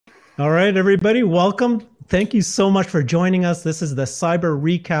All right, everybody, welcome. Thank you so much for joining us. This is the Cyber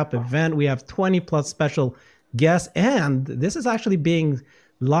Recap event. We have 20 plus special guests, and this is actually being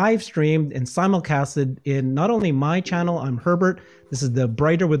live streamed and simulcasted in not only my channel, I'm Herbert. This is the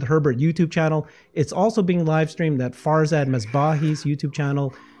Brighter with Herbert YouTube channel. It's also being live streamed at Farzad Mesbahi's YouTube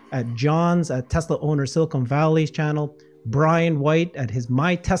channel, at John's, at Tesla Owner Silicon Valley's channel, Brian White at his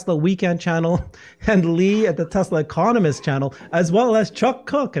My Tesla Weekend channel, and Lee at the Tesla Economist channel, as well as Chuck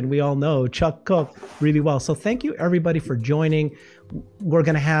Cook. And we all know Chuck Cook really well. So thank you everybody for joining. We're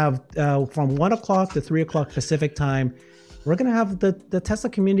going to have from 1 o'clock to 3 o'clock Pacific time, we're going to have the Tesla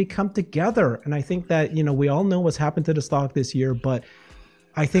community come together. And I think that, we all know what's happened to the stock this year, but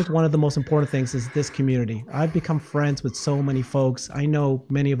I think one of the most important things is this community. I've become friends with so many folks. I know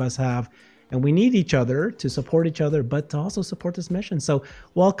many of us have. And we need each other to support each other, but to also support this mission. So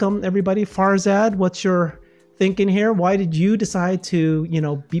welcome, everybody. Farzad, what's your thinking here? Why did you decide to,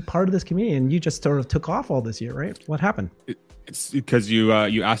 be part of this community? And you just sort of took off all this year, right? What happened? It's because you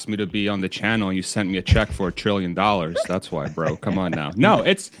asked me to be on the channel and you sent me a check for $1 trillion. That's why, bro. Come on now. No,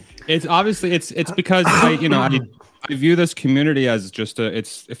 it's obviously it's because I view this community as just it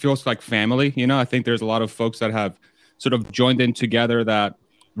feels like family. I think there's a lot of folks that have sort of joined in together that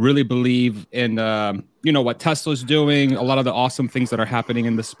really believe in what Tesla's doing, a lot of the awesome things that are happening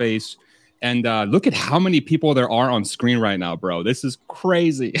in the space. And look at how many people there are on screen right now, bro. This is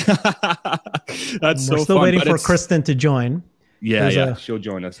crazy. We're still waiting for Kristen to join. Yeah, she'll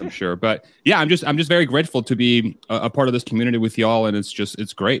join us, I'm sure. But yeah, I'm just very grateful to be a part of this community with y'all, and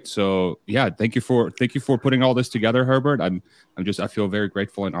it's great. So yeah, thank you for putting all this together, Herbert. I feel very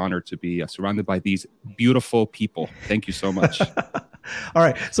grateful and honored to be surrounded by these beautiful people. Thank you so much. All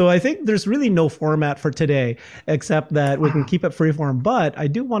right. So I think there's really no format for today, except that we can keep it freeform. But I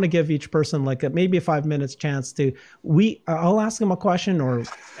do want to give each person maybe a 5 minutes chance to, I'll ask them a question, or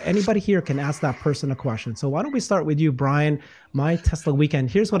anybody here can ask that person a question. So why don't we start with you, Brian? My Tesla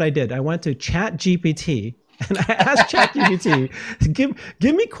Weekend. Here's what I did. I went to ChatGPT and I asked ChatGPT to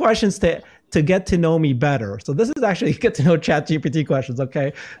give me questions to get to know me better. So this is actually get to know ChatGPT questions.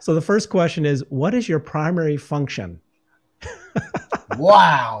 Okay. So the first question is, what is your primary function?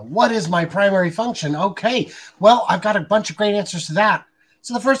 Wow. What is my primary function? Okay. Well, I've got a bunch of great answers to that.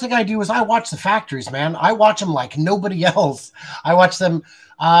 So the first thing I do is I watch the factories, man. I watch them like nobody else. I watch them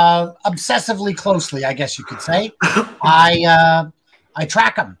obsessively closely, I guess you could say. I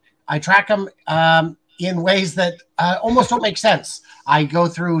track them. I track them in ways that almost don't make sense. I go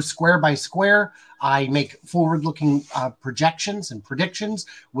through square by square. I make forward-looking projections and predictions,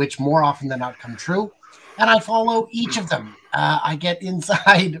 which more often than not come true. And I follow each of them. I get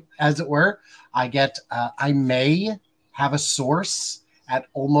inside, as it were. I may have a source at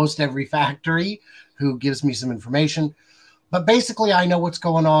almost every factory who gives me some information. But basically, I know what's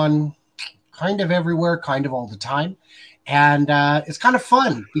going on kind of everywhere, kind of all the time. And it's kind of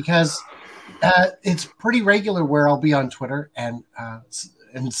fun because it's pretty regular where I'll be on Twitter and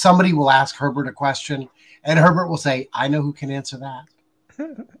somebody will ask Herbert a question and Herbert will say, I know who can answer that.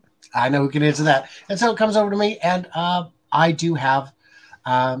 I know who can answer that. And so it comes over to me, and I do have,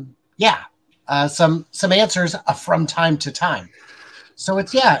 some answers from time to time. So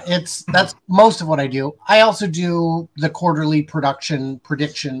that's most of what I do. I also do the quarterly production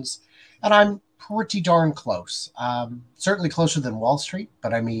predictions, and I'm pretty darn close. Certainly closer than Wall Street,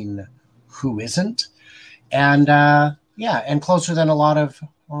 but I mean, who isn't? And and closer than a lot of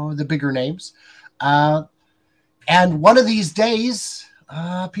the bigger names. And one of these days,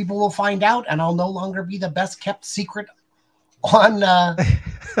 people will find out, and I'll no longer be the best kept secret on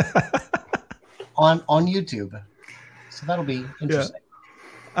on YouTube. So that'll be interesting.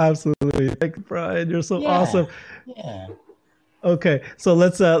 Yeah, absolutely. Thank you, Brian. You're so awesome. Yeah. Okay, so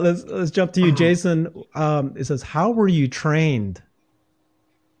let's jump to you, Jason. It says, "How were you trained?"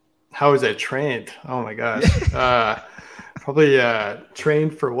 How was I trained? Oh my gosh. Probably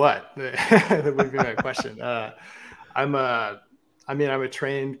trained for what? That would be my question. I'm a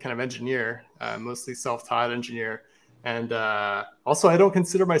trained kind of engineer, mostly self-taught engineer. And also I don't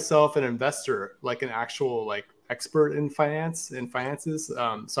consider myself an investor, like an actual expert in finances.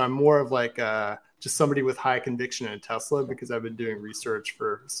 So I'm more of just somebody with high conviction in Tesla because I've been doing research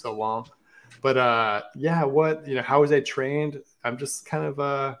for so long. But how was I trained? I'm just kind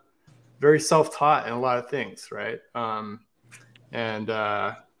of very self-taught in a lot of things, right?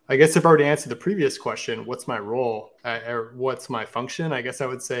 I guess if I were to answer the previous question, what's my role or what's my function? I guess I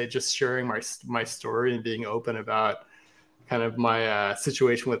would say just sharing my story and being open about kind of my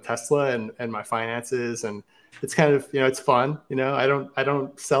situation with Tesla and my finances. And it's kind of, it's fun. I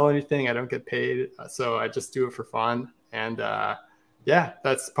don't sell anything. I don't get paid. So I just do it for fun. And yeah,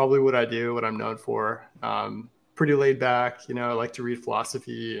 that's probably what I do, what I'm known for. Pretty laid back, you know, I like to read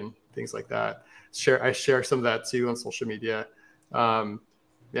philosophy and things like that. I share some of that too on social media.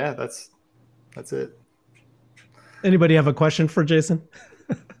 Yeah, that's it. Anybody have a question for Jason?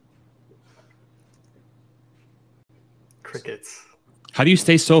 Crickets. How do you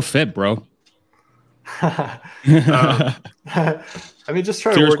stay so fit, bro? I mean, just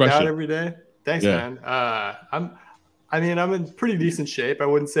try to Serious work question. out every day. Thanks, Yeah. man. I'm in pretty decent shape. I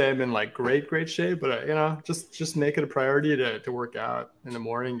wouldn't say I'm in like great shape, but you know, just make it a priority to work out in the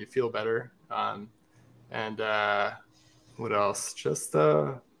morning. You feel better. And what else? Just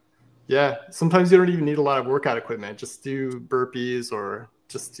yeah. Sometimes you don't even need a lot of workout equipment. Just do burpees or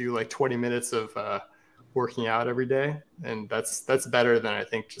just do like 20 minutes of working out every day, and that's better than I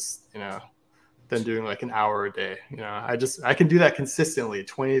think just than doing like an hour a day. I can do that consistently,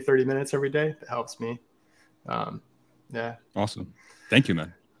 20, 30 minutes every day. That helps me. Yeah. Awesome. Thank you,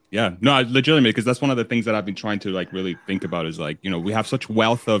 man. Yeah, no, legitimately, because that's one of the things that I've been trying to like really think about is like, we have such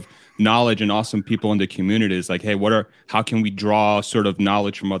wealth of knowledge and awesome people in the community. It's like, hey, how can we draw sort of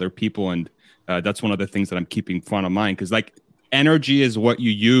knowledge from other people? And that's one of the things that I'm keeping front of mind, because like energy is what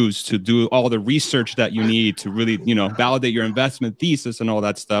you use to do all the research that you need to really, validate your investment thesis and all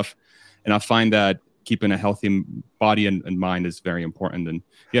that stuff. And I find that keeping a healthy body and mind is very important. And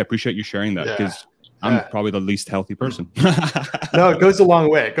yeah, I appreciate you sharing that, because I'm probably the least healthy person. No, it goes a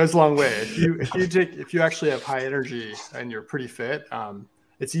long way. It goes a long way. If you actually have high energy and you're pretty fit,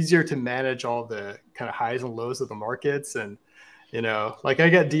 it's easier to manage all the kind of highs and lows of the markets. And, like I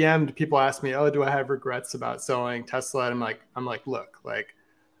get DM'd, people ask me, oh, do I have regrets about selling Tesla? And I'm like, look, like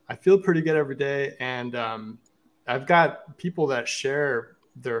I feel pretty good every day. And I've got people that share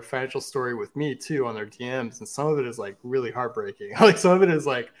their financial story with me too on their DMs. And some of it is like really heartbreaking. Like some of it is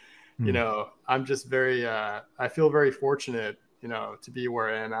like, I'm just very, I feel very fortunate, to be where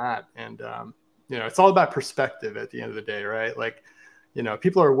I am at. And, it's all about perspective at the end of the day, right? Like,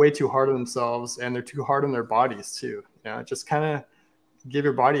 people are way too hard on themselves and they're too hard on their bodies too. Just kind of give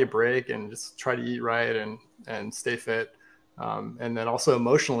your body a break and just try to eat right and stay fit. And then also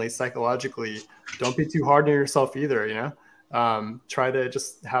emotionally, psychologically, don't be too hard on yourself either, try to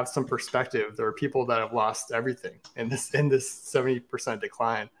just have some perspective. There are people that have lost everything in this 70%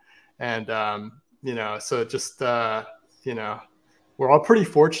 decline. And, so just, we're all pretty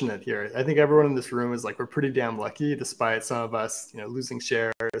fortunate here. I think everyone in this room is like, we're pretty damn lucky, despite some of us, losing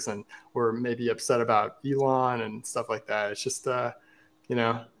shares, and we're maybe upset about Elon and stuff like that. It's just, I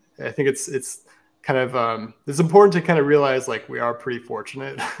think it's kind of, it's important to kind of realize like we are pretty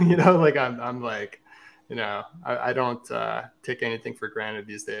fortunate, like I'm like, I don't take anything for granted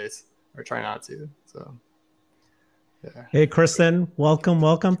these days, or try not to. So. Yeah. Hey, Kristen, welcome.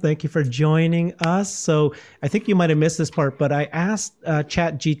 Thank you for joining us. So I think you might have missed this part, but I asked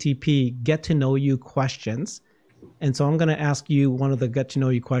ChatGTP get to know you questions. And so I'm going to ask you one of the get to know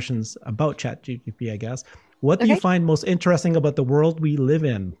you questions about ChatGTP, I guess. What do you find most interesting about the world we live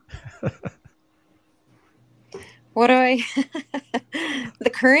in? What do I, the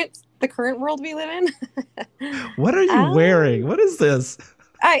current world we live in? What are you wearing? What is this?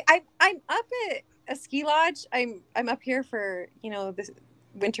 I'm up at a ski lodge. I'm up here for this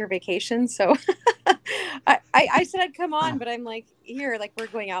winter vacation, so I said I'd come on, but I'm like here, like we're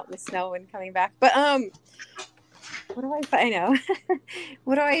going out in the snow and coming back. But what do I find?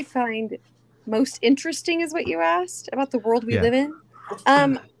 What do I find most interesting is what you asked about the world we live in.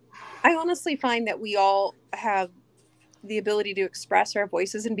 I honestly find that we all have the ability to express our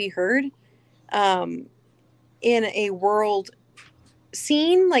voices and be heard in a world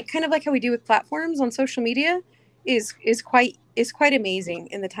scene, like kind of like how we do with platforms on social media, is quite amazing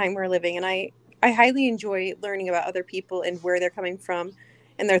in the time we're living. And I highly enjoy learning about other people and where they're coming from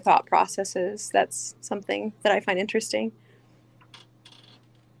and their thought processes. That's something that I find interesting.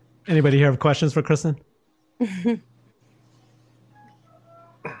 Anybody here have questions for Kristen?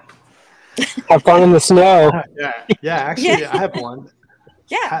 Have fun in the snow. Actually, I have one.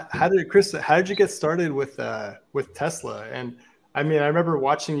 Yeah. How did you get started with Tesla? And I mean, I remember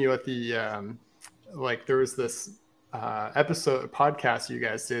watching you at the there was this podcast you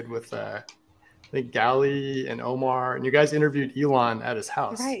guys did with I think Gali and Omar, and you guys interviewed Elon at his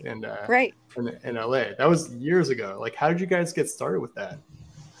house in LA. That was years ago. Like, how did you guys get started with that?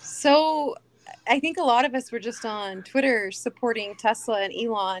 So I think a lot of us were just on Twitter supporting Tesla and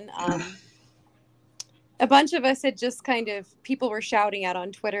Elon. A bunch of us had just people were shouting out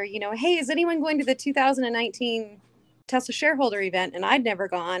on Twitter, hey, is anyone going to the 2019 Tesla shareholder event? And I'd never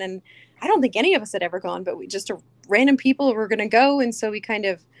gone, and I don't think any of us had ever gone, but we just random people were going to go. And so we kind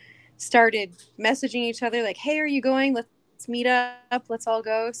of started messaging each other like, hey, are you going? let's meet up. Let's all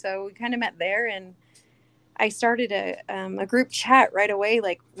go. So we kind of met there, and I started a group chat right away,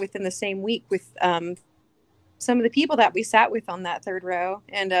 like within the same week with some of the people that we sat with on that third row.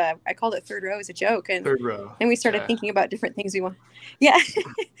 And I called it third row as a joke. And Third row. And we started thinking about different things we want. Yeah.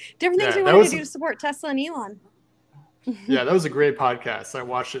 different things we that wanted was- to do to support Tesla and Elon. Yeah, that was a great podcast. I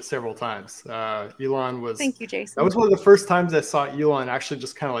watched it several times. Elon was. Thank you, Jason. That was one of the first times I saw Elon actually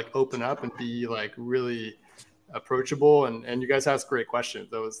just kind of like open up and be like really approachable, and you guys asked great questions.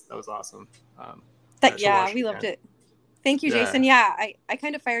 That was awesome. We loved it. Thank you, Jason. Yeah, I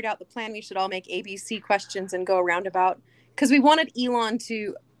kind of fired out the plan. We should all make ABC questions and go around about, because we wanted Elon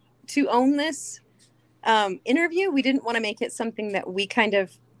to own this interview. We didn't want to make it something that we kind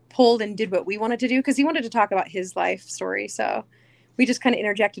of pulled and did what we wanted to do, because he wanted to talk about his life story. So we just kind of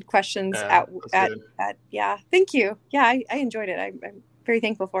interjected questions at thank you. Yeah, I enjoyed it. I'm very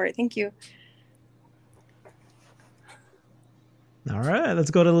thankful for it. Thank you. All right,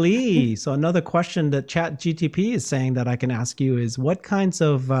 let's go to Lee. So another question that ChatGTP is saying that I can ask you is, what kinds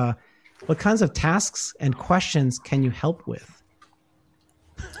of tasks and questions can you help with?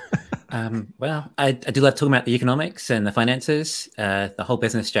 Well, I do love talking about the economics and the finances, the whole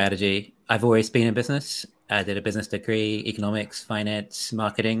business strategy. I've always been in business. I did a business degree, economics, finance,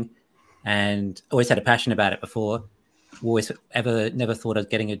 marketing, and always had a passion about it before. Never thought of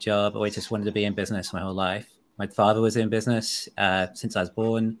getting a job. Always just wanted to be in business my whole life. My father was in business since I was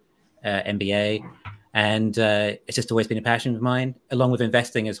born, MBA, and it's just always been a passion of mine, along with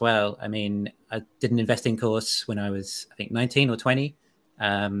investing as well. I mean, I did an investing course when I was, I think, 19 or 20,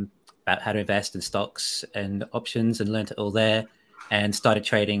 about how to invest in stocks and options, and learned it all there, and started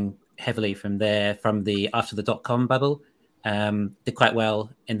trading heavily from there, after the dot-com bubble. Did quite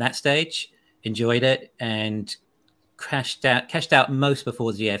well in that stage, enjoyed it, and cashed out most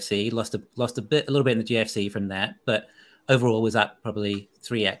before the GFC, lost a little bit in the GFC from that, but overall was up probably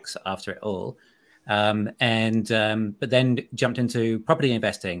 3x after it all. But then jumped into property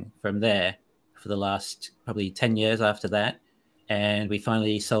investing from there for the last probably 10 years after that. And we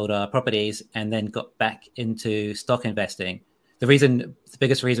finally sold our properties and then got back into stock investing. The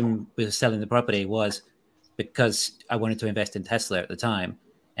biggest reason we were selling the property was because I wanted to invest in Tesla at the time.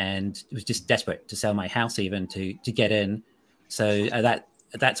 And it was just desperate to sell my house even to get in. So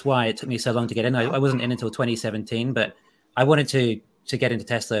that's why it took me so long to get in. I wasn't in until 2017, but I wanted to get into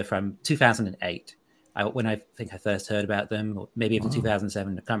Tesla from 2008, when I think I first heard about them, or maybe even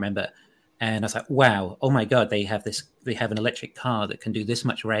 2007, I can't remember. And I was like, wow, oh my God, they have an electric car that can do this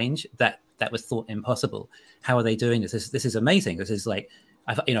much range. That was thought impossible. How are they doing this? This is amazing. This is like,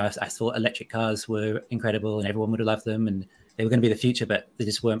 I thought electric cars were incredible and everyone would have loved them and they were going to be the future, but they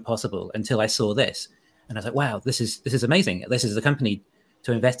just weren't possible until I saw this. And I was like, wow, this is amazing. This is a company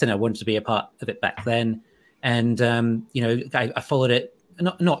to invest in. I wanted to be a part of it back then. And, I followed it,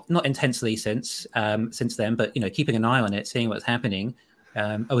 not intensely since then, but, keeping an eye on it, seeing what's happening.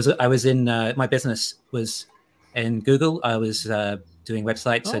 I was in, my business was in Google. I was doing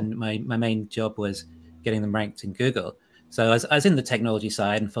websites and my main job was getting them ranked in Google. So I was in the technology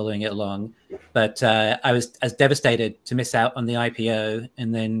side and following it along, but I was devastated to miss out on the IPO,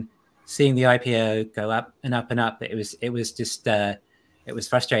 and then seeing the IPO go up and up and up. It was just it was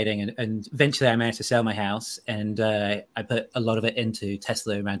frustrating, and eventually I managed to sell my house, and I put a lot of it into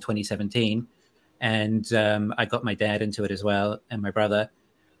Tesla around 2017, and I got my dad into it as well and my brother.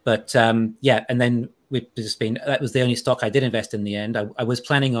 But and then that was the only stock I did invest in the end. I was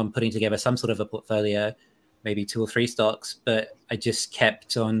planning on putting together some sort of a portfolio, maybe 2 or 3 stocks, but I just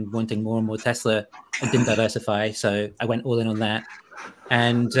kept on wanting more and more Tesla and didn't diversify. So I went all in on that.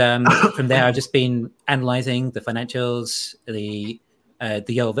 And from there, I've just been analyzing the financials, the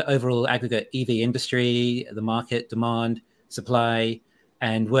overall aggregate EV industry, the market, demand, supply,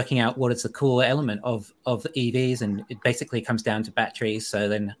 and working out what is the core element of the EVs. And it basically comes down to batteries. So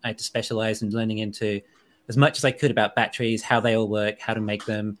then I had to specialize in learning into as much as I could about batteries, how they all work, how to make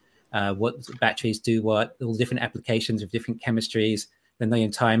them, what batteries do, all the different applications of different chemistries, then the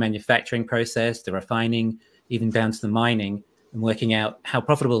entire manufacturing process, the refining, even down to the mining, and working out how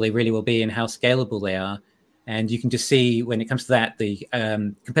profitable they really will be and how scalable they are. And you can just see when it comes to that, the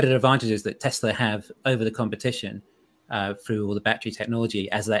competitive advantages that Tesla have over the competition through all the battery technology,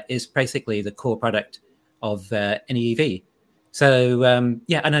 as that is basically the core product of any EV. So, and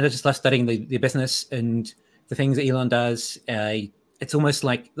I just love studying the business and the things that Elon does. It's almost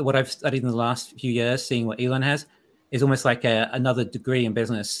like what I've studied in the last few years, seeing what Elon has, is almost like another degree in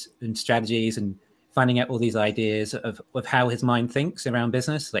business and strategies and finding out all these ideas of how his mind thinks around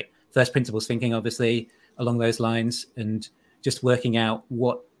business, like first principles thinking, obviously, along those lines, and just working out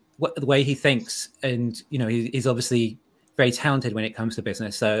what the way he thinks. And, he's obviously very talented when it comes to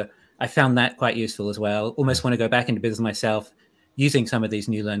business. So I found that quite useful as well. Almost want to go back into business myself, using some of these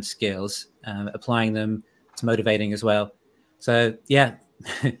new learned skills, applying them. It's motivating as well. So yeah.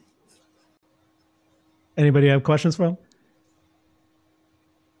 Anybody have questions for him?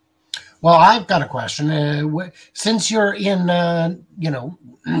 Well, I've got a question. Since you're in,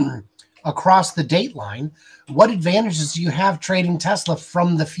 across the date line, what advantages do you have trading Tesla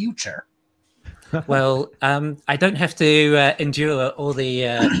from the future? Well, I don't have to endure all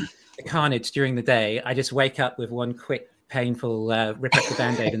the carnage during the day. I just wake up with one quick, painful rip off the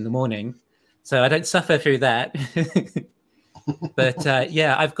Band-Aid in the morning. So I don't suffer through that. But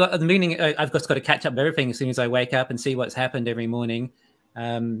I've got the meaning. I've just got to catch up with everything as soon as I wake up and see what's happened every morning,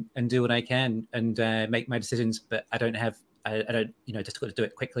 and do what I can and make my decisions. But I don't, just got to do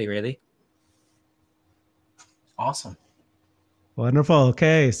it quickly, really. Awesome. Wonderful.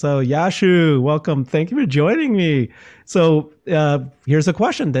 Okay, so Yashu, welcome. Thank you for joining me. So here's a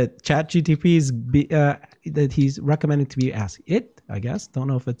question that ChatGPT's that he's recommended to be asked. I guess. Don't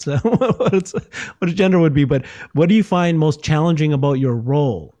know if it's what a gender would be, but what do you find most challenging about your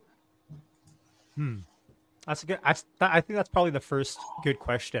role? That's a good. I think that's probably the first good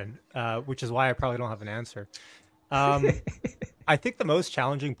question, which is why I probably don't have an answer. I think the most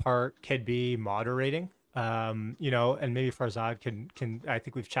challenging part could be moderating. And maybe Farzad can. I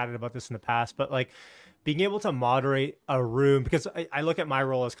think we've chatted about this in the past, but like being able to moderate a room, because I look at my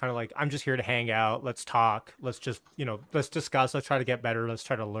role as kind of like, I'm just here to hang out. Let's talk. Let's just, let's discuss. Let's try to get better. Let's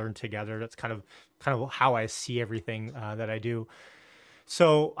try to learn together. That's kind of how I see everything that I do.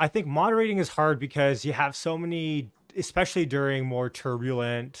 So I think moderating is hard because you have so many, especially during more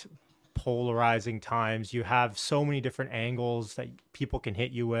turbulent, polarizing times, you have so many different angles that people can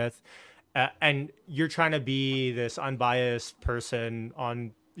hit you with. And you're trying to be this unbiased person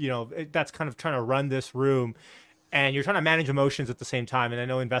on, that's kind of trying to run this room, and you're trying to manage emotions at the same time. And I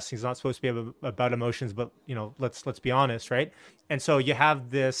know investing is not supposed to be about emotions, but let's be honest, right? And so you have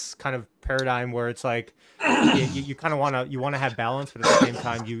this kind of paradigm where it's like you kind of want to have balance, but at the same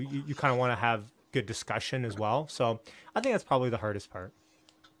time you kind of want to have good discussion as well. So I think that's probably the hardest part.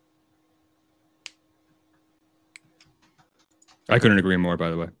 I couldn't agree more, by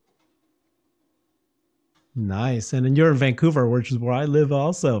the way. Nice. And then you're in Vancouver, which is where I live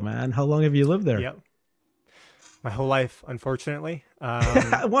also, man. How long have you lived there? Yep. My whole life, unfortunately.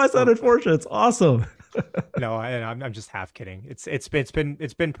 Why is that unfortunate? It's awesome. No, I'm just half kidding. It's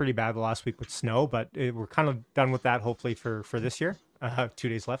been pretty bad the last week with snow, but we're kind of done with that, hopefully for this year. 2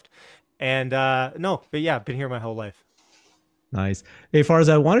 days left. And but yeah, I've been here my whole life. Nice. Hey,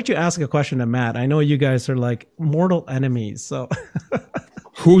 Farzad, why don't you ask a question to Matt? I know you guys are like mortal enemies. So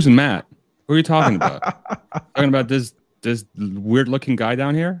who's Matt? Who are you talking about? Talking about this weird looking guy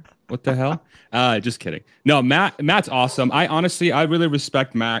down here? What the hell? Just kidding. No, Matt's awesome. I really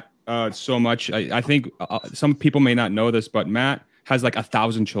respect Matt so much. I think some people may not know this, but Matt has like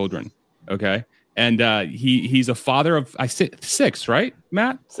 1,000 children. Okay. And he's a father of 6, right,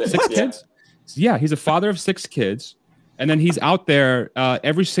 Matt? Six kids? Yeah, he's a father of 6 kids. And then he's out there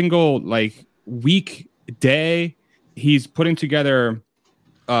every single weekday. He's putting together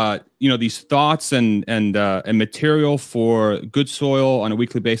these thoughts and material for Good Soil on a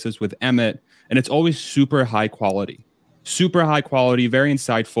weekly basis with Emmett, and it's always super high quality, very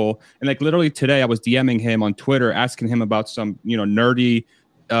insightful. And like literally today, I was DMing him on Twitter, asking him about some nerdy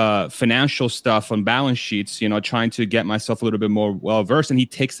financial stuff on balance sheets, trying to get myself a little bit more well versed, and he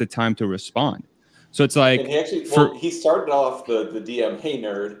takes the time to respond. So it's like, and he actually he started off the DM, "Hey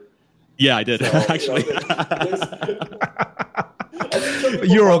nerd." Yeah, I did so, actually.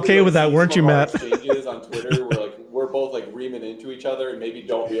 You're okay with that, weren't you, Matt? Exchanges on Twitter where we're both reaming into each other and maybe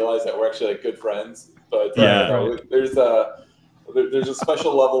don't realize that we're actually good friends. But there's a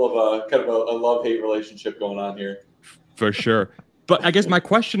special level of kind of a love-hate relationship going on here. For sure. But I guess my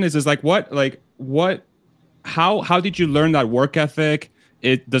question is how did you learn that work ethic?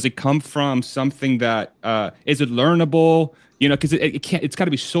 Does it come from something that is it learnable? Because it's got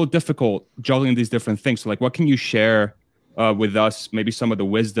to be so difficult juggling these different things. So what can you share with us, maybe some of the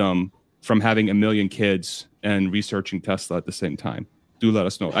wisdom from having 1 million kids and researching Tesla at the same time? Do let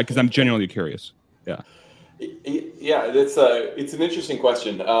us know, because I'm genuinely curious. Yeah. Yeah, it's an interesting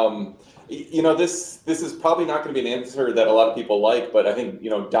question. This is probably not going to be an answer that a lot of people like, but I think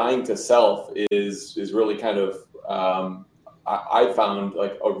dying to self is really kind of I found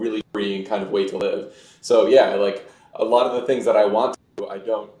a really freeing kind of way to live. So yeah, a lot of the things that I want to do, I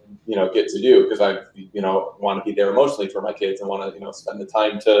don't get to do because I want to be there emotionally for my kids and want to spend the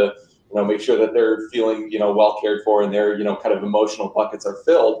time to make sure that they're feeling well cared for and their kind of emotional buckets are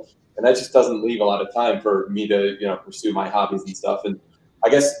filled. and that just doesn't leave a lot of time for me to, pursue my hobbies and stuff. And I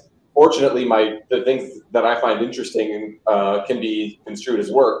guess fortunately, the things that I find interesting can be construed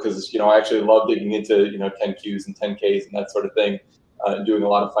as work, because I actually love digging into 10Qs and 10Ks and that sort of thing, and doing a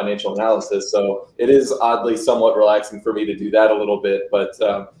lot of financial analysis. So it is oddly somewhat relaxing for me to do that a little bit. But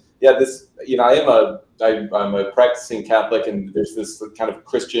I'm a practicing Catholic, and there's this kind of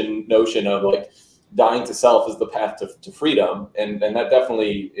Christian notion of like dying to self is the path to freedom, and that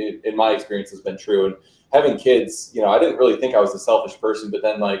definitely in my experience has been true. And having kids, I didn't really think I was a selfish person, but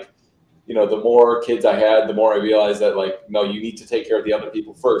then the more kids I had, the more I realized that no, you need to take care of the other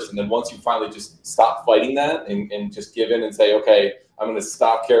people first. And then once you finally just stop fighting that and just give in and say, okay, I'm going to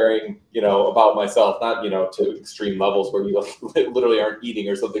stop caring, about myself, not, to extreme levels where you literally aren't eating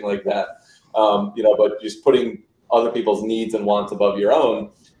or something like that. But just putting other people's needs and wants above your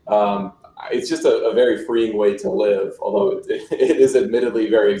own. It's just a very freeing way to live, although it is admittedly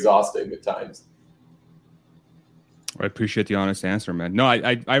very exhausting at times. I appreciate the honest answer, man. No,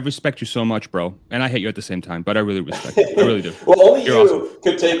 I respect you so much, bro. And I hate you at the same time, but I really respect you. I really do. Well, only You're you awesome.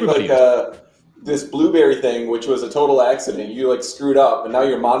 could take this blueberry thing, which was a total accident. You screwed up, and now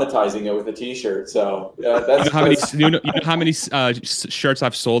you're monetizing it with a T-shirt. So that's you know how many shirts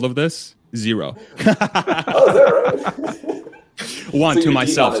I've sold of this? 0. Oh, is that right? One So to you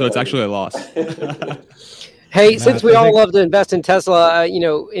myself, so it's demonetized. actually a loss. Hey, since we I all think- love to invest in Tesla,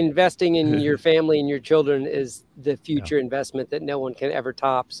 investing in your family and your children is the future investment that no one can ever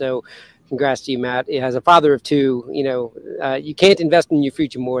top. So congrats to you, Matt. As a father of 2, you can't invest in your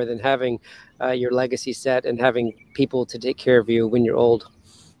future more than having your legacy set and having people to take care of you when you're old.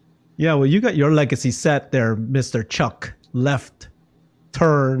 Yeah, well, you got your legacy set there, Mr. Chuck. Left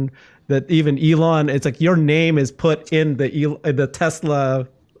turn. That even Elon, it's like your name is put in the Tesla,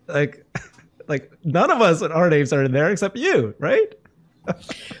 like none of us, our names are in there except you, right?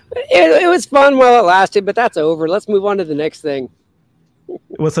 It was fun while it lasted, but that's over. Let's move on to the next thing.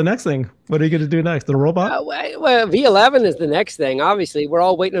 What's the next thing? What are you going to do next? The robot? Well, V11 is the next thing. Obviously, we're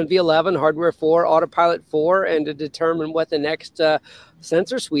all waiting on V11, Hardware 4, Autopilot 4, and to determine what the next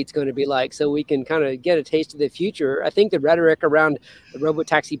sensor suite's going to be like, so we can kind of get a taste of the future. I think the rhetoric around the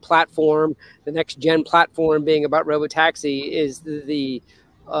robotaxi platform, the next gen platform being about robotaxi, is the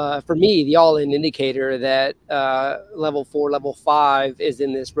for me, the all-in indicator that level 4, level 5 is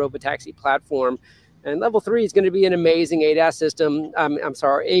in this robotaxi platform. And level 3 is going to be an amazing ADAS system. I'm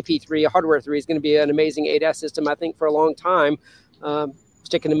sorry, AP3, hardware 3 is going to be an amazing ADAS system, I think, for a long time.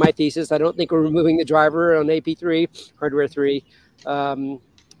 Sticking to my thesis, I don't think we're removing the driver on AP3, hardware 3. But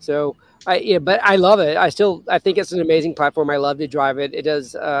I love it. I think it's an amazing platform. I love to drive it. It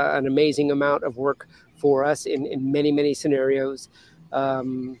does an amazing amount of work for us in many, many scenarios. I've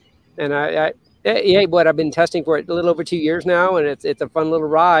been testing for it a little over 2 years now, and it's a fun little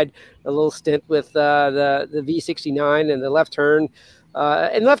ride, a little stint with the V69 and the left turn.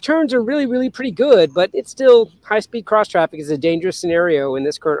 And left turns are really, really pretty good, but it's still high-speed cross traffic is a dangerous scenario in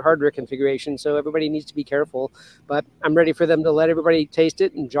this current hardware configuration, so everybody needs to be careful. But I'm ready for them to let everybody taste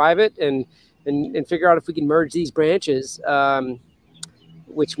it and drive it and figure out if we can merge these branches,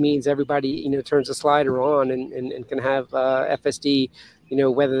 which means everybody, turns the slider on and can have FSD,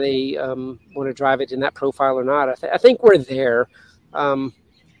 whether they want to drive it in that profile or not. I think we're there. And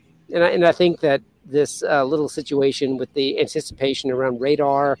I think that this little situation with the anticipation around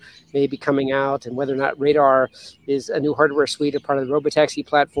radar maybe coming out, and whether or not radar is a new hardware suite or part of the robotaxi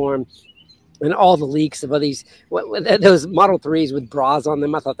platform, and all the leaks of all these those Model 3s with bras on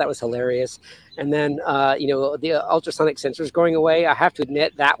them, I thought that was hilarious. And then the ultrasonic sensors going away, I have to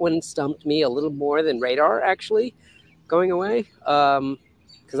admit that one stumped me a little more than radar actually going away,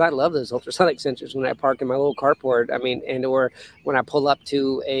 because I love those ultrasonic sensors when I park in my little carport. I mean, or when I pull up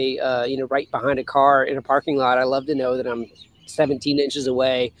to a right behind a car in a parking lot, I love to know that I'm 17 inches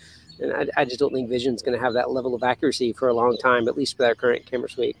away. And I just don't think Vision's going to have that level of accuracy for a long time, at least for that current camera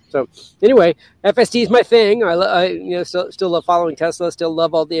suite. So anyway, FSD is my thing. I still love following Tesla, still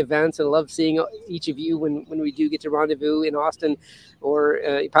love all the events, and love seeing each of you when we do get to rendezvous in Austin or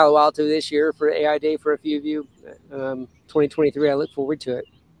Palo Alto this year for AI Day for a few of you. 2023, I look forward to it.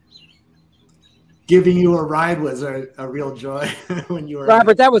 Giving you a ride was a real joy when you were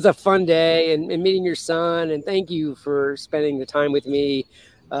Robert. That was a fun day, and meeting your son, and thank you for spending the time with me.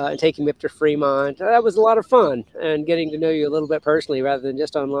 And taking me up to Fremont. That was a lot of fun, and getting to know you a little bit personally rather than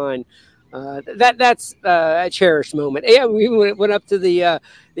just online. That's a cherished moment. Yeah, we went up to the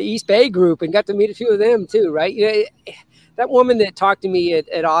East Bay group and got to meet a few of them too, right? That woman that talked to me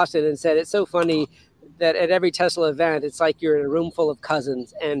at Austin and said it's so funny that at every Tesla event, it's like you're in a room full of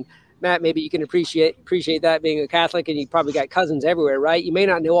cousins. And Matt, maybe you can appreciate that being a Catholic, and you probably got cousins everywhere, right? You may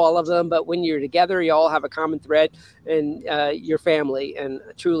not know all of them, but when you're together, you all have a common thread, and your family. And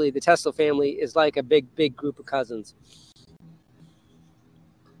truly, the Tesla family is like a big group of cousins.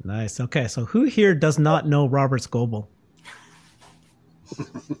 Nice. Okay, so who here does not know Robert Scoble?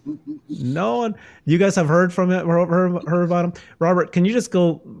 No one. You guys have heard from it, heard about him. Robert, can you just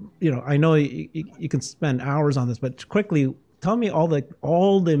go? I know you can spend hours on this, but quickly tell me all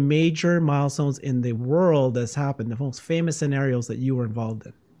the major milestones in the world that's happened, the most famous scenarios that you were involved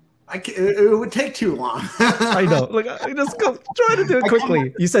in. It would take too long. I know. Look, just go try to do it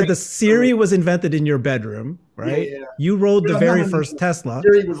quickly. You said the Siri was invented in your bedroom, right? Yeah. You rode the very first Tesla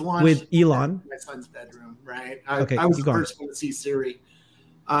Siri was launched with Elon. in my son's bedroom, right? Okay, I was keep the going. first one to see Siri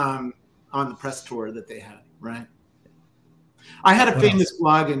on the press tour that they had, right? I had a famous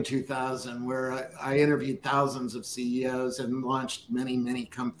blog in 2000 where I interviewed thousands of CEOs and launched many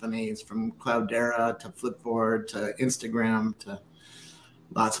companies, from Cloudera to Flipboard to Instagram to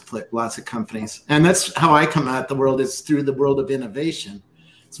lots of companies. And that's how I come at the world, is through the world of innovation.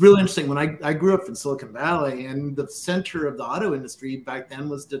 It's really interesting. When I grew up in Silicon Valley, and the center of the auto industry back then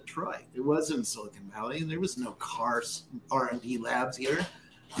was Detroit. It wasn't Silicon Valley, and there was no cars R&D labs here.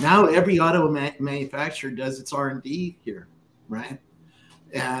 Now every auto manufacturer does its R&D here, right?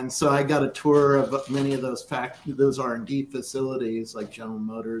 And so I got a tour of many of those R&D facilities, like General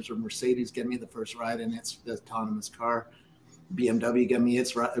Motors or Mercedes gave me the first ride in its autonomous car. BMW gave me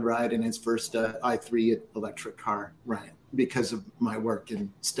its ride in its first i3 electric car, right? Because of my work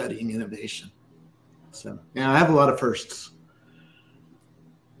in studying innovation. So yeah, I have a lot of firsts.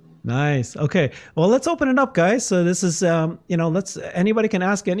 Nice. Okay. Well, let's open it up, guys. So this is, anybody can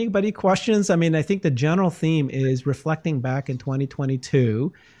ask anybody questions. I mean, I think the general theme is reflecting back in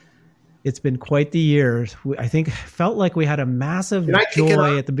 2022. It's been quite the year. I think felt like we had a massive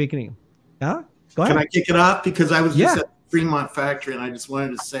joy at the beginning. Yeah. Go ahead. Can I kick it off? Because I was just at the Fremont factory, and I just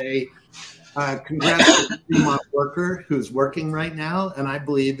wanted to say, congrats to the Fremont worker who's working right now, and I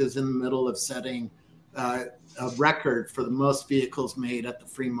believe is in the middle of setting a record for the most vehicles made at the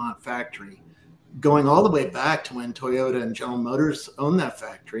Fremont factory, going all the way back to when Toyota and General Motors owned that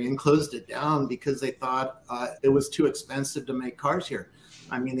factory and closed it down because they thought it was too expensive to make cars here.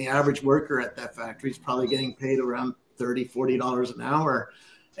 I mean, the average worker at that factory is probably getting paid around $30, $40 an hour,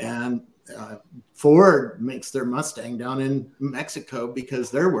 and Ford makes their Mustang down in Mexico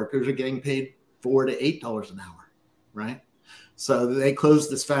because their workers are getting paid $4 to $8 an hour, right? So they closed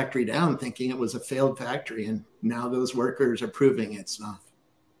this factory down thinking it was a failed factory, and now those workers are proving it's not.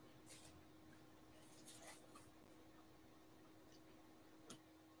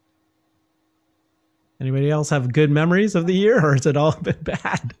 Anybody else have good memories of the year, or has it all been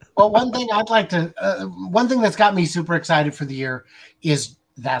bad? Well, one thing that's got me super excited for the year is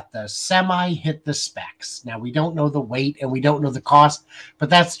that the Semi hit the specs. Now, we don't know the weight and we don't know the cost, but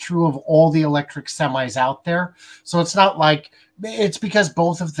that's true of all the electric semis out there. So it's not like it's because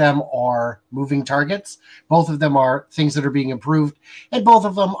both of them are moving targets. Both of them are things that are being improved. And both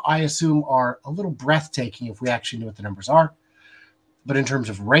of them, I assume, are a little breathtaking if we actually know what the numbers are. But in terms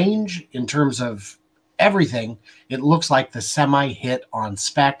of range, in terms of everything, it looks like the Semi hit on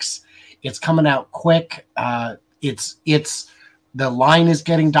specs. It's coming out quick. The line is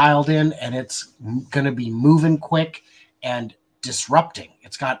getting dialed in, and it's going to be moving quick and disrupting.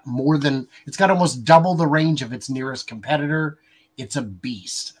 It's got almost double the range of its nearest competitor. It's a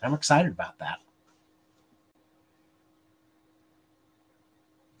beast. I'm excited about that.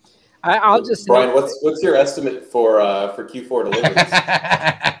 I'll just Brian, what's your estimate for Q4 deliveries?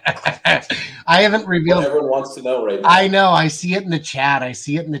 I haven't revealed. What everyone wants to know right now. I know. I see it in the chat.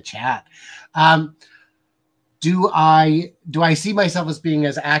 Do I see myself as being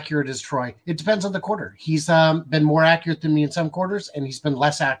as accurate as Troy? It depends on the quarter. He's been more accurate than me in some quarters, and he's been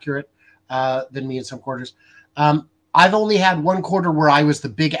less accurate than me in some quarters. I've only had one quarter where I was the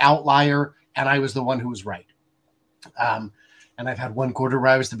big outlier, and I was the one who was right. And I've had one quarter where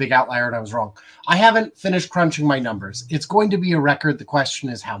I was the big outlier and I was wrong. I haven't finished crunching my numbers. It's going to be a record. The question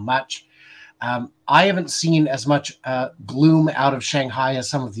is how much. I haven't seen as much gloom out of Shanghai as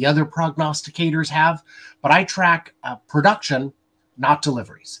some of the other prognosticators have, but I track production, not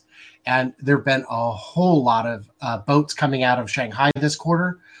deliveries. And there have been a whole lot of boats coming out of Shanghai this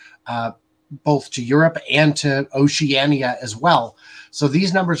quarter, both to Europe and to Oceania as well. So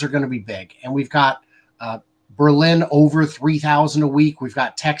these numbers are going to be big. And we've got Berlin over 3,000 a week. We've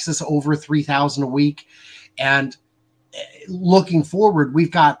got Texas over 3,000 a week. And looking forward, we've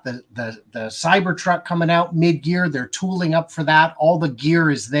got the Cybertruck coming out mid-year. They're tooling up for that. All the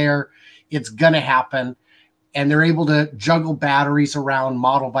gear is there. It's going to happen. and they're able to juggle batteries around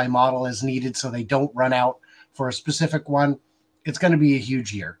model by model as needed so they don't run out for a specific one, it's going to be a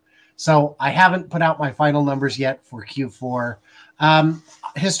huge year. So I haven't put out my final numbers yet for Q4.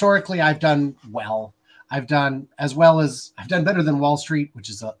 Historically, I've done well. I've done better than Wall Street, which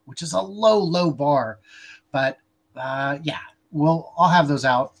is a low bar. But yeah, I'll have those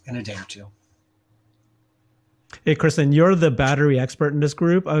out in a day or two. Hey, Kristen, you're the battery expert in this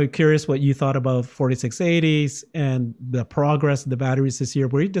group. I'm curious what you thought about 4680s and the progress of the batteries this year.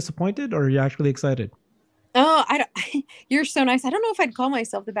 Were you disappointed or are you actually excited? Oh, you're so nice. I don't know if I'd call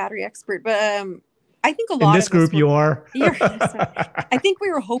myself the battery expert, but I think a lot in this group you are. I think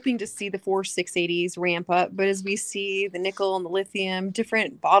we were hoping to see the 4680s ramp up, but as we see the nickel and the lithium,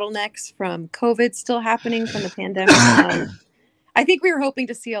 different bottlenecks from COVID still happening from the pandemic, I think we were hoping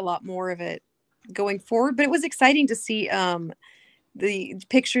to see a lot more of it going forward. But it was exciting to see the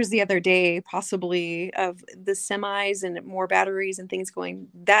pictures the other day, possibly of the semis and more batteries and things going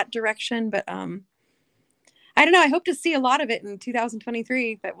that direction. But I don't know. I hope to see a lot of it in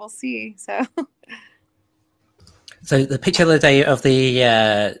 2023, but we'll see. So the picture the other day of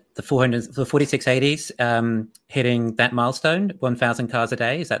the 4680s hitting that milestone, 1,000 cars a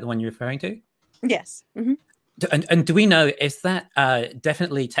day, is that the one you're referring to? Yes. Mm-hmm. And do we know, is that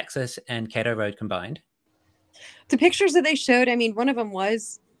definitely Texas and Cato Road combined? The pictures that they showed, I mean, one of them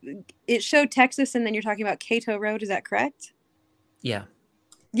it showed Texas, and then you're talking about Cato Road. Is that correct? Yeah.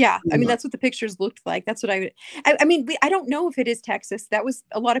 Yeah, I mean, that's what the pictures looked like. That's what I mean, I don't know if it is Texas. That was,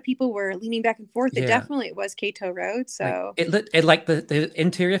 a lot of people were leaning back and forth. It definitely was Cato Road. So it looked like the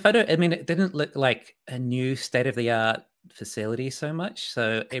interior photo. I mean, it didn't look like a new state-of-the-art facility so much.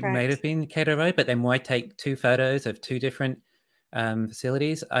 So it may have been Cato Road, but then why take two photos of two different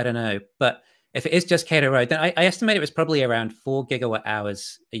facilities? I don't know. But if it is just Cato Road, then I estimate it was probably around 4 gigawatt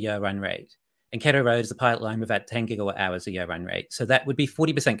hours a year run rate. And Cato Road is the pilot line with about 10 gigawatt hours a year run rate. So that would be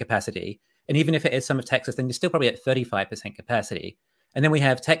 40% capacity. And even if it is some of Texas, then you're still probably at 35% capacity. And then we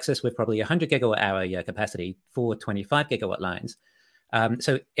have Texas with probably 100 gigawatt hour a year capacity for 25 gigawatt lines.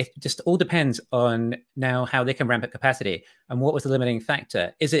 So it just all depends on now how they can ramp up capacity and what was the limiting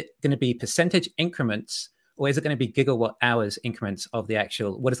factor. Is it going to be percentage increments or is it going to be gigawatt hours increments of the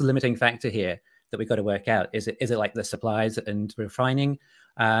actual, what is the limiting factor here that we've got to work out? Is it like the supplies and refining?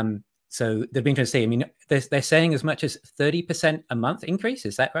 So they've been trying to say, I mean, they're saying as much as 30% a month increase.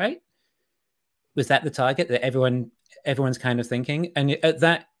 Is that right? Was that the target that everyone's kind of thinking? And at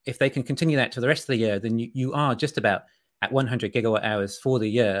that, if they can continue that to the rest of the year, then you are just about at 100 gigawatt hours for the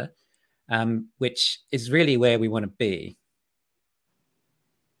year, which is really where we want to be.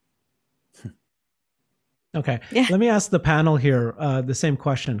 Okay. Yeah. Let me ask the panel here the same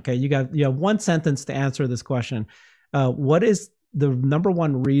question. Okay. You have one sentence to answer this question. What is the number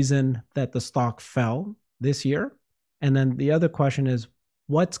one reason that the stock fell this year? And then the other question is,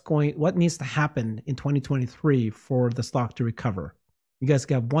 what needs to happen in 2023 for the stock to recover? You guys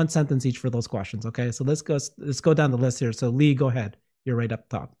got one sentence each for those questions. Okay. So let's go down the list here. So Lee, go ahead. You're right up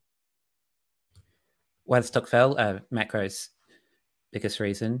top. Why the stock fell, macro's biggest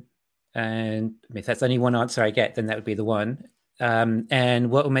reason. And if that's only one answer I get, then that would be the one. And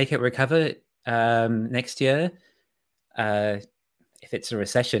what will make it recover next year? If it's a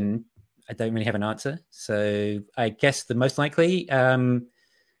recession, I don't really have an answer. So I guess the most likely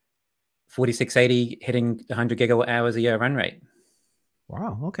 4680 hitting 100 gigawatt hours a year run rate.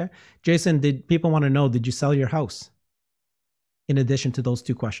 Wow. Okay. Jason, did people want to know, did you sell your house in addition to those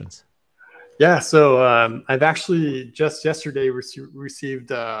two questions? Yeah. So I've actually just yesterday received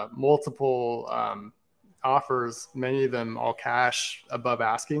multiple offers, many of them all cash above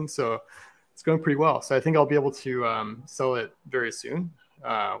asking. So it's going pretty well. So I think I'll be able to sell it very soon,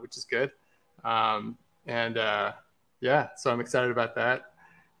 which is good. Yeah, so I'm excited about that.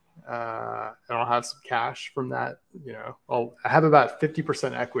 And I'll have some cash from that. I have about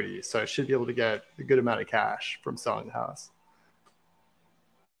 50% equity, so I should be able to get a good amount of cash from selling the house.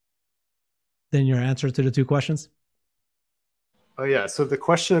 Then your answer to the two questions? Oh yeah. So the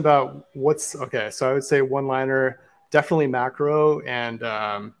question about so I would say one-liner, definitely macro, and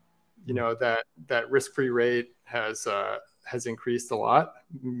that risk-free rate has increased a lot,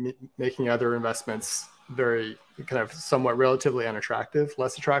 making other investments very kind of somewhat relatively unattractive,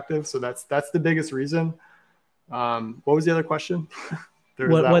 less attractive. So that's the biggest reason. What was the other question?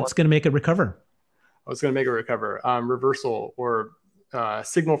 What's going to make it recover? What's going to make it recover? Reversal or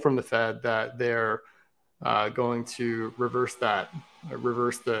signal from the Fed that they're going to reverse the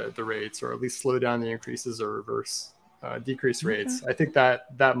rates, or at least slow down the increases, or decrease rates. I think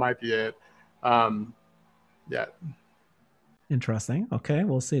that might be it. Yeah. Interesting. Okay,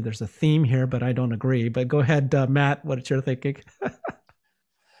 we'll see. There's a theme here, but I don't agree. But go ahead, Matt. What you're thinking?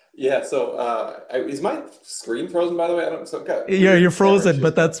 Yeah. So is my screen frozen? By the way, I don't. So Yeah, you're frozen.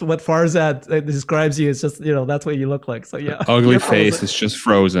 But that's what Farzad describes you. It's just that's what you look like. So yeah, ugly face is just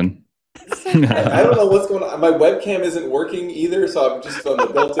frozen. I don't know what's going on. My webcam isn't working either, so I'm just on the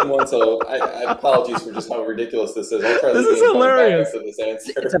built-in one. So I apologies for just how ridiculous this is. I'll try this is hilarious. This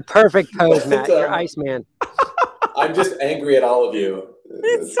answer. It's a perfect pose, Matt. You're Iceman. I'm just angry at all of you.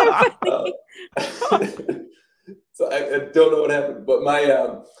 It's so funny. So I don't know what happened, but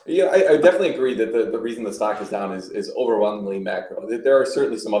I definitely agree that the reason the stock is down is overwhelmingly macro. There are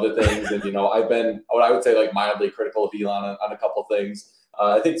certainly some other things, and I've been what I would say like mildly critical of Elon on a couple things.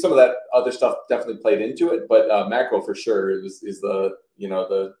 I think some of that other stuff definitely played into it, but macro for sure is the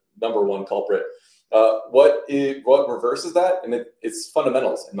the number one culprit. What reverses that, and it's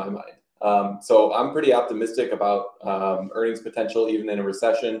fundamentals in my mind. So I'm pretty optimistic about earnings potential even in a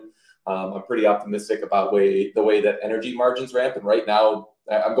recession. I'm pretty optimistic about the way that energy margins ramp. And right now,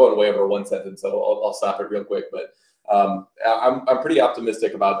 I'm going way over one sentence, so I'll stop it real quick. But I'm pretty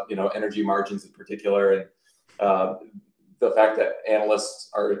optimistic about energy margins in particular, and the fact that analysts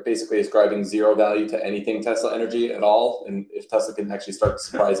are basically ascribing zero value to anything Tesla Energy at all. And if Tesla can actually start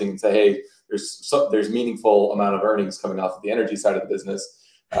surprising and say, hey, there's meaningful amount of earnings coming off of the energy side of the business,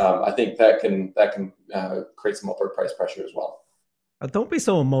 I think that can create some upward price pressure as well. Don't be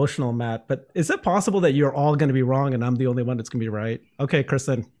so emotional, Matt. But is it possible that you're all going to be wrong and I'm the only one that's going to be right? Okay,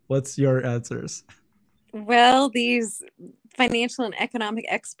 Kristen, what's your answers? Well, these financial and economic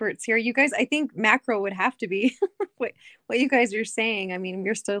experts here, you guys, I think macro would have to be what you guys are saying. I mean,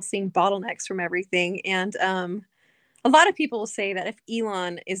 we're still seeing bottlenecks from everything. And a lot of people will say that if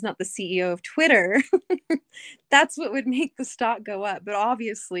Elon is not the CEO of Twitter, that's what would make the stock go up. But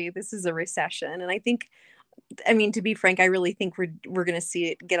obviously, this is a recession. And I think, to be frank, I really think we're going to see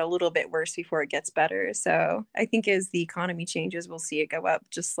it get a little bit worse before it gets better. So I think as the economy changes, we'll see it go up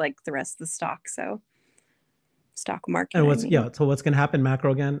just like the rest of the stock. So stock market. And so what's going to happen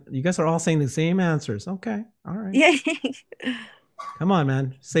macro again? You guys are all saying the same answers. Okay. All right. Yeah. Come on,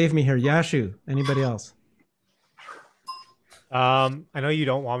 man. Save me here. Yashu. Anybody else? I know you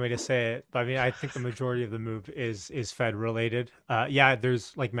don't want me to say it, but I think the majority of the move is Fed related.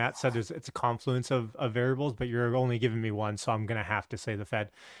 There's, like Matt said, it's a confluence of variables, but you're only giving me one, so I'm gonna have to say the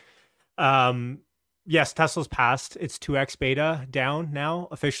Fed. Yes, Tesla's passed its 2x beta down now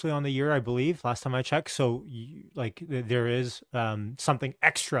officially on the year, I believe, last time I checked. So there is something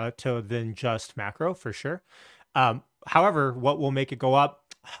extra than just macro for sure. However, what will make it go up?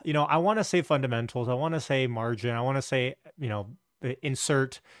 I want to say fundamentals. I want to say margin. I want to say,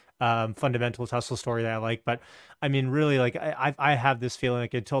 insert fundamental Tesla story that I like. But really, I have this feeling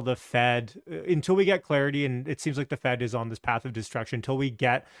like until we get clarity, and it seems like the Fed is on this path of destruction, until we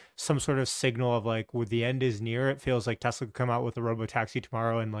get some sort of signal of where the end is near, it feels like Tesla could come out with a robo-taxi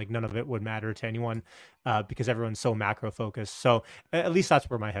tomorrow and none of it would matter to anyone because everyone's so macro focused. So at least that's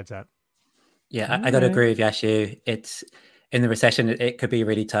where my head's at. Yeah, I got to agree with Yashu. It's in the recession, it could be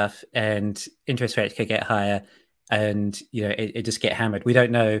really tough and interest rates could get higher and, it just get hammered. We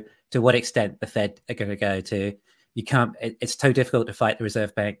don't know to what extent the Fed are going to go to. It's so difficult to fight the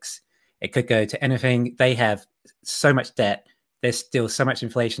reserve banks. It could go to anything. They have so much debt. There's still so much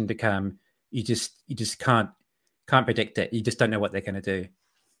inflation to come. You just can't predict it. You just don't know what they're going to do.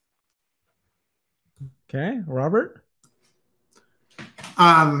 Okay. Robert?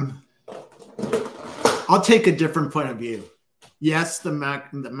 I'll take a different point of view. Yes, the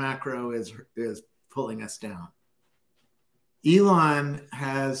macro is pulling us down. Elon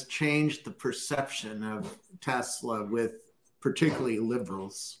has changed the perception of Tesla with particularly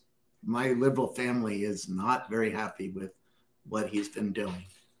liberals. My liberal family is not very happy with what he's been doing.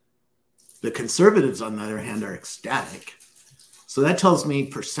 The conservatives, on the other hand, are ecstatic. So that tells me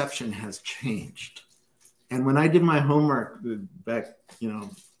perception has changed. And when I did my homework back,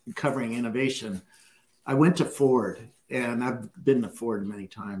 covering innovation, I went to Ford, and I've been to Ford many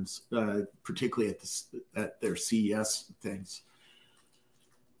times, particularly at their CES things.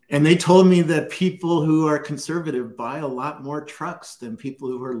 And they told me that people who are conservative buy a lot more trucks than people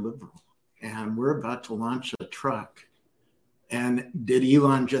who are liberal. And we're about to launch a truck. And did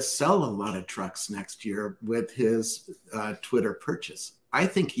Elon just sell a lot of trucks next year with his Twitter purchase? I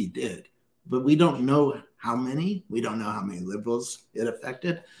think he did, but we don't know how many. We don't know how many liberals it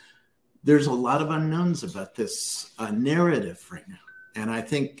affected. There's a lot of unknowns about this narrative right now. And I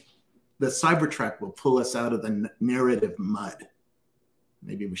think the Cybertruck will pull us out of the narrative mud.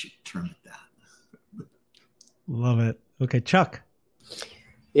 Maybe we should term it that. Love it. Okay, Chuck.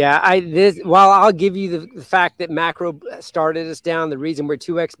 Yeah, while I'll give you the fact that macro started us down, the reason we're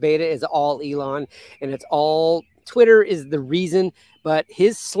 2x beta is all Elon, and it's all Twitter is the reason, but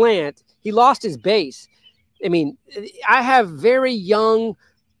his slant, he lost his base. I mean, I have very young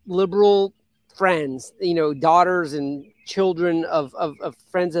liberal friends, daughters and children of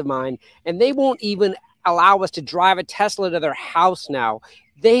friends of mine, and they won't even allow us to drive a Tesla to their house now.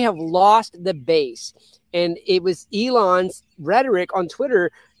 They have lost the base. And it was Elon's rhetoric on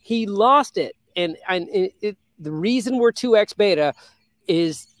Twitter. He lost it. And the reason we're 2x beta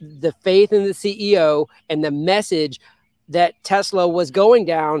is the faith in the CEO, and the message that Tesla was going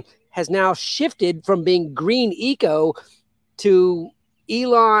down has now shifted from being green eco to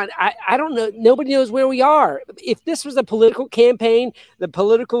Elon. I don't know. Nobody knows where we are. If this was a political campaign, the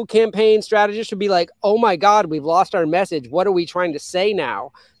political campaign strategist would be like, oh my God, we've lost our message. What are we trying to say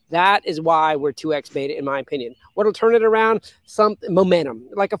now? That is why we're 2x beta, in my opinion. What'll turn it around? Some momentum,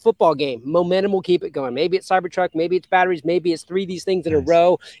 like a football game. Momentum will keep it going. Maybe it's Cybertruck, maybe it's batteries, maybe it's 3 of these things in a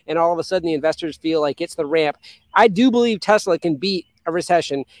row, and all of a sudden the investors feel like it's the ramp. I do believe Tesla can beat a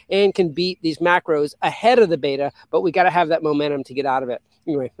recession and can beat these macros ahead of the beta, but we got to have that momentum to get out of it.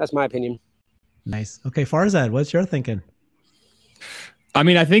 Anyway, that's my opinion. Nice. Okay, Farzad, what's your thinking? I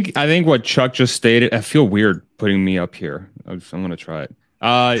mean, I think what Chuck just stated. I feel weird putting me up here. I'm going to try it.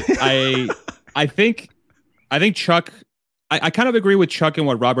 I think Chuck, I kind of agree with Chuck and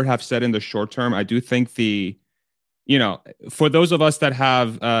what Robert have said in the short term. I do think for those of us that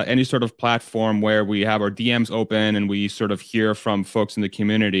have any sort of platform where we have our DMs open and we sort of hear from folks in the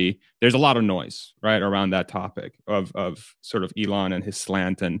community, there's a lot of noise, right, around that topic of sort of Elon and his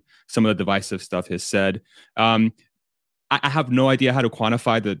slant and some of the divisive stuff he's said. I have no idea how to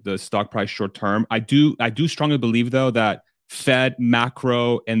quantify the stock price short term. I do strongly believe, though, that Fed,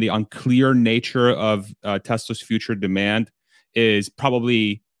 macro, and the unclear nature of Tesla's future demand is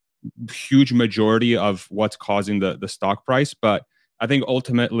probably huge majority of what's causing the stock price. But I think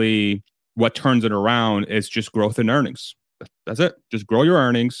ultimately what turns it around is just growth in earnings. That's it. Just grow your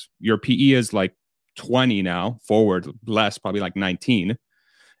earnings. Your PE is like 20 now, forward less, probably like 19.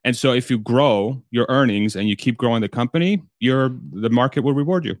 And so if you grow your earnings and you keep growing the company, the market will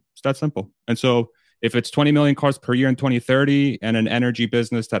reward you. It's that simple. And so if it's 20 million cars per year in 2030 and an energy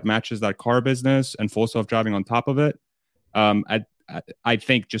business that matches that car business and full self-driving on top of it, I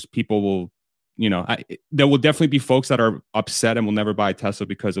think just people will, there will definitely be folks that are upset and will never buy a Tesla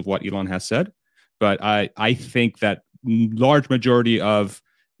because of what Elon has said. But I think that large majority of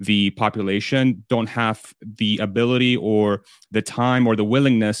the population don't have the ability or the time or the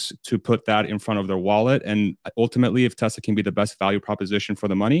willingness to put that in front of their wallet. And ultimately, if Tesla can be the best value proposition for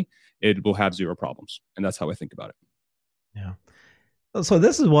the money, it will have zero problems. And that's how I think about it. Yeah. So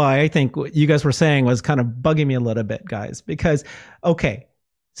this is why I think what you guys were saying was kind of bugging me a little bit, guys, because, okay,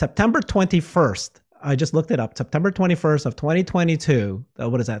 September 21st, I just looked it up, September 21st of 2022,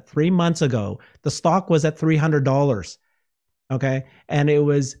 what is that, 3 months ago, the stock was at $300. Okay. And it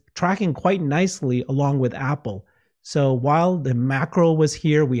was tracking quite nicely along with Apple. So while the macro was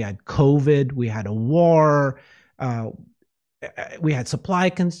here, we had COVID, we had a war, we had supply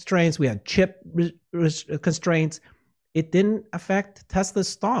constraints, we had chip constraints. It didn't affect Tesla's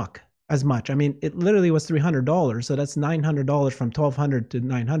stock as much. I mean, it literally was $300. So that's $900 from $1,200 to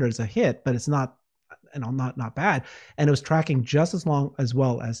 $900 is a hit, but it's not, not bad. And it was tracking just as well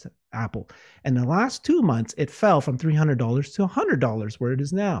as Apple. And the last 2 months, it fell from $300 to $100 where it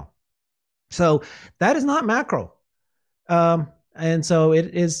is now. So that is not macro. And so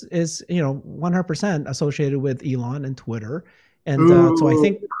it is 100% associated with Elon and Twitter. And so I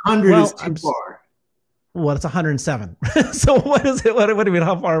think 100 is too far. Well, it's 107. So what is it? What do you mean?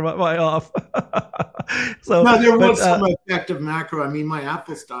 How far am I off? So no, there was some effect of macro. I mean, my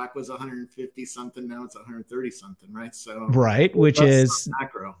Apple stock was 150 something. Now it's 130 something, right? So right, which is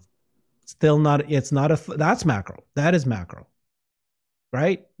macro. Still not. It's not that's macro. That is macro.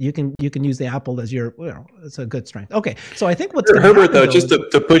 Right? You can use the Apple as your, it's a good strength. Okay. So I think what's Herbert, though, just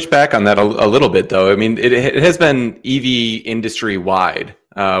to push back on that a little bit, though, I mean, it has been EV industry wide,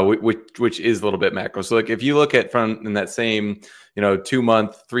 which is a little bit macro. So like if you look at from in that same, 2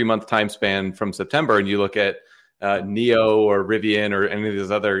 month, 3 month time span from September, and you look at Neo or Rivian or any of those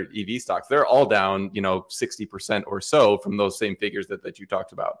other EV stocks, they're all down, 60% or so from those same figures that you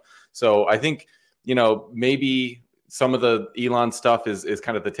talked about. So I think, maybe some of the Elon stuff is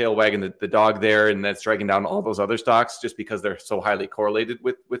kind of the tail wagging the dog there, and that's dragging down all those other stocks just because they're so highly correlated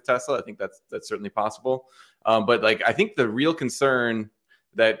with Tesla. I think that's certainly possible. But like, I think the real concern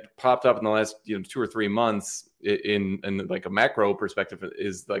that popped up in the last 2 or 3 months in like a macro perspective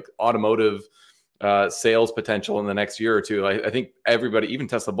is like automotive sales potential in the next year or two. I think everybody, even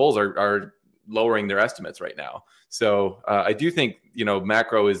Tesla bulls, are lowering their estimates right now. So I do think,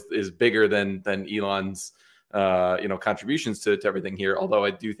 macro is bigger than Elon's contributions to everything here. Although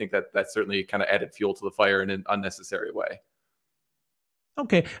I do think that certainly kind of added fuel to the fire in an unnecessary way.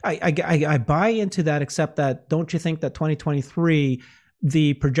 Okay, I buy into that, except that don't you think that 2023,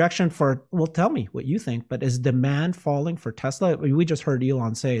 the projection for, well, tell me what you think, but is demand falling for Tesla? We just heard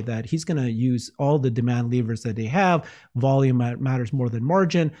Elon say that he's going to use all the demand levers that they have. Volume matters more than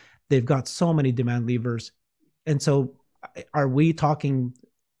margin. They've got so many demand levers. And so are we talking,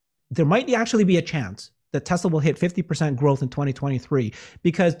 there might actually be a chance that Tesla will hit 50% growth in 2023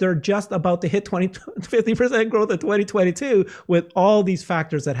 because they're just about to hit 50% growth in 2022 with all these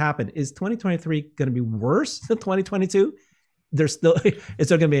factors that happen. Is 2023 going to be worse than 2022? Is there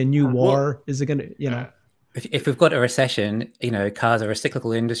going to be a new war? Is it going to, If we've got a recession, cars are a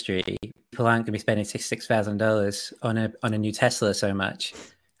cyclical industry. People aren't going to be spending $6,000 on a new Tesla so much.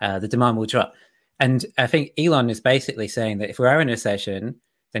 The demand will drop. And I think Elon is basically saying that if we are in a recession,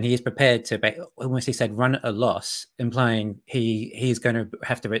 then he is prepared to, almost he said, run a loss, implying he's going to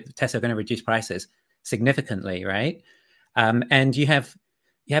have to, Tesla are going to reduce prices significantly, right? And you have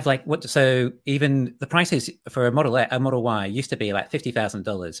like so even the prices for a Model Y used to be like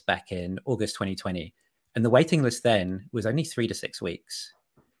 $50,000 back in August 2020. And the waiting list then was only 3 to 6 weeks,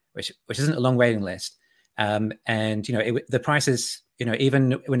 which isn't a long waiting list. And, the prices,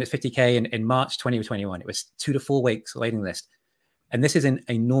 even when it's 50K in March 2021, it was 2 to 4 weeks waiting list. And this is in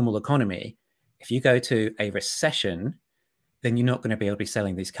a normal economy. If you go to a recession, then you're not going to be able to be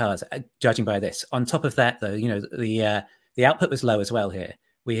selling these cars, judging by this. On top of that, though, the output was low as well here.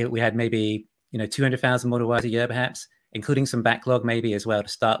 We had maybe 200,000 Model Ys a year, perhaps, including some backlog maybe as well to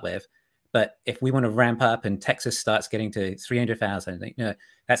start with. But if we want to ramp up and Texas starts getting to 300,000,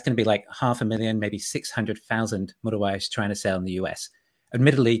 that's going to be like 500,000, maybe 600,000 Model Ys trying to sell in the US.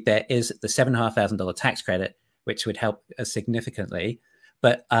 Admittedly, there is the $7,500 tax credit, which would help us significantly.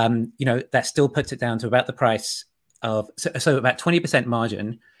 But, that still puts it down to about the price of, so about 20%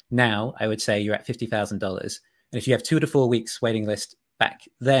 margin. Now, I would say you're at $50,000. And if you have 2 to 4 weeks waiting list back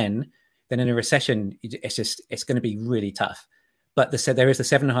then in a recession, it's going to be really tough. But there is a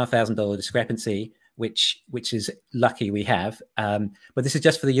 $7,500 discrepancy, which is lucky we have. But this is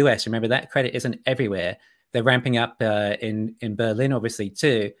just for the US. Remember, that credit isn't everywhere. They're ramping up in Berlin, obviously,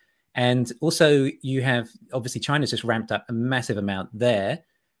 too. And also you have, obviously, China's just ramped up a massive amount there,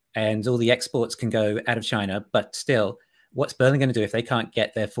 and all the exports can go out of China. But still, what's Berlin going to do if they can't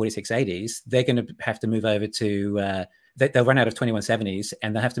get their 4680s? They're going to have to move over to, they'll run out of 2170s,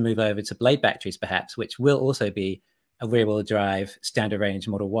 and they'll have to move over to blade batteries, perhaps, which will also be a rear-wheel drive standard range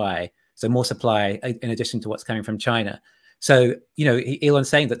Model Y. So more supply in addition to what's coming from China. So, Elon's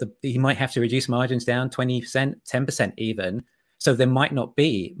saying that he might have to reduce margins down 20%, 10% even. So there might not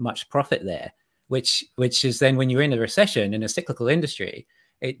be much profit there, which is then when you're in a recession in a cyclical industry,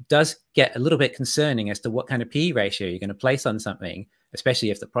 it does get a little bit concerning as to what kind of PE ratio you're going to place on something, especially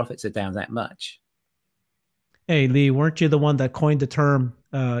if the profits are down that much. Hey, Lee, weren't you the one that coined the term,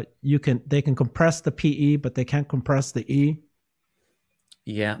 they can compress the PE, but they can't compress the E?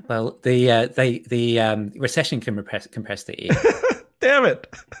 Yeah, well, the recession can compress the E. Damn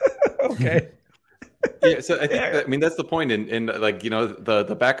it. Okay. Yeah, so I think that's the point. In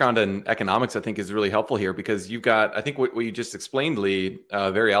the background in economics, I think, is really helpful here, because you've got, I think what you just explained, Lee,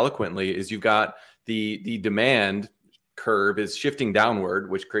 very eloquently, is you've got the demand curve is shifting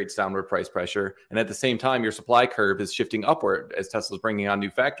downward, which creates downward price pressure, and at the same time, your supply curve is shifting upward as Tesla's bringing on new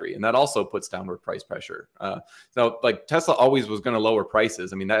factory, and that also puts downward price pressure. So, like, Tesla always was going to lower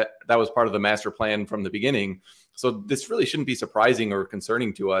prices. I mean, that was part of the master plan from the beginning. So this really shouldn't be surprising or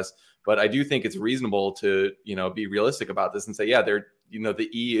concerning to us. But I do think it's reasonable to, be realistic about this and say, yeah, the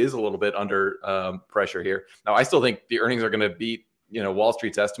E is a little bit under pressure here. Now, I still think the earnings are going to beat, Wall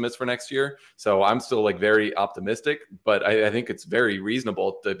Street's estimates for next year. So I'm still very optimistic, but I think it's very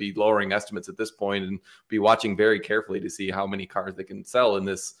reasonable to be lowering estimates at this point and be watching very carefully to see how many cars they can sell in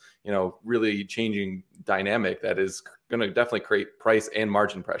this, really changing dynamic that is going to definitely create price and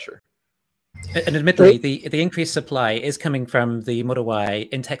margin pressure. And admittedly, the increased supply is coming from the Model Y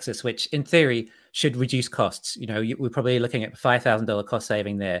in Texas, which in theory should reduce costs. We're probably looking at $5,000 cost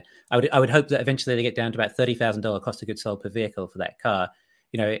saving there. I would hope that eventually they get down to about $30,000 cost of goods sold per vehicle for that car.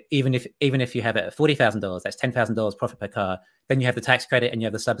 Even if you have it at $40,000, that's $10,000 profit per car. Then you have the tax credit and you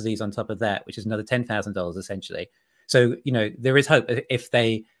have the subsidies on top of that, which is another $10,000 essentially. So there is hope if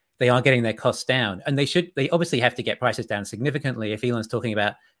they are getting their costs down, and they obviously have to get prices down significantly. If Elon's talking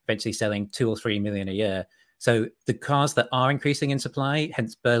about eventually selling 2 or 3 million a year. So the cars that are increasing in supply,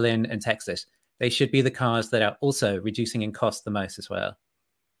 hence Berlin and Texas, they should be the cars that are also reducing in cost the most as well.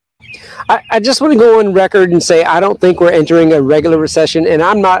 I just want to go on record and say I don't think we're entering a regular recession, and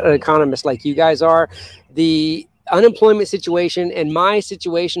I'm not an economist like you guys are. The unemployment situation and my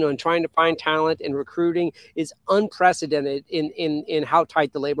situation on trying to find talent and recruiting is unprecedented in how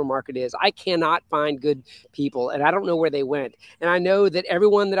tight the labor market is. I cannot find good people, and I don't know where they went. And I know that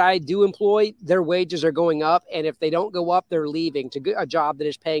everyone that I do employ, their wages are going up, and if they don't go up, they're leaving to a job that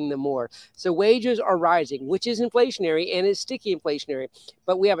is paying them more. So wages are rising, which is inflationary and is sticky inflationary.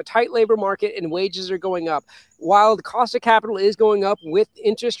 But we have a tight labor market and wages are going up. While the cost of capital is going up with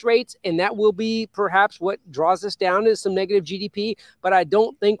interest rates, and that will be perhaps what draws us down is some negative GDP, but I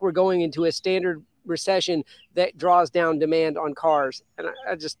don't think we're going into a standard recession that draws down demand on cars. And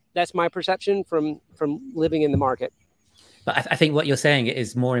I just, that's my perception from living in the market. But I think what you're saying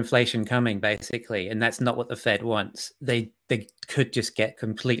is more inflation coming, basically, and that's not what the Fed wants. They could just get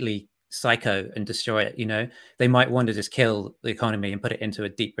completely psycho and destroy it. You know, they might want to just kill the economy and put it into a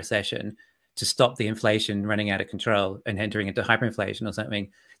deep recession to stop the inflation running out of control and entering into hyperinflation or something.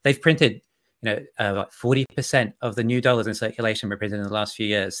 They've printed, 40% of the new dollars in circulation were printed in the last few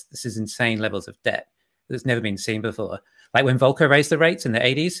years. This is insane levels of debt that's never been seen before. Like when Volcker raised the rates in the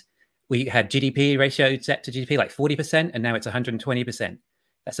 80s, we had GDP ratio debt to GDP like 40%, and now it's 120%.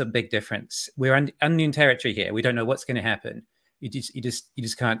 That's a big difference. We're on unknown territory here. We don't know what's going to happen. You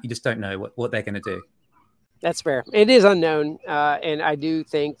just don't know what they're going to do. That's fair. It is unknown. And I do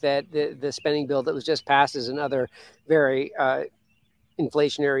think that the spending bill that was just passed is another very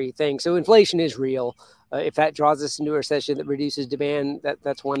inflationary thing. So inflation is real. If that draws us into a recession that reduces demand,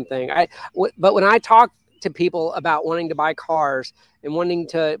 that's one thing. But when I talk to people about wanting to buy cars and wanting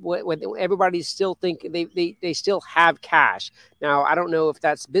to, everybody still think they still have cash. Now, I don't know if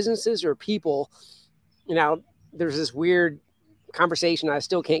that's businesses or people. There's this weird conversation I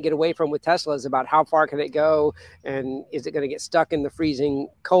still can't get away from with Teslas about how far can it go, and is it going to get stuck in the freezing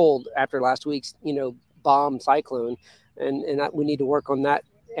cold after last week's bomb cyclone, and we need to work on that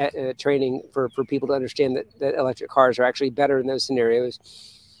training for people to understand that electric cars are actually better in those scenarios.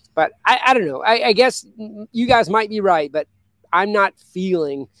 But I don't know. I guess you guys might be right, but I'm not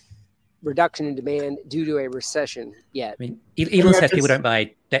feeling reduction in demand due to a recession yet. I mean, Elon says people don't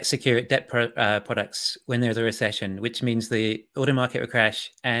buy debt products when there's a recession, which means the auto market will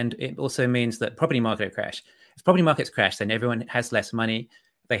crash, and it also means that property market will crash. If property markets crash, then everyone has less money.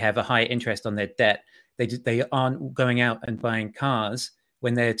 They have a high interest on their debt. They aren't going out and buying cars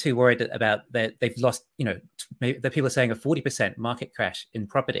when they're too worried about that they've lost. The people are saying a 40% market crash in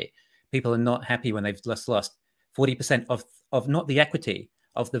property. People are not happy when they've lost 40% of not the equity,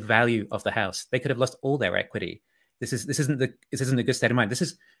 of the value of the house. They could have lost all their equity. This isn't a good state of mind. This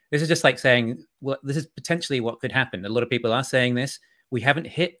is just like saying, well, this is potentially what could happen. A lot of people are saying this. We haven't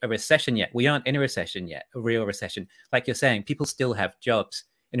hit a recession yet. We aren't in a recession yet, a real recession. Like you're saying, people still have jobs.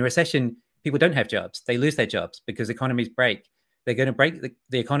 In a recession, people don't have jobs. They lose their jobs because economies break. They're going to break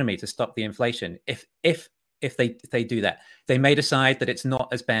the economy to stop the inflation. If they do that, they may decide that it's not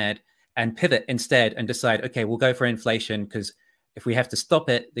as bad and pivot instead and decide, okay, we'll go for inflation, because if we have to stop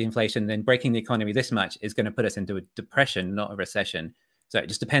it, the inflation, then breaking the economy this much is going to put us into a depression, not a recession. So it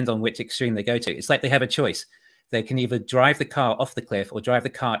just depends on which extreme they go to. It's like they have a choice. They can either drive the car off the cliff or drive the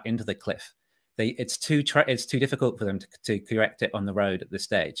car into the cliff. It's too difficult for them to correct it on the road at this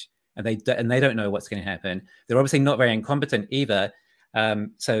stage, and they don't know what's going to happen. They're obviously not very incompetent either,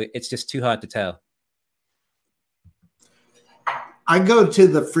 so it's just too hard to tell. I go to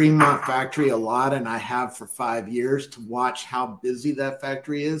the Fremont factory a lot, and I have for 5 years, to watch how busy that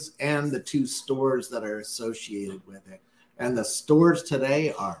factory is and the 2 stores that are associated with it. And the stores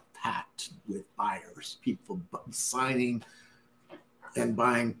today are packed with buyers, people signing and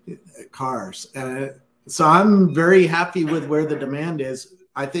buying cars. So I'm very happy with where the demand is.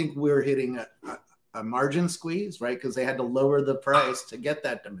 I think we're hitting a margin squeeze, right? Because they had to lower the price to get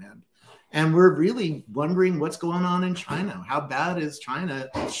that demand. And we're really wondering what's going on in China. How bad is China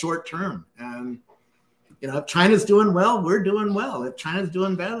short term? And, if China's doing well, we're doing well. If China's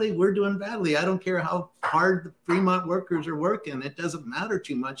doing badly, we're doing badly. I don't care how hard the Fremont workers are working. It doesn't matter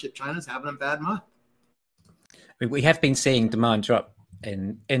too much if China's having a bad month. We have been seeing demand drop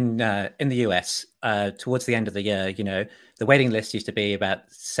in the US towards the end of the year. The waiting list used to be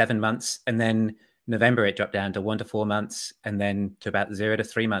about 7 months, and then November it dropped down to 1 to 4 months, and then to about 0 to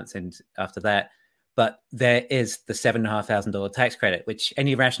 3 months. And after that, but there is the $7,500 tax credit, which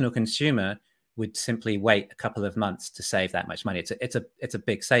any rational consumer would simply wait a couple of months to save that much money. It's a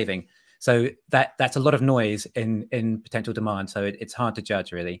big saving. So that's a lot of noise in potential demand. So it's hard to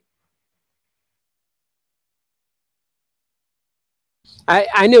judge, really.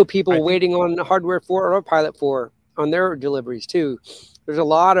 I know people waiting on hardware 4 or Pilot 4 on their deliveries too. There's a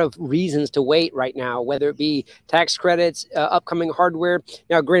lot of reasons to wait right now, whether it be tax credits, upcoming hardware.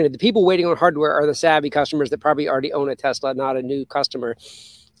 Now, granted, the people waiting on hardware are the savvy customers that probably already own a Tesla, not a new customer.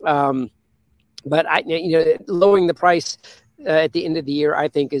 But lowering the price at the end of the year, I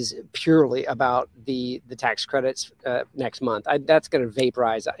think, is purely about the tax credits next month. That's going to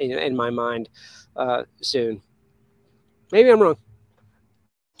vaporize in my mind soon. Maybe I'm wrong.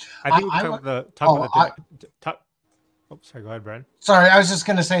 I think sorry, go ahead, Brian. Sorry, I was just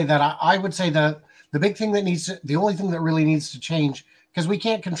going to say that I would say that the only thing that really needs to change, because we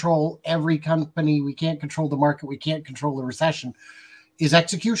can't control every company, we can't control the market, we can't control the recession, is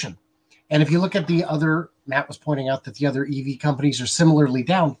execution. And if you look at Matt was pointing out that the other EV companies are similarly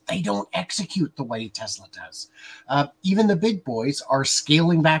down. They don't execute the way Tesla does. Even the big boys are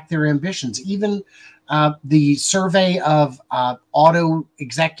scaling back their ambitions. Even the survey of auto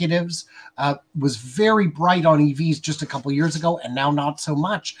executives was very bright on EVs just a couple years ago, and now not so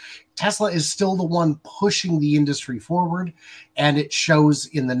much. Tesla is still the one pushing the industry forward, and it shows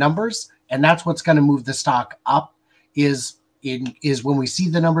in the numbers. And that's what's going to move the stock up is when we see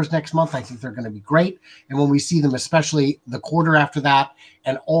the numbers next month. I think they're going to be great. And when we see them, especially the quarter after that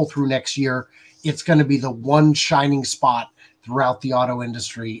and all through next year, it's going to be the one shining spot throughout the auto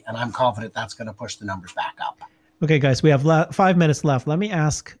industry. And I'm confident that's going to push the numbers back up. Okay, guys, we have 5 minutes left. Let me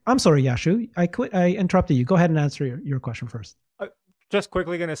ask. I'm sorry, Yashu. I interrupted you. Go ahead and answer your question first. Just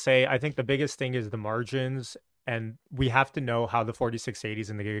quickly going to say, I think the biggest thing is the margins. And we have to know how the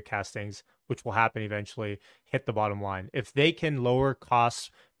 4680s and the gigacastings, which will happen eventually, hit the bottom line. If they can lower costs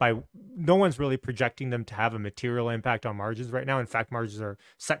no one's really projecting them to have a material impact on margins right now. In fact, margins are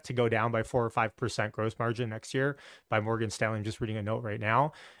set to go down by 4 or 5% gross margin next year by Morgan Stanley. I'm just reading a note right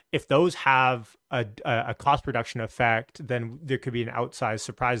now. If those have a cost reduction effect, then there could be an outsized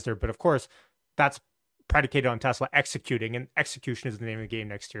surprise there. But of course, that's predicated on Tesla executing, and execution is the name of the game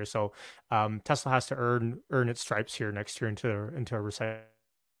next year. So Tesla has to earn its stripes here next year into a recession.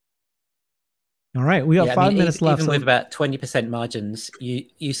 All right, we have 5 minutes left. Even with about 20% margins,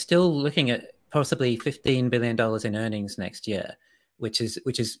 you're still looking at possibly $15 billion in earnings next year, which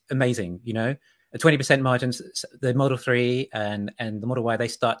is amazing. You know, at 20% margins, the Model 3 and the Model Y, they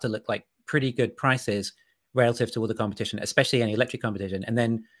start to look like pretty good prices relative to all the competition, especially any electric competition. And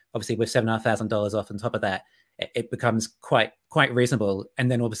then obviously with $7,500 off on top of that, it becomes quite reasonable. And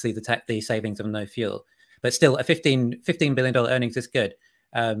then obviously the savings of no fuel, but still a $15 billion earnings is good.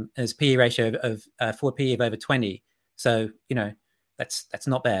 There's PE ratio of 4 PE of over 20. So, you know, that's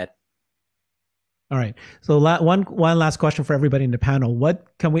not bad. All right. So one last question for everybody in the panel.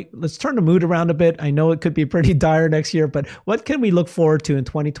 Let's turn the mood around a bit. I know it could be pretty dire next year, but what can we look forward to in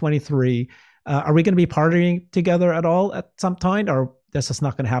 2023? Are we going to be partying together at all at some time, or that's just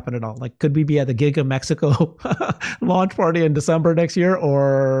not going to happen at all? Like, could we be at the Giga Mexico launch party in December next year,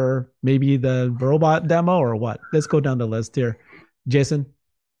 or maybe the robot demo, or what? Let's go down the list here. Jason?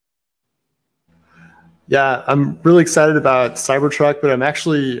 Yeah, I'm really excited about Cybertruck, but I'm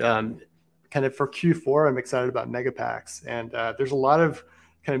actually kind of for Q4, I'm excited about Megapacks. And there's a lot of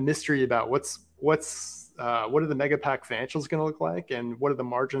kind of mystery about what are the Megapack financials going to look like, and what are the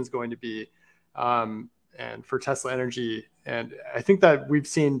margins going to be, and for Tesla Energy. And I think that we've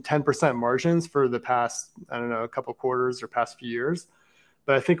seen 10% margins for the past, I don't know, a couple quarters or past few years.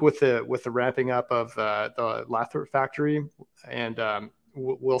 But I think with the ramping up of the Lathrop factory, and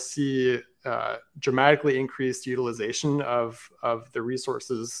we'll see dramatically increased utilization of the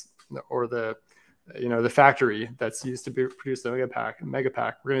resources, or the factory that's used to produce the Megapack.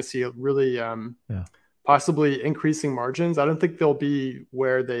 We're going to see a really possibly increasing margins. I don't think they'll be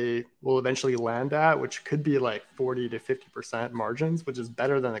where they will eventually land at, which could be like 40 to 50% margins, which is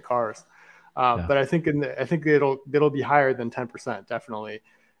better than the cars. But I think it'll be higher than 10%, definitely.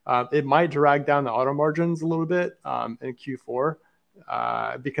 It might drag down the auto margins a little bit in Q4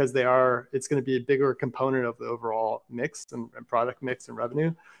 because it's going to be a bigger component of the overall mix and product mix and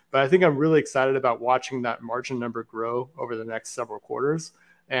revenue. But I think I'm really excited about watching that margin number grow over the next several quarters.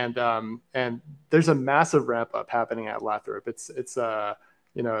 And there's a massive ramp up happening at Lathrop. This is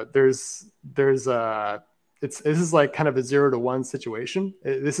like kind of a 0 to 1 situation.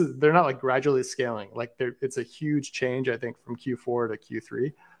 They're not like gradually scaling. Like it's a huge change, I think, from Q4 to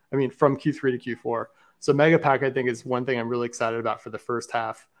Q3. I mean, from Q3 to Q4. So Megapack, I think, is one thing I'm really excited about for the first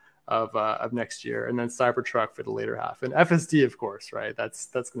half of next year, and then Cybertruck for the later half, and FSD, of course, right? That's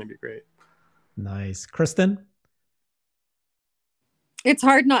going to be great. Nice, Kristen. It's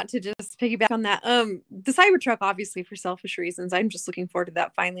hard not to just piggyback on that. The Cybertruck, obviously, for selfish reasons, I'm just looking forward to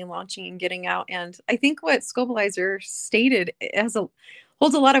that finally launching and getting out. And I think what Scopelizer stated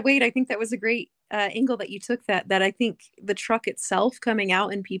holds a lot of weight. I think that was a great angle that you took. That I think the truck itself coming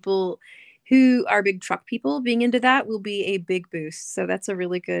out and people who are big truck people being into that will be a big boost. So that's a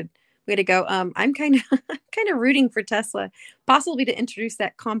really good way to go. I'm kind of rooting for Tesla, possibly to introduce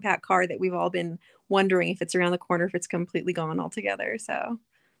that compact car that we've all been wondering if it's around the corner, if it's completely gone altogether. So,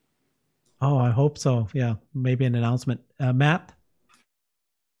 oh, I hope so. Yeah, maybe an announcement. Matt.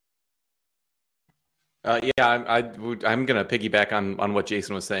 Yeah, I'm going to piggyback on what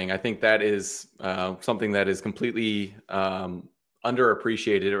Jason was saying. I think that is something that is completely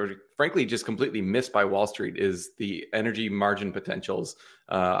underappreciated, or frankly, just completely missed by Wall Street, is the energy margin potentials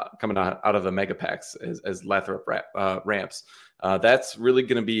coming out of the mega packs as Lathrop ramps. That's really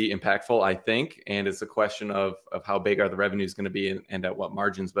going to be impactful, I think, and it's a question of how big are the revenues going to be and at what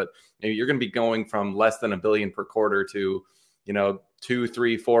margins. But you're going to be going from less than $1 billion per quarter to 2,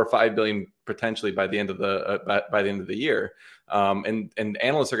 3, 4, 5 billion potentially by the end of the year. And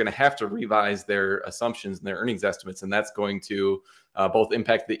analysts are going to have to revise their assumptions and their earnings estimates, and that's going to both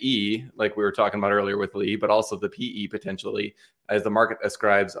impact the E, like we were talking about earlier with Lee, but also the PE potentially, as the market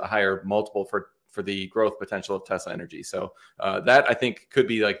ascribes a higher multiple for the growth potential of Tesla Energy. So that, I think, could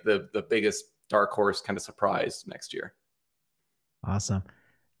be like the biggest dark horse kind of surprise next year. Awesome.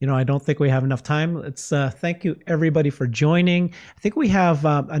 I don't think we have enough time. Let's thank you everybody for joining. I think we have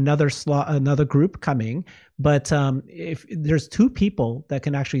another group coming, but if there's 2 people that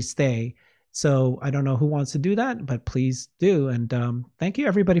can actually stay, so I don't know who wants to do that, but please do. And thank you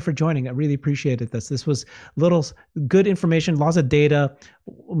everybody for joining. I really appreciated this. This was little good information, lots of data.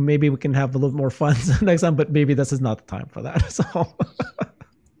 Maybe we can have a little more fun next time, but maybe this is not the time for that. So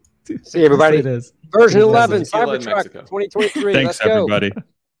see everybody. It is version 11 Cybertruck 2023. Thanks, Let's go. everybody.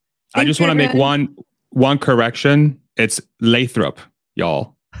 I just want to make one correction. It's Lathrop,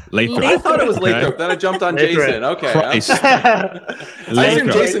 y'all. Lathrop. I thought it was Lathrop. Then I jumped on Jason. Okay. I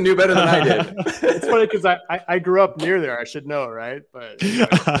assumed Jason knew better than I did. It's funny because I grew up near there. I should know, right? But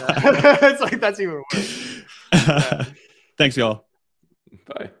it's like that's even worse. Thanks, y'all.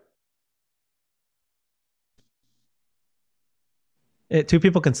 Bye. 2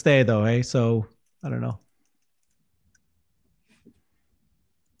 people can stay though, eh? So I don't know.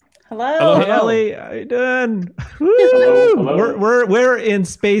 Hello. Hey, Ellie, how you doing? Woo! Hello. We're in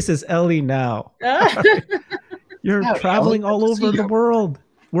space as Ellie now. You're traveling all over the world.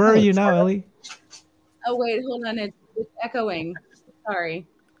 Where are you now, Ellie? Oh wait, hold on. It's echoing. Sorry.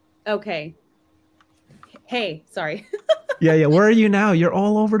 Okay. Hey, sorry. Yeah. Where are you now? You're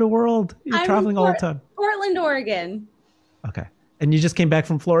all over the world. You're traveling all the time. Portland, Oregon. Okay. And you just came back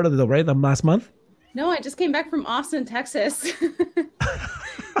from Florida, though, right? The last month? No, I just came back from Austin, Texas.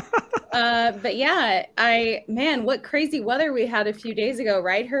 But yeah, what crazy weather we had a few days ago,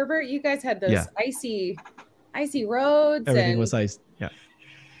 right, Herbert? You guys had those icy roads. Everything was ice. Yeah.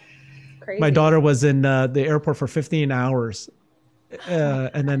 Crazy. My daughter was in the airport for 15 hours.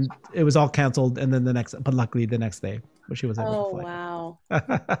 And then it was all canceled. And then but luckily the next day, but she was able to fly. Wow.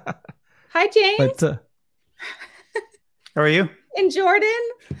 Hi, James. But, how are you? And Jordan.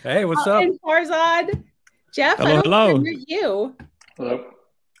 Hey, what's up? And Farzad. Jeff, hello. I don't know you. Hello.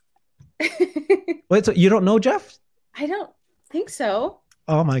 Wait, so you don't know Jeff? I don't think so.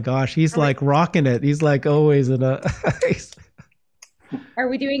 Oh my gosh, he's like rocking it. He's like always in a. Are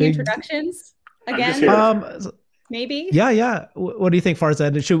we doing introductions again? Maybe. Yeah. What do you think,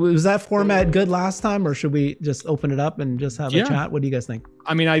 Farzad? Was that format good last time, or should we just open it up and just have a chat? What do you guys think?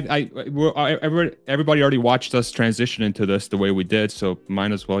 I mean, everybody already watched us transition into this the way we did, so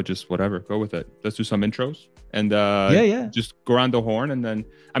might as well just whatever, go with it. Let's do some intros and just go around the horn, and then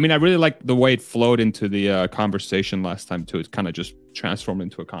I really like the way it flowed into the conversation last time too. It's kind of just transformed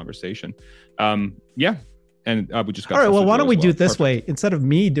into a conversation. And we just got all right. Well, why don't we do it this way? Instead of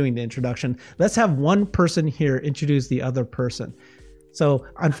me doing the introduction, let's have one person here introduce the other person. So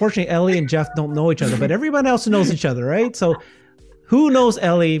unfortunately, Ellie and Jeff don't know each other, but everyone else knows each other, right? So who knows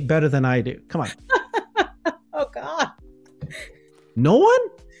Ellie better than I do? Come on. Oh God. No one?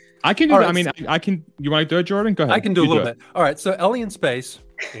 I can do that. I can. You want to do it, Jordan? Go ahead. I can do a little bit. All right. So Ellie in space.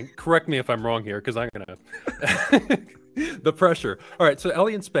 And correct me if I'm wrong here, because I'm gonna. The pressure. All right. So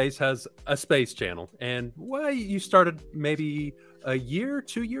Ellie in Space has a space channel. And you started maybe a year,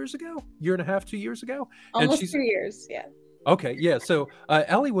 2 years ago? Year and a half, 2 years ago? Almost 2 years. Yeah. Okay. Yeah. So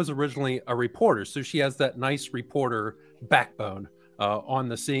Ellie was originally a reporter. So she has that nice reporter backbone on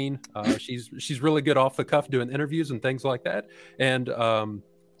the scene. She's really good off the cuff doing interviews and things like that. And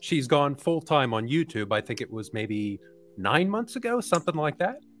she's gone full time on YouTube. I think it was maybe 9 months ago, something like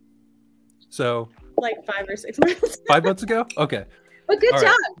that. So like 5 or 6 months. 5 months ago. Okay. But good All job.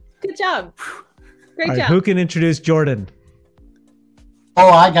 right. Good job. Great All right, job. who can introduce Jordan? Oh,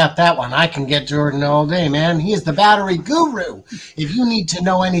 I got that one. I can get Jordan all day, man. He is the battery guru. If you need to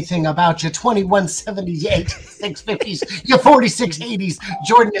know anything about your 2178 650s, your 4680s,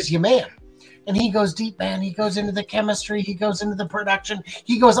 Jordan is your man. And he goes deep, man. He goes into the chemistry. He goes into the production.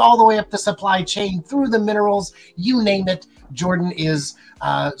 He goes all the way up the supply chain, through the minerals, you name it. Jordan is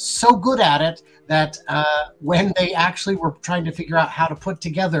so good at it that when they actually were trying to figure out how to put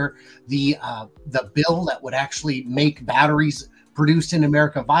together the bill that would actually make batteries produced in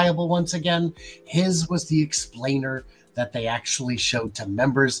America viable once again, his was the explainer that they actually showed to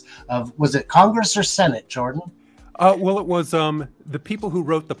members of, was it Congress or Senate, Jordan? Well, it was the people who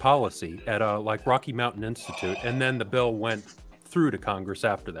wrote the policy at like Rocky Mountain Institute, and then the bill went through to Congress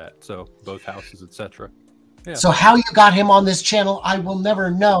after that. So both houses, etc. Yeah. So how you got him on this channel, I will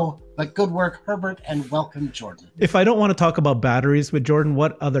never know. But good work, Herbert, and welcome, Jordan. If I don't want to talk about batteries with Jordan,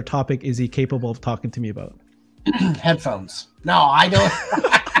 what other topic is he capable of talking to me about? Headphones. No, I don't.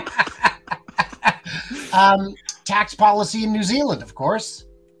 Tax policy in New Zealand, of course.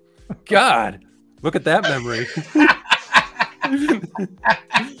 God, look at that memory.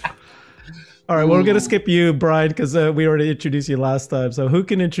 All right, well, we're going to skip you, Brian, because we already introduced you last time. So who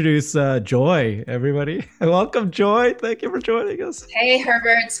can introduce Joy, everybody? Welcome, Joy. Thank you for joining us. Hey,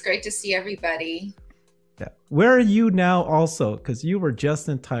 Herbert. It's great to see everybody. Yeah. Where are you now also? Because you were just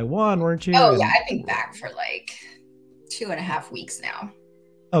in Taiwan, weren't you? Oh, yeah. I've been back for like 2.5 weeks now.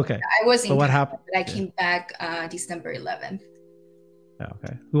 Okay. I was in so what Canada, happened? but I came back December 11th.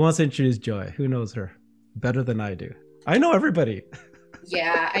 Okay. Who wants to introduce Joy? Who knows her better than I do? I know everybody.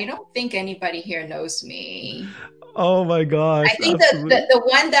 Yeah, I don't think anybody here knows me. Oh my gosh. I think the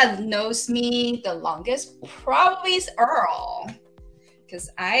one that knows me the longest probably is Earl. Because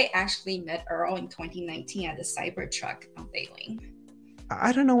I actually met Earl in 2019 at the Cybertruck unveiling.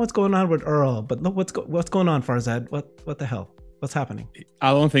 I don't know what's going on with Earl, but look what's going on, Farzad. What the hell? What's happening?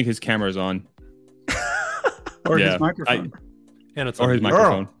 I don't think his camera's on. Or his microphone. And it's or his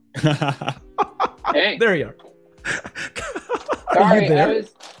microphone. Hey. There you are. Sorry, I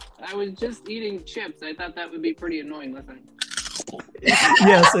was just eating chips. I thought that would be pretty annoying. Listen.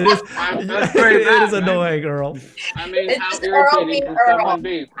 Yes, it is. That's very bad, it is annoying, Earl. I mean, how irritating can someone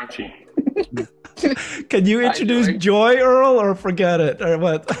be? Can you introduce Joy, Earl, or forget it, or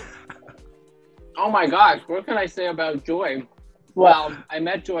what? Oh my gosh, what can I say about Joy? Well, I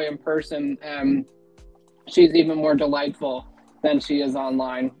met Joy in person. She's even more delightful than she is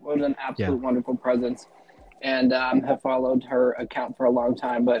online. What an absolute wonderful presence. And have followed her account for a long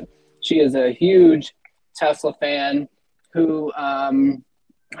time. But she is a huge Tesla fan who, I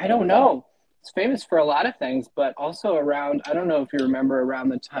don't know, is famous for a lot of things, but also around, I don't know if you remember, around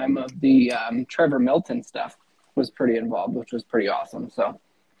the time of the Trevor Milton stuff was pretty involved, which was pretty awesome. So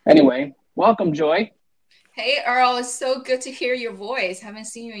anyway, welcome, Joy. Hey, Earl, it's so good to hear your voice. Haven't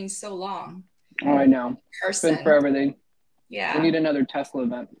seen you in so long. Oh, I know. Person. It's been forever. Yeah. We need another Tesla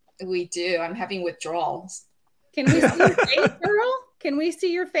event. We do. I'm having withdrawals. Can we see your face, Earl? Can we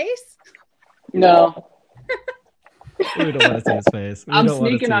see your face? No. We don't want to see his face. I'm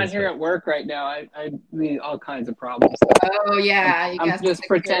sneaking on here at work right now. I need all kinds of problems. Oh yeah, I'm just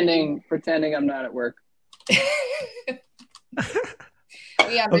pretending I'm not at work. We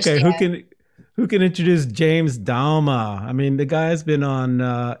understand. Okay, who can introduce James Dauma? I mean, the guy's been on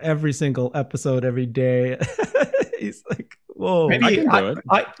every single episode every day. He's like, whoa. Maybe I can do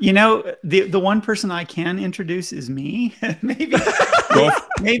it. You know, the one person I can introduce is me. maybe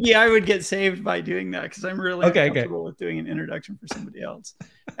I would get saved by doing that because I'm really comfortable with doing an introduction for somebody else.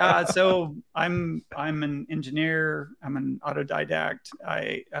 So I'm an engineer. I'm an autodidact.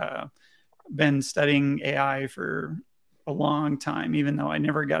 I been studying AI for a long time, even though I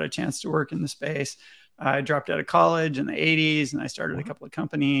never got a chance to work in the space. I dropped out of college in the 80s and I started a couple of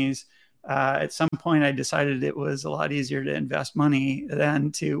companies. At some point, I decided it was a lot easier to invest money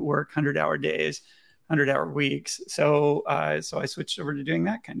than to work 100-hour days, 100-hour weeks. So I switched over to doing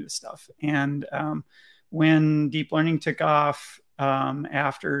that kind of stuff. And when deep learning took off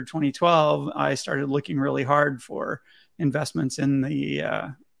after 2012, I started looking really hard for investments in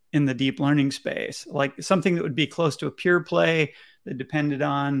the deep learning space, like something that would be close to a pure play that depended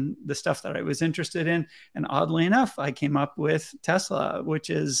on the stuff that I was interested in. And oddly enough, I came up with Tesla, which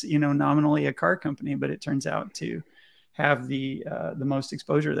is, nominally a car company, but it turns out to have the most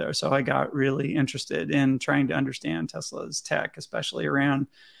exposure there. So I got really interested in trying to understand Tesla's tech, especially around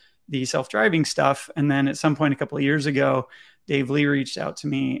the self-driving stuff. And then at some point a couple of years ago, Dave Lee reached out to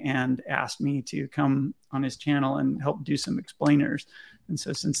me and asked me to come on his channel and help do some explainers. And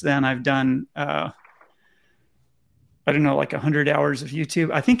so since then I've done, I don't know, like 100 hours of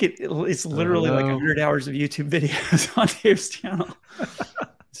YouTube. I think it's literally like 100 hours of YouTube videos on Dave's channel.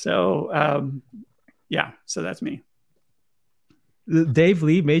 So, yeah, so that's me. Dave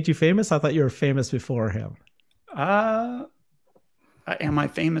Lee made you famous? I thought you were famous before him. Am I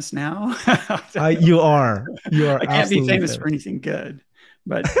famous now? You are. You are. I can't be famous for anything good,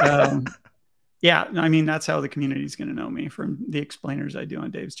 but yeah, I mean, that's how the community is going to know me, from the explainers I do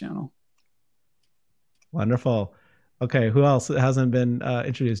on Dave's channel. Wonderful. Okay, who else hasn't been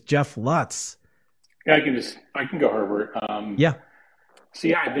introduced? Jeff Lutz. Yeah, I can go, Herbert. Yeah. So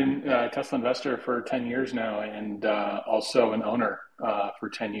yeah, I've been a Tesla investor for 10 years now, and also an owner for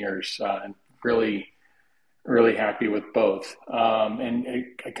 10 years, and really happy with both. And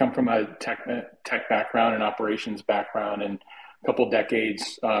I come from a tech background and operations background, and a couple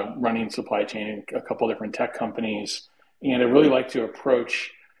decades running supply chain in a couple different tech companies. And I really like to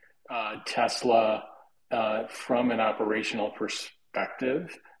approach Tesla from an operational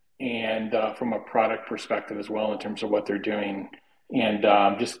perspective and from a product perspective as well, in terms of what they're doing. And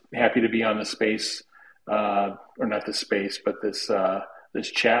just happy to be on the space, or not the space, but this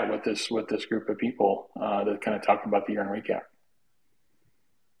chat with this group of people that kind of talk about the year in recap.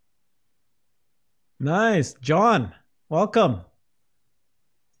 Nice. John, welcome.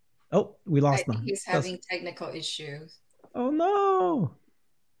 Oh, we lost him. He's having technical issues. Oh no.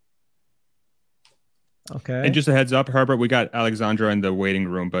 Okay. And just a heads up, Herbert, we got Alexandra in the waiting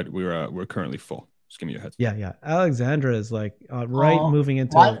room, but we're currently full. Just give me a heads up. Yeah. Alexandra is like moving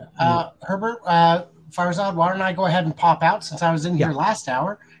into Herbert, Farzad, why don't I go ahead and pop out, since I was in here last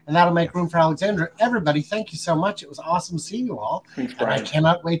hour, and that'll make room for Alexandra. Everybody, thank you so much. It was awesome seeing you all. Thanks, and I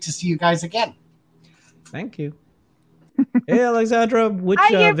cannot wait to see you guys again. Thank you. Hey, Alexandra, which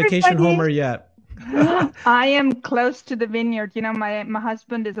vacation home are you at? I am close to the vineyard. You know, my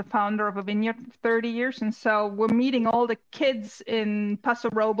husband is a founder of a vineyard for 30 years. And so we're meeting all the kids in Paso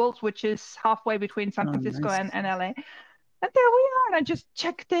Robles, which is halfway between San Francisco and LA. And there we are. And I just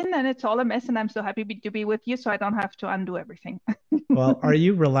checked in, and it's all a mess. And I'm so happy to be with you, so I don't have to undo everything. Well, are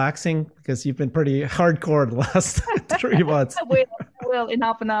you relaxing? Because you've been pretty hardcore the last 3 months. I will in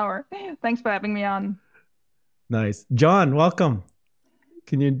half an hour. Thanks for having me on. Nice. John, welcome.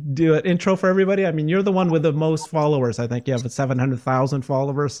 Can you do an intro for everybody? I mean, you're the one with the most followers. I think you have 700,000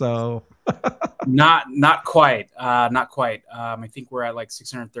 followers. So not quite. I think we're at like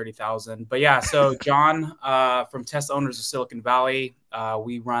 630,000. But yeah, so John from Tesla Owners of Silicon Valley.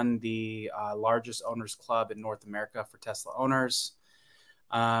 We run the largest owners club in North America for Tesla owners.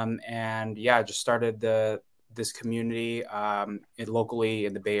 And yeah, just started this community locally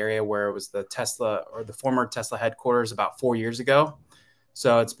in the Bay Area, where it was the former Tesla headquarters about 4 years ago.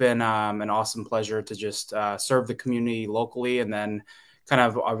 So it's been an awesome pleasure to just serve the community locally, and then kind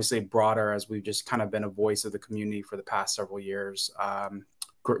of obviously broader, as we've just kind of been a voice of the community for the past several years,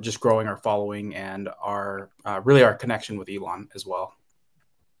 just growing our following and our connection with Elon as well.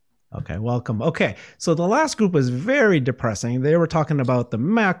 Okay, welcome. Okay, so the last group was very depressing. They were talking about the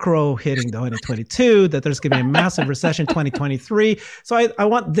macro hitting 2022, that there's going to be a massive recession 2023. So I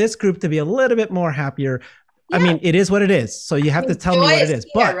want this group to be a little bit more happier. Yeah. I mean, it is what it is. So you have to tell me what it is.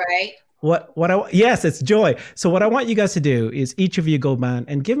 But right? Yes, it's joy. So what I want you guys to do is each of you go, man,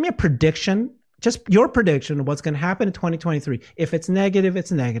 and give me a prediction, just your prediction of what's going to happen in 2023. If it's negative,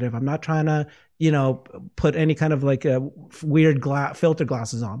 it's negative. I'm not trying to, put any kind of like a weird filter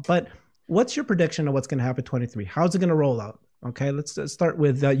glasses on. But what's your prediction of what's going to happen in 2023? How's it going to roll out? Okay, let's start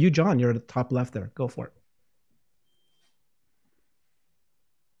with you, John. You're at the top left there. Go for it.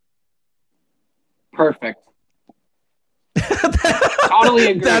 Perfect.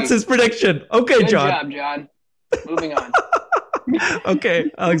 Totally agree. That's his prediction. Okay, Good John. job, John. Moving on. Okay,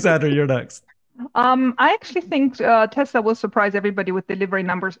 Alexandra, you're next. I actually think Tesla will surprise everybody with delivery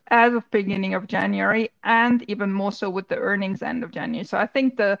numbers as of beginning of January, and even more so with the earnings end of January. So I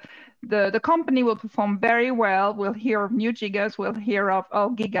think the company will perform very well. We'll hear of new gigas. We'll hear of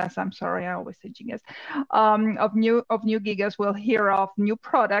gigas. I'm sorry, I always say gigas. Of new gigas. We'll hear of new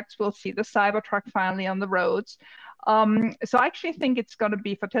products. We'll see the Cybertruck finally on the roads. So I actually think it's going to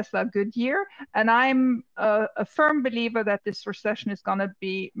be for Tesla a good year. And I'm a firm believer that this recession is going to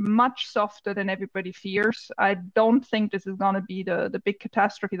be much softer than everybody fears. I don't think this is going to be the big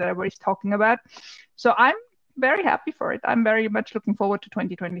catastrophe that everybody's talking about. So I'm very happy for it. I'm very much looking forward to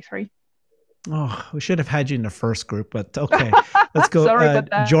 2023. Oh, we should have had you in the first group, but okay. Let's go. Sorry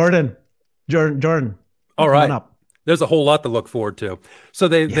about that. Jordan. All right. Up. There's a whole lot to look forward to. So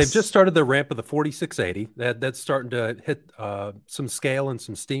they've just started the ramp of the 4680. That's starting to hit some scale and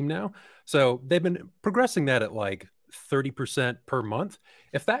some steam now. So they've been progressing that at like 30% per month.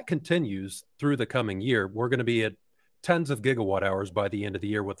 If that continues through the coming year, we're going to be at tens of gigawatt hours by the end of the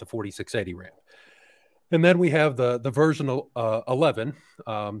year with the 4680 ramp. And then we have the version 11.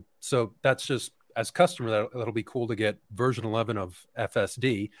 So that's just, as customer, that'll be cool to get version 11 of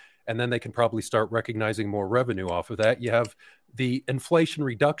FSD. And then they can probably start recognizing more revenue off of that. You have the Inflation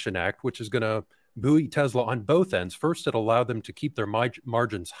Reduction Act, which is going to buoy Tesla on both ends. First, it'll allow them to keep their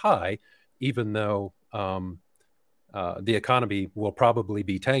margins high, even though the economy will probably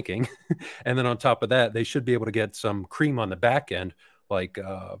be tanking. And then on top of that, they should be able to get some cream on the back end, like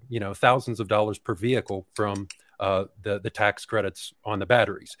thousands of dollars per vehicle from the tax credits on the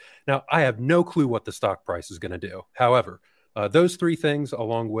batteries. Now, I have no clue what the stock price is going to do. However, those three things,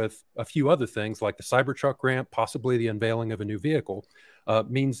 along with a few other things like the Cybertruck ramp, possibly the unveiling of a new vehicle,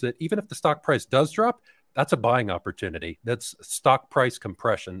 means that even if the stock price does drop, that's a buying opportunity. That's stock price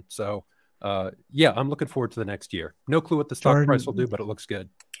compression. So, I'm looking forward to the next year. No clue what the stock price will do, but it looks good.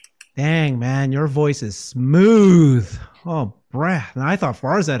 Dang, man, your voice is smooth. Oh, Brad. I thought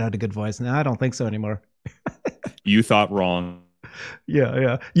Farzad had a good voice. Now I don't think so anymore. You thought wrong.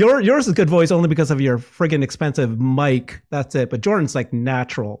 Yeah. Yours is a good voice only because of your friggin' expensive mic. That's it. But Jordan's like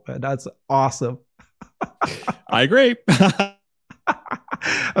natural. That's awesome. I agree.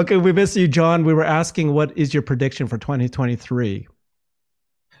 Okay, we missed you, John. We were asking, what is your prediction for 2023?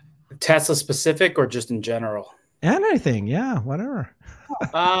 Tesla specific or just in general? Anything, yeah, whatever.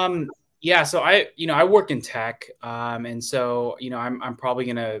 So I work in tech, and so I'm probably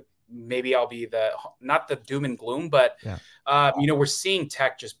gonna, maybe I'll be not the doom and gloom, but we're seeing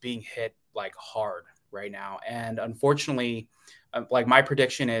tech just being hit like hard right now, and unfortunately, like my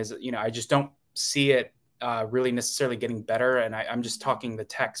prediction is, I just don't see it really necessarily getting better, and I'm just talking the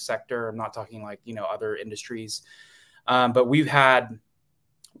tech sector. I'm not talking like other industries, but we've had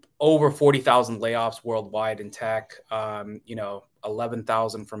over 40,000 layoffs worldwide in tech,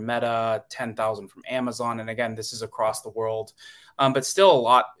 11,000 from Meta, 10,000 from Amazon. And again, this is across the world, but still a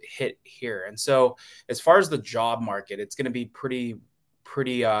lot hit here. And so as far as the job market, it's going to be pretty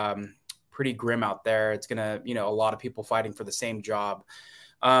grim out there. It's going to, a lot of people fighting for the same job.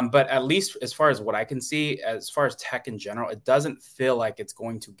 But at least as far as what I can see, as far as tech in general, it doesn't feel like it's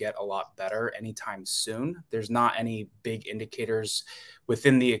going to get a lot better anytime soon. There's not any big indicators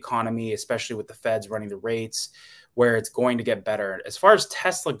within the economy, especially with the Feds running the rates, where it's going to get better. As far as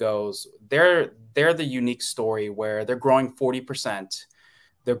Tesla goes, they're the unique story where they're growing 40%.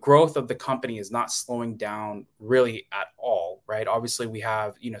 The growth of the company is not slowing down really at all, right? Obviously, we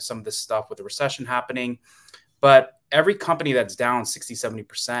have, some of this stuff with the recession happening, but every company that's down 60,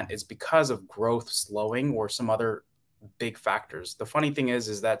 70% is because of growth slowing or some other big factors. The funny thing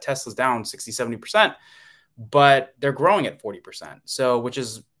is that Tesla's down 60, 70%, but they're growing at 40%. So, which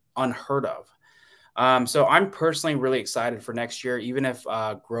is unheard of. So I'm personally really excited for next year, even if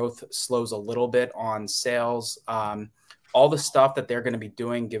growth slows a little bit on sales, all the stuff that they're going to be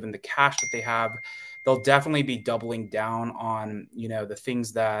doing, given the cash that they have, they'll definitely be doubling down on, the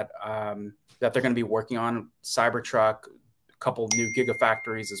things that they're going to be working on, Cybertruck, a couple new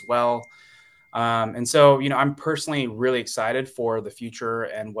gigafactories as well. And so, I'm personally really excited for the future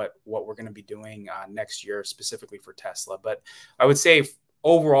and what we're going to be doing next year, specifically for Tesla. But I would say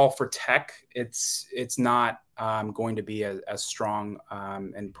overall for tech, it's not going to be as strong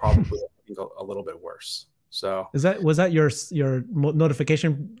and probably a little bit worse. So was that your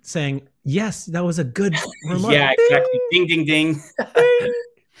notification saying, yes, that was a good remark? Yeah, exactly. Ding, ding, ding.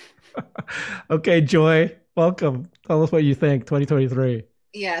 Okay, Joy, welcome. Tell us what you think 2023.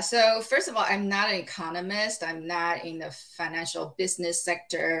 Yeah, so first of all, I'm not an economist. I'm not in the financial business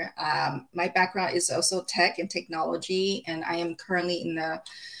sector. My background is also tech and technology, and I am currently in the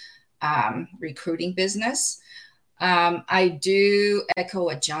recruiting business. I do echo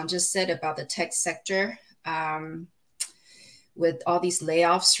what John just said about the tech sector. With all these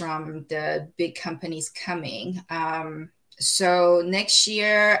layoffs from the big companies coming. So next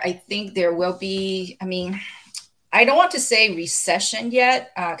year, I think there will be, I don't want to say recession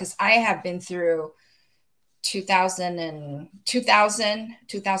yet, because I have been through 2001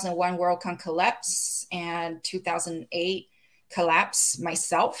 WorldCom collapse and 2008 collapse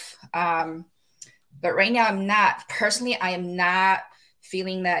myself. But right now I am not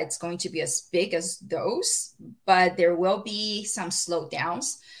feeling that it's going to be as big as those, but there will be some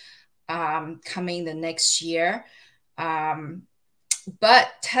slowdowns coming the next year. But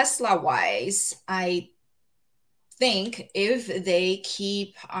Tesla-wise, I think if they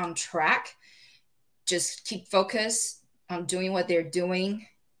keep on track, just keep focused on doing what they're doing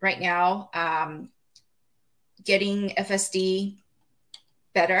right now, getting FSD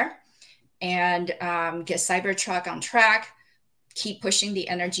better, and get Cybertruck on track, keep pushing the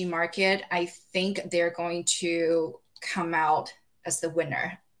energy market. I think they're going to come out as the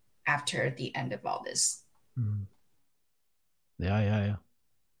winner after the end of all this. Mm. Yeah.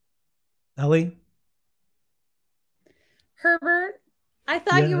 Ellie? Herbert, I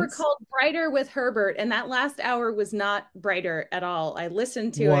thought you were Yes? called Brighter with Herbert, and that last hour was not brighter at all. I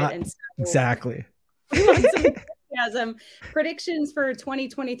listened to it, and so Exactly. we want some enthusiasm. Predictions for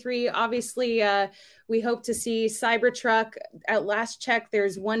 2023. Obviously, we hope to see Cybertruck. At last check,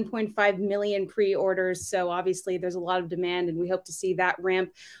 there's 1.5 million pre-orders. So obviously there's a lot of demand, and we hope to see that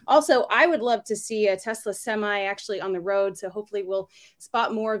ramp. Also, I would love to see a Tesla Semi actually on the road. So hopefully we'll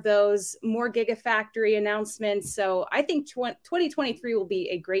spot more of those, more Gigafactory announcements. So I think 2023 will be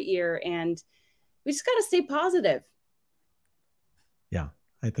a great year, and we just got to stay positive. Yeah,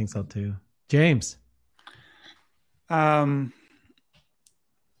 I think so too. James?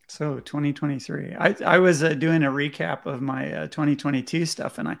 So 2023, I was doing a recap of my 2022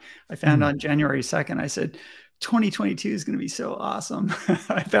 stuff, and I found on January 2nd, I said, 2022 is going to be so awesome.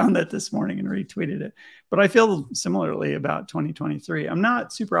 I found that this morning and retweeted it. But I feel similarly about 2023. I'm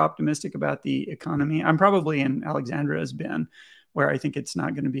not super optimistic about the economy. I'm probably in Alexandra's bin, where I think it's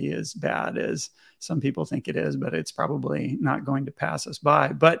not going to be as bad as some people think it is, but it's probably not going to pass us by.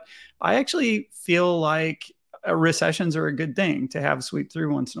 But I actually feel like recessions are a good thing to have sweep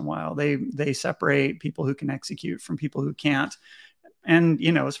through once in a while. They separate people who can execute from people who can't. And,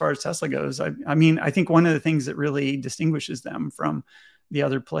 you know, as far as Tesla goes, I mean, I think one of the things that really distinguishes them from the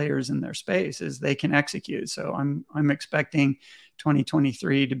other players in their space is they can execute. So I'm expecting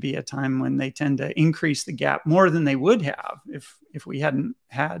 2023 to be a time when they tend to increase the gap more than they would have if we hadn't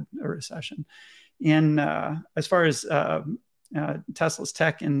had a recession. In as far as Tesla's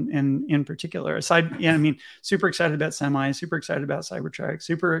tech in particular, I mean, super excited about Semi, super excited about Cybertruck,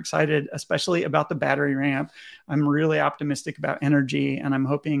 super excited, especially about the battery ramp. I'm really optimistic about energy, and I'm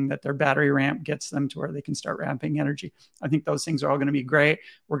hoping that their battery ramp gets them to where they can start ramping energy. I think those things are all going to be great.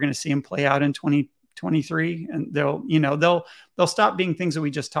 We're going to see them play out in 2023, and they'll stop being things that we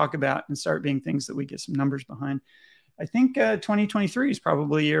just talk about and start being things that we get some numbers behind. I think 2023 is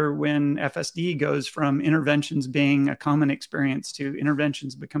probably a year when FSD goes from interventions being a common experience to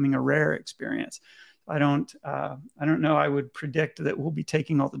interventions becoming a rare experience. I don't know. I would predict that we'll be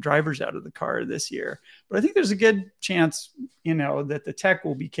taking all the drivers out of the car this year, but I think there's a good chance, that the tech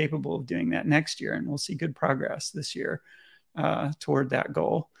will be capable of doing that next year, and we'll see good progress this year toward that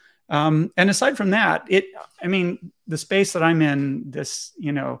goal. And aside from that, the space that I'm in, this,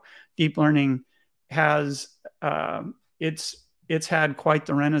 deep learning has it's had quite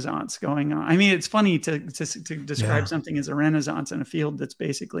the renaissance going on. I mean, it's funny to describe something as a renaissance in a field that's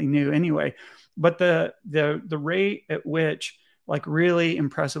basically new anyway, but the rate at which like really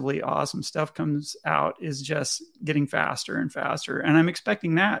impressively awesome stuff comes out is just getting faster and faster. And I'm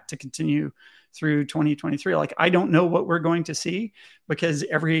expecting that to continue through 2023. Like, I don't know what we're going to see, because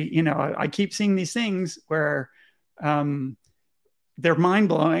I keep seeing these things where, they're mind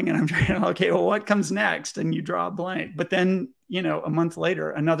blowing, and I'm trying, okay, well, what comes next? And you draw a blank, but then, a month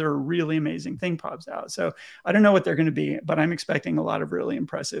later, another really amazing thing pops out. So I don't know what they're going to be, but I'm expecting a lot of really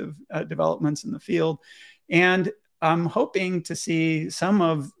impressive developments in the field. And I'm hoping to see some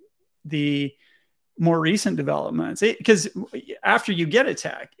of the more recent developments, because after you get a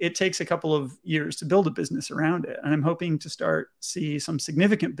tech, it takes a couple of years to build a business around it. And I'm hoping to see some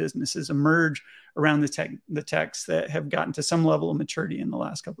significant businesses emerge around the techs that have gotten to some level of maturity in the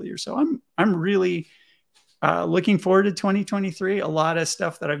last couple of years. So I'm really looking forward to 2023. A lot of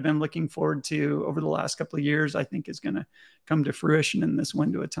stuff that I've been looking forward to over the last couple of years, I think, is going to come to fruition in this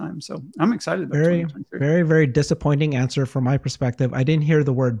window of time. So I'm excited about 2023. Very, very disappointing answer from my perspective. I didn't hear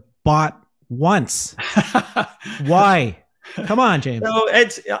the word bot once. Why? Come on, James. So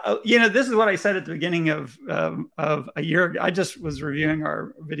it's this is what I said at the beginning of a year ago. I just was reviewing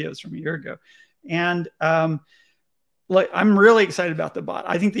our videos from a year ago, and I'm really excited about the bot.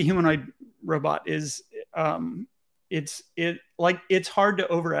 I think the humanoid robot is it's hard to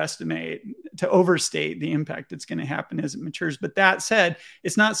overstate the impact that's going to happen as it matures. But that said,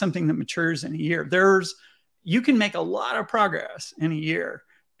 it's not something that matures in a year. You can make a lot of progress in a year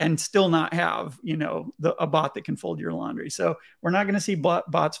and still not have, a bot that can fold your laundry. So we're not going to see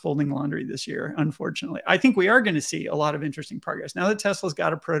bots folding laundry this year, unfortunately. I think we are going to see a lot of interesting progress now that Tesla's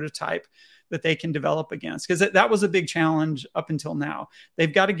got a prototype that they can develop against, because that was a big challenge up until now.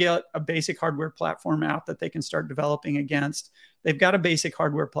 They've got to get a basic hardware platform out that they can start developing against. They've got a basic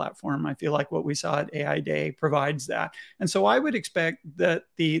hardware platform. I feel like what we saw at AI Day provides that. And so I would expect that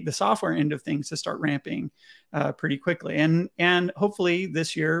the software end of things to start ramping pretty quickly. And hopefully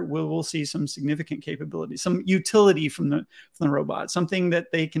this year we'll see some significant capability, some utility from the robot, something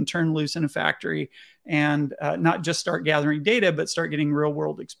that they can turn loose in a factory and not just start gathering data, but start getting real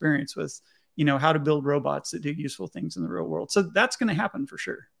world experience with, how to build robots that do useful things in the real world. So that's going to happen for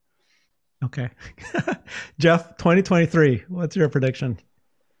sure. Okay. Jeff, 2023, what's your prediction?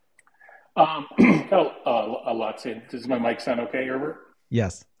 A lot said. Does my mic sound okay, Herbert?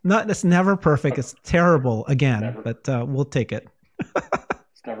 Yes. It's never perfect. It's terrible again, but we'll take it.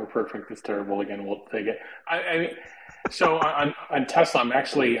 It's never perfect. It's terrible again. We'll take it. I mean, so on Tesla,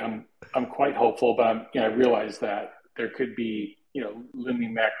 I'm quite hopeful, but I realize that there could be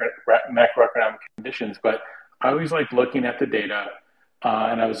looming macroeconomic conditions. But I always like looking at the data,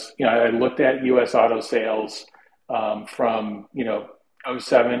 and I looked at U.S. auto sales from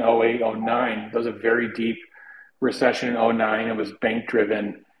 07, 08, 09. There was a very deep recession in 09. It was bank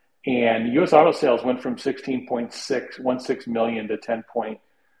driven. And U.S. auto sales went from 16.16 million to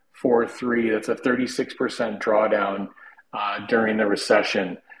 10.43. That's a 36% drawdown during the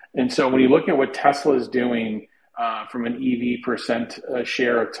recession. And so when you look at what Tesla is doing from an EV percent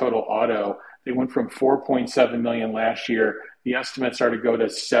share of total auto, they went from 4.7 million last year. The estimates are to go to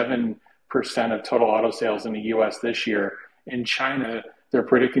 7% of total auto sales in the U.S. this year. In China, they're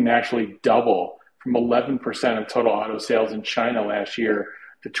predicting to actually double from 11% of total auto sales in China last year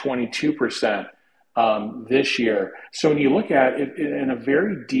to 22% this year. So when you look at it in a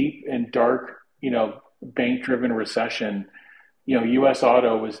very deep and dark, bank-driven recession, U.S.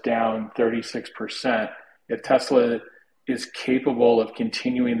 auto was down 36%. If Tesla is capable of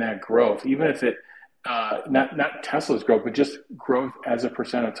continuing that growth, even if it not Tesla's growth, but just growth as a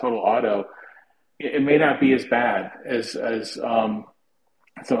percent of total auto, it may not be as bad as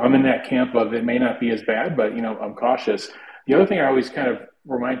so I'm in that camp of it may not be as bad, but I'm cautious. The other thing I always kind of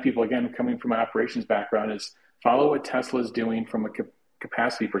remind people, again, coming from an operations background, is follow what Tesla is doing from a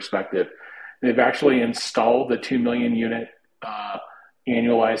capacity perspective. They've actually installed the 2 million unit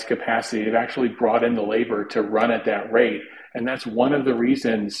annualized capacity. They've actually brought in the labor to run at that rate. And that's one of the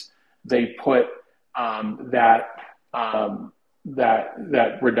reasons they put that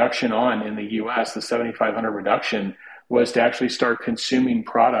reduction on in the US, the 7,500 reduction, was to actually start consuming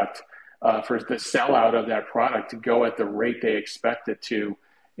product for the sellout of that product to go at the rate they expect it to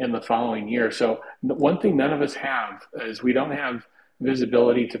in the following year. So one thing none of us have is we don't have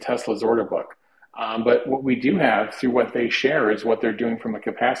visibility to Tesla's order book. But what we do have through what they share is what they're doing from a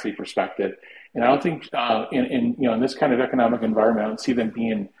capacity perspective. And I don't think in this kind of economic environment, I don't see them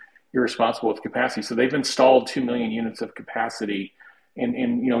being irresponsible with capacity. So they've installed 2 million units of capacity. And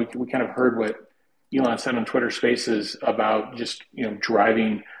we kind of heard what Elon said on Twitter Spaces about just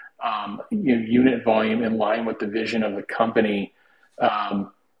driving unit volume in line with the vision of the company.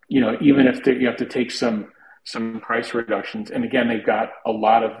 Even if you have to take some price reductions, and again, they've got a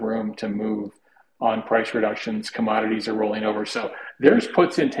lot of room to move on price reductions. Commodities are rolling over, so there's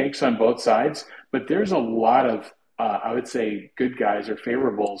puts and takes on both sides. But there's a lot of I would say good guys or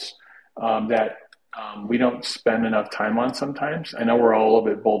favorables that we don't spend enough time on sometimes. I know we're all a little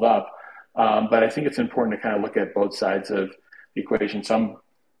bit bulled up. But I think it's important to kind of look at both sides of the equation. So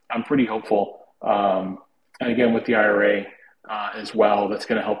I'm pretty hopeful. And again, with the IRA as well, that's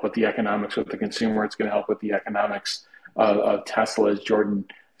going to help with the economics with the consumer. It's going to help with the economics of Tesla, as Jordan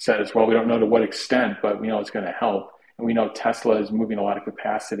said as well. We don't know to what extent, but we know it's going to help. And we know Tesla is moving a lot of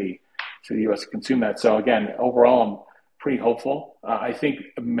capacity to the U.S. to consume that. So again, overall, I'm pretty hopeful. I think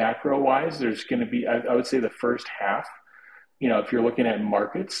macro-wise, there's going to be, I would say the first half, if you're looking at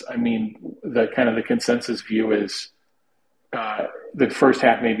markets, the consensus view is the first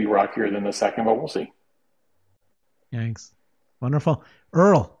half may be rockier than the second, but we'll see. Thanks. Wonderful.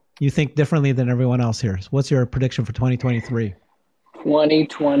 Earl, you think differently than everyone else here. So what's your prediction for 2023?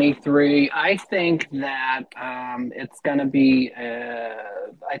 2023, I think that it's going to be,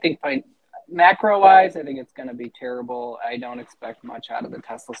 macro-wise, I think it's going to be terrible. I don't expect much out of the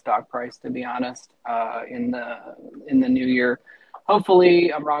Tesla stock price, to be honest, in the new year.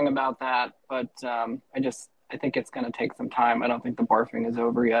 Hopefully, I'm wrong about that, but I think it's going to take some time. I don't think the barfing is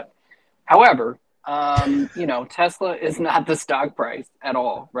over yet. However, Tesla is not the stock price at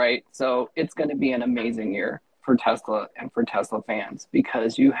all, right? So it's going to be an amazing year for Tesla and for Tesla fans,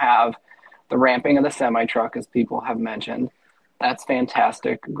 because you have the ramping of the semi-truck, as people have mentioned. That's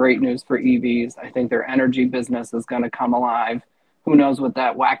fantastic. Great news for EVs. I think their energy business is going to come alive. Who knows what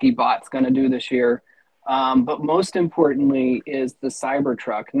that wacky bot's going to do this year. But most importantly is the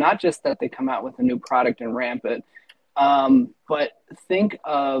Cybertruck. Not just that they come out with a new product and ramp it, But think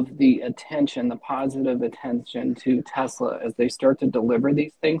of the attention, the positive attention to Tesla as they start to deliver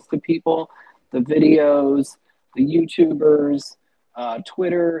these things to people, the videos, the YouTubers,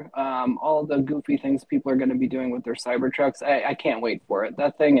 Twitter, all the goofy things people are going to be doing with their Cybertrucks. I can't wait for it.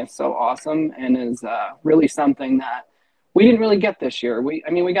 That thing is so awesome and is really something that we didn't really get this year. We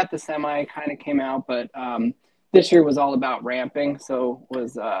got the Semi, kind of came out, but this year was all about ramping, so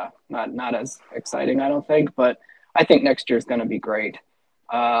was not as exciting, I don't think. But I think next year is going to be great.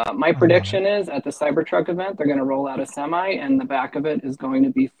 My prediction is at the Cybertruck event, they're going to roll out a Semi, and the back of it is going to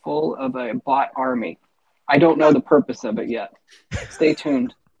be full of a bot army. I don't know the purpose of it yet. Stay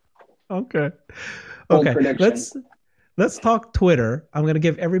tuned. Okay. Bold Okay. prediction. Let's talk Twitter. I'm going to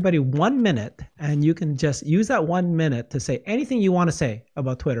give everybody 1 minute, and you can just use that 1 minute to say anything you want to say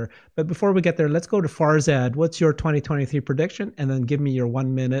about Twitter. But before we get there, let's go to Farzad. What's your 2023 prediction? And then give me your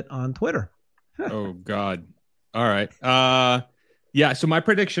 1 minute on Twitter. Oh, God. All right. Yeah. So my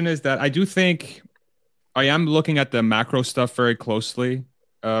prediction is that I do think I am looking at the macro stuff very closely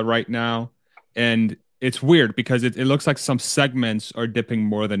right now. And it's weird because it looks like some segments are dipping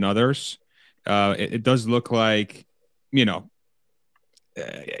more than others. It does look like,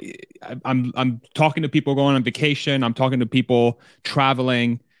 I'm talking to people going on vacation. I'm talking to people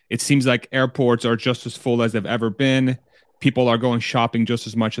traveling. It seems like airports are just as full as they've ever been. People are going shopping just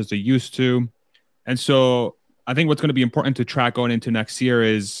as much as they used to. And so I think what's going to be important to track going into next year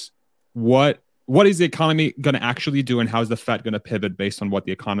is what is the economy going to actually do, and how is the Fed going to pivot based on what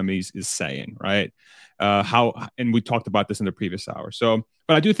the economy is saying, right? And we talked about this in the previous hour. So,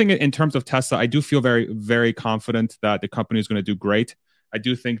 but I do think in terms of Tesla, I do feel very, very confident that the company is going to do great. I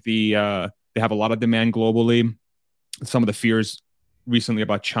do think they have a lot of demand globally. Some of the fears recently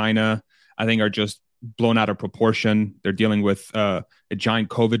about China, I think, are just blown out of proportion. They're dealing with a giant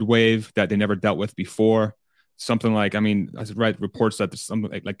COVID wave that they never dealt with before. Something like, I read reports that there's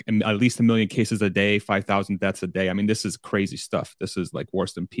something like at least 1 million cases a day, 5,000 deaths a day. I mean, this is crazy stuff. This is like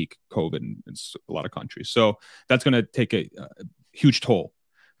worse than peak COVID in a lot of countries. So that's going to take a huge toll.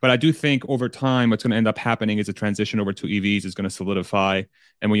 But I do think over time, what's going to end up happening is a transition over to EVs is going to solidify.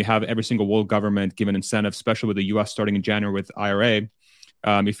 And when you have every single world government given incentives, especially with the US starting in January with IRA,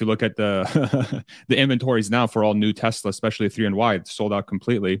 if you look at the the inventories now for all new Tesla, especially 3 and Y, it's sold out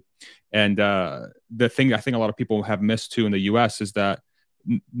completely. And the thing I think a lot of people have missed too in the US is that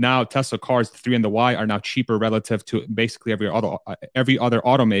now Tesla cars, the 3 and the Y, are now cheaper relative to basically every other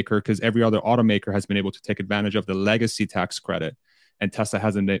automaker, because every other automaker has been able to take advantage of the legacy tax credit, and Tesla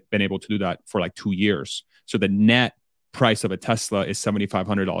hasn't been able to do that for like 2 years. So the net price of a Tesla is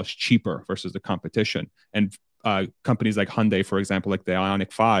 $7,500 cheaper versus the competition. And companies like Hyundai, for example, like the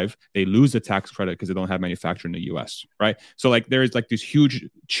Ioniq 5, they lose the tax credit because they don't have manufacturing in the US, right? So like there's like this huge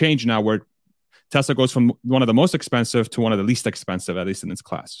change now where Tesla goes from one of the most expensive to one of the least expensive, at least in its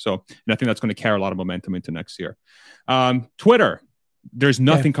class. So, and I think that's going to carry a lot of momentum into next year. Twitter, there's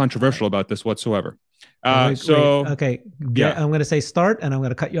nothing controversial about this whatsoever. Okay. Yeah. I'm going to say start, and I'm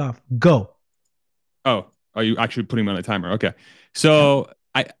going to cut you off. Go. Oh, are you actually putting me on a timer? Okay. So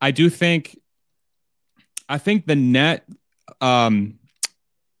I do think, I think the net, I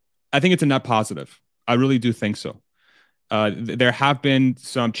think it's a net positive. I really do think so. There have been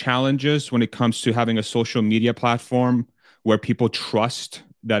some challenges when it comes to having a social media platform where people trust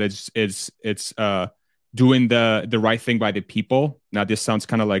that it's doing the right thing by the people. Now, this sounds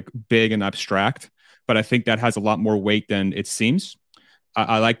kind of like big and abstract, but I think that has a lot more weight than it seems.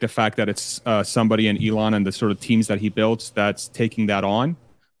 I like the fact that it's somebody in Elon and the sort of teams that he builds that's taking that on,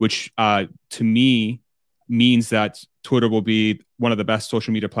 which to me means that Twitter will be one of the best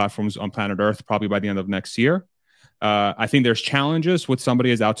social media platforms on planet Earth probably by the end of next year. I think there's challenges with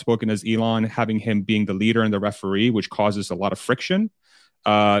somebody as outspoken as Elon, having him being the leader and the referee, which causes a lot of friction.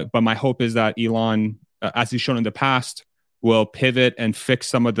 But my hope is that Elon, as he's shown in the past, will pivot and fix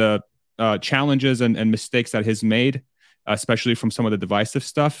some of the challenges and mistakes that he's made, especially from some of the divisive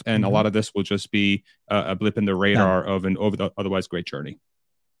stuff. And a lot of this will just be a blip in the radar of an otherwise great journey.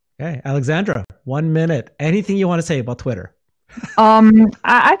 Okay, Alexandra, 1 minute. Anything you want to say about Twitter? I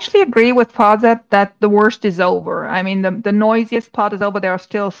actually agree with Farzad that the worst is over. I mean, the noisiest part is over. There are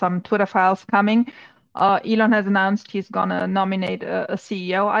still some Twitter files coming. Elon has announced he's going to nominate a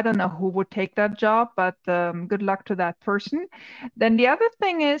CEO. I don't know who would take that job, but good luck to that person. Then the other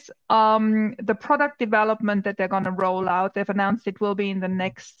thing is the product development that they're going to roll out. They've announced it will be in the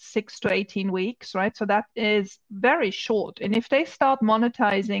next 6 to 18 weeks, right? So that is very short. And if they start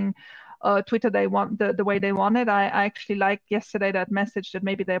monetizing Twitter they want the way they want it. I actually liked yesterday that message that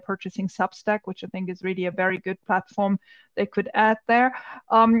maybe they're purchasing Substack, which I think is really a very good platform they could add there.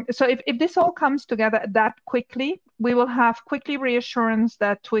 So if this all comes together that quickly, we will have quickly reassurance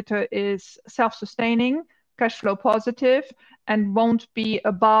that Twitter is self-sustaining, cash flow positive, and won't be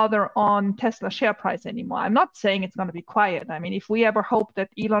a bother on Tesla share price anymore. I'm not saying it's going to be quiet. I mean, if we ever hope that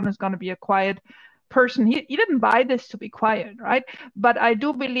Elon is going to be a quiet person, he didn't buy this to be quiet, right? But I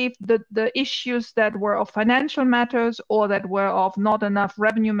do believe that the issues that were of financial matters or that were of not enough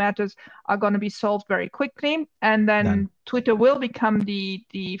revenue matters are going to be solved very quickly. And then Twitter will become the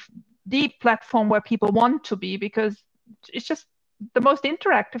platform where people want to be, because it's just the most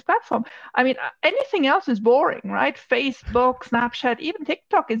interactive platform. I mean, anything else is boring, right? Facebook, Snapchat, even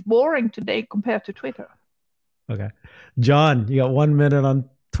TikTok is boring today compared to Twitter. Okay. John, you got 1 minute on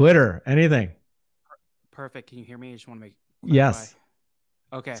Twitter. Anything? Perfect. Can you hear me? I just want to clarify. Yes.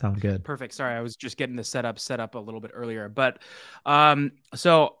 Okay. Sound good. Perfect. Sorry, I was just getting the set up a little bit earlier. But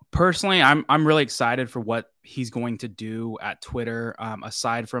so personally, I'm really excited for what he's going to do at Twitter.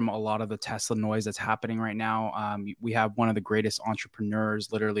 Aside from a lot of the Tesla noise that's happening right now, we have one of the greatest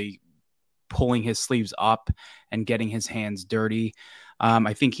entrepreneurs literally pulling his sleeves up and getting his hands dirty.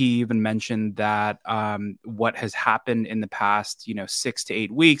 I think he even mentioned that what has happened in the past, 6 to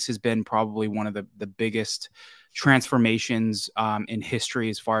 8 weeks has been probably one of the biggest transformations in history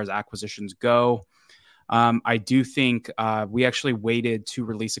as far as acquisitions go. I do think we actually waited to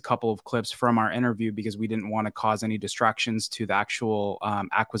release a couple of clips from our interview because we didn't want to cause any distractions to the actual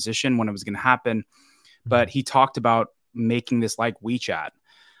acquisition when it was going to happen. But he talked about making this like WeChat.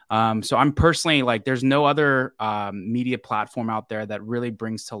 So I'm personally like, there's no other media platform out there that really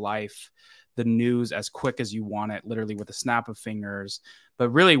brings to life the news as quick as you want it, literally with a snap of fingers, but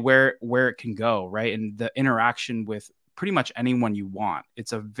really where it can go, right? And the interaction with pretty much anyone you want.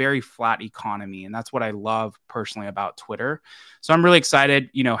 It's a very flat economy, and that's what I love personally about Twitter. So I'm really excited,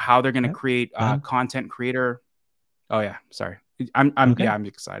 how they're going to create content creator. Oh yeah, sorry. I'm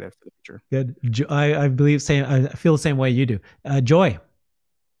excited for the future. Good. I believe I feel the same way you do. Joy.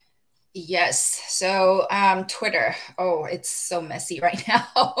 Yes. So Twitter, it's so messy right now.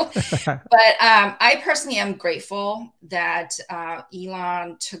 But I personally am grateful that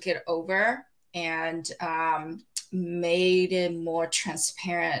Elon took it over and made it more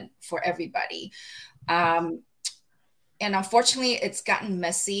transparent for everybody. And unfortunately, it's gotten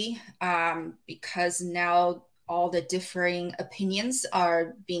messy because now all the differing opinions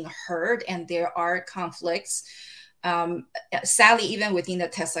are being heard and there are conflicts. Sadly, even within the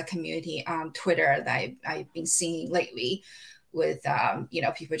Tesla community on Twitter that I've been seeing lately with,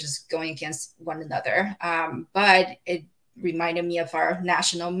 people just going against one another. But it reminded me of our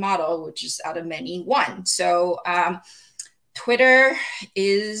national motto, which is out of many, one. So Twitter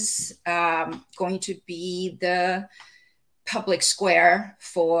is going to be the public square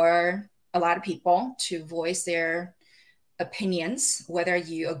for a lot of people to voice their opinions, whether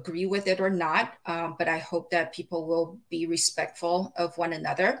you agree with it or not. But I hope that people will be respectful of one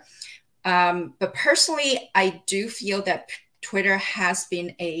another. But personally, I do feel that Twitter has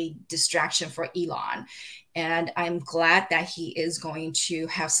been a distraction for Elon. And I'm glad that he is going to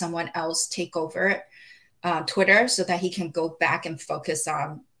have someone else take over Twitter so that he can go back and focus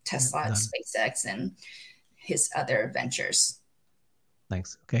on Tesla and SpaceX and his other ventures.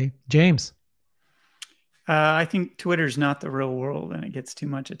 Thanks. Okay. James. I think Twitter's not the real world and it gets too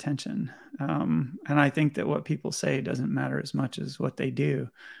much attention. And I think that what people say doesn't matter as much as what they do.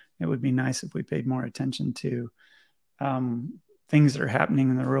 It would be nice if we paid more attention to things that are happening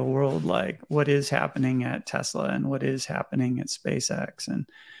in the real world, like what is happening at Tesla and what is happening at SpaceX and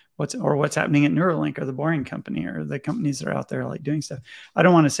what's happening at Neuralink or the Boring Company or the companies that are out there like doing stuff. I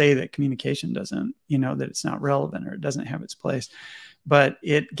don't want to say that communication doesn't, that it's not relevant or it doesn't have its place, but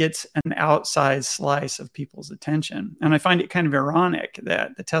it gets an outsized slice of people's attention. And I find it kind of ironic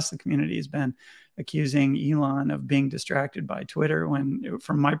that the Tesla community has been accusing Elon of being distracted by Twitter when,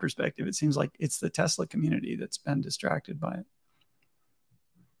 from my perspective, it seems like it's the Tesla community that's been distracted by it.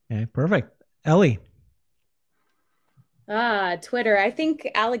 Okay, perfect. Ellie. Twitter. I think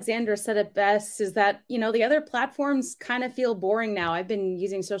Alexandra said it best, is that, the other platforms kind of feel boring now. I've been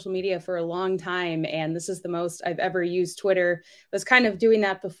using social media for a long time, and this is the most I've ever used Twitter. I was kind of doing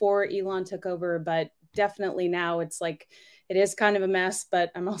that before Elon took over, but definitely now it's like, it is kind of a mess,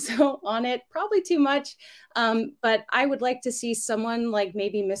 but I'm also on it probably too much. But I would like to see someone like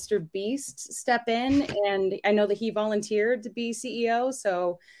maybe Mr. Beast step in, and I know that he volunteered to be CEO,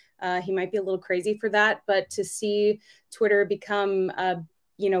 so he might be a little crazy for that, but to see Twitter become a,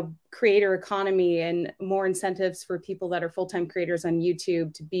 creator economy and more incentives for people that are full-time creators on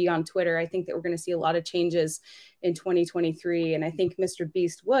YouTube to be on Twitter, I think that we're going to see a lot of changes in 2023. And I think Mr.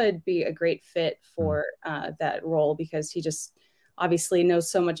 Beast would be a great fit for that role because he just obviously knows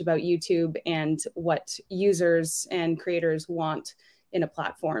so much about YouTube and what users and creators want in a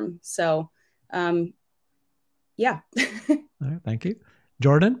platform. So, yeah. All right, thank you.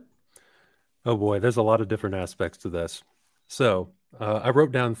 Jordan? Oh boy, there's a lot of different aspects to this. So I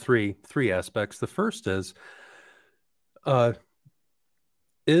wrote down three aspects. The first is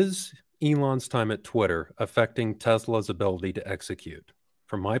Elon's time at Twitter affecting Tesla's ability to execute?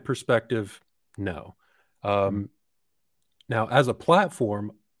 From my perspective, no. Now, as a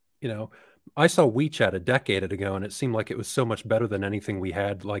platform, I saw WeChat a decade ago, and it seemed like it was so much better than anything we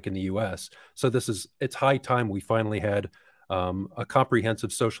had, like in the US. So it's high time we finally had a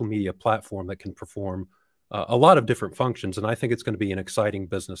comprehensive social media platform that can perform a lot of different functions, and I think it's going to be an exciting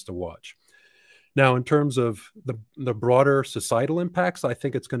business to watch. Now, in terms of the broader societal impacts, I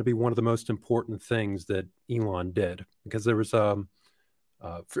think it's going to be one of the most important things that Elon did, because there was, at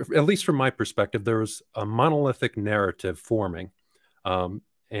least from my perspective, there was a monolithic narrative forming,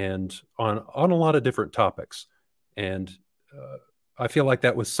 and on a lot of different topics, and I feel like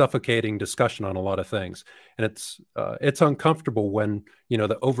that was suffocating discussion on a lot of things, and it's uncomfortable when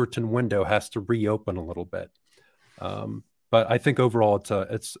the Overton window has to reopen a little bit, but I think overall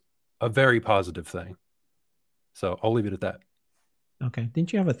it's a very positive thing. So I'll leave it at that. Okay.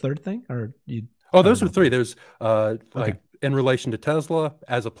 Didn't you have a third thing, or you? Oh, those were three. There's like in relation to Tesla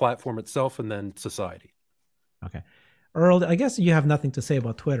as a platform itself, and then society. Okay. Earl, I guess you have nothing to say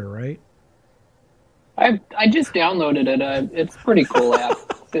about Twitter, right? I just downloaded it. It's a pretty cool app.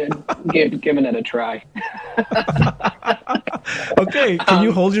 Giving it a try. Okay. Can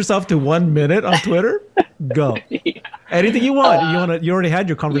you hold yourself to 1 minute on Twitter? Go. Yeah. Anything you want. You already had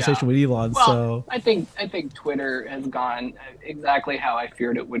your conversation with Elon. Well, so I think Twitter has gone exactly how I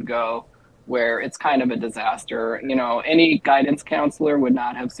feared it would go, where it's kind of a disaster. Any guidance counselor would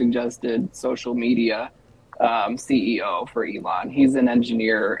not have suggested social media CEO for Elon. He's an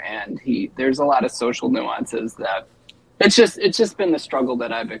engineer, and there's a lot of social nuances that it's just been the struggle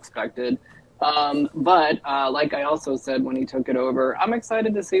that I've expected. But like I also said when he took it over, I'm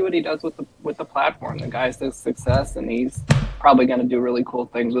excited to see what he does with the platform. The guy's a success, and he's probably going to do really cool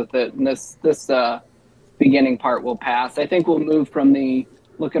things with it. And this beginning part will pass. I think we'll move from the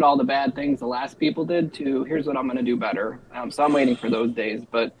look at all the bad things the last people did to here's what I'm going to do better. So I'm waiting for those days,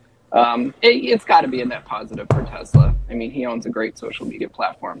 but it's got to be a net positive for Tesla. I mean, he owns a great social media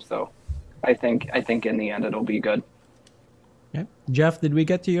platform, so I think in the end it'll be good. Yeah. Jeff, did we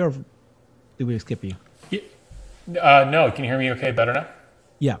get to you, or did we skip you? No, can you hear me okay better now?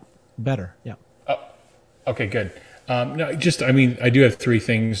 Yeah, better. Yeah. Oh, okay, good. No, I do have three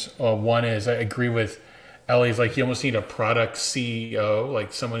things. One is I agree with Ellie's, like you almost need a product CEO,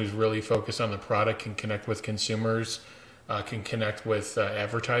 like someone who's really focused on the product, can connect with consumers, can connect with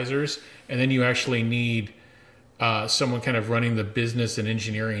advertisers, and then you actually need someone kind of running the business and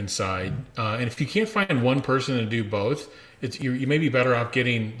engineering side. And if you can't find one person to do both, you may be better off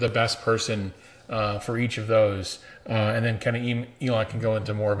getting the best person for each of those, and then kind of Elon can go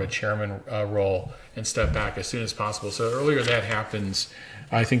into more of a chairman role and step back as soon as possible. So the earlier that happens,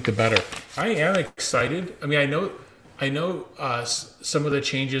 I think the better. I am excited. I mean, I know some of the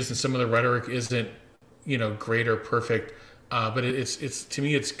changes and some of the rhetoric isn't great or perfect, but it's to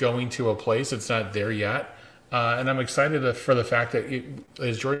me it's going to a place. It's not there yet, and I'm excited for the fact that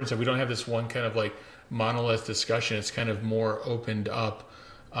as Jordan said, we don't have this one kind of like monolith discussion. It's kind of more opened up.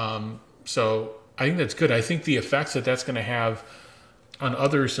 So I think that's good. I think the effects that's going to have on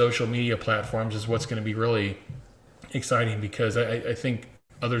other social media platforms is what's going to be really exciting, because I think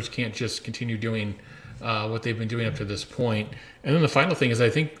others can't just continue doing what they've been doing up to this point. And then the final thing is, I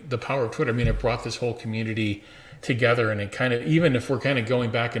think the power of Twitter, I mean, it brought this whole community together, and it kind of, even if we're kind of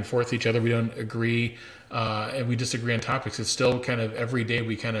going back and forth with each other, we don't agree and we disagree on topics, it's still kind of every day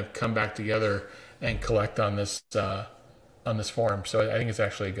we kind of come back together and collect on this forum. So I think it's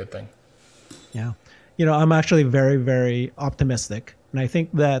actually a good thing. Yeah. I'm actually very, very optimistic. And I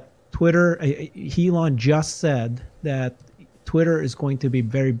think that Twitter, Elon just said that Twitter is going to be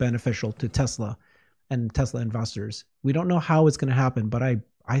very beneficial to Tesla and Tesla investors. We don't know how it's going to happen, but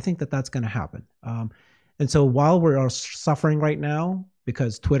I think that that's going to happen. And so while we're suffering right now,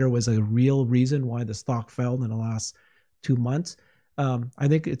 because Twitter was a real reason why the stock fell in the last 2 months, I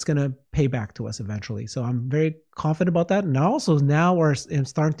think it's going to pay back to us eventually. So I'm very confident about that. And also now I'm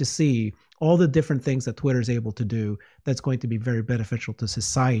starting to see all the different things that Twitter is able to do that's going to be very beneficial to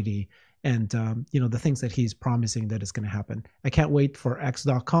society. And, the things that he's promising that is going to happen. I can't wait for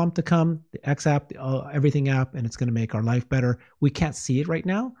X.com to come, the X app, everything app, and it's going to make our life better. We can't see it right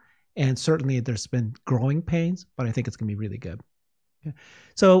now. And certainly there's been growing pains, but I think it's going to be really good.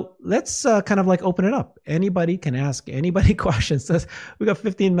 So let's kind of like open it up. Anybody can ask anybody questions. We got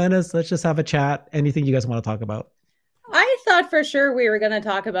 15 minutes. Let's just have a chat. Anything you guys want to talk about? I thought for sure we were going to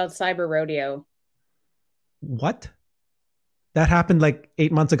talk about Cyber Rodeo. What? That happened like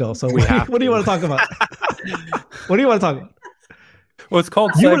 8 months ago. So what do you want to talk about? What do you want to talk about? Well, it's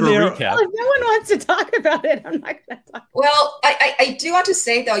called Cyber Recap. Well, if no one wants to talk about it, I'm not going to talk. Well, I do want to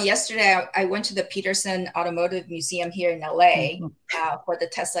say, though, yesterday I went to the Peterson Automotive Museum here in LA for the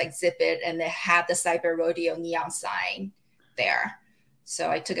Tesla exhibit, and they had the Cyber Rodeo neon sign there. So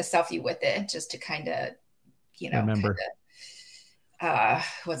I took a selfie with it just to kind of, remember.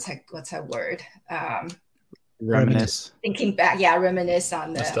 What's that word? Reminisce. Thinking back, reminisce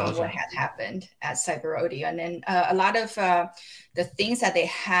on what had happened at Cyber Rodeo. And then a lot of the things that they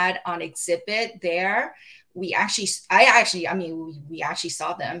had on exhibit there, we actually saw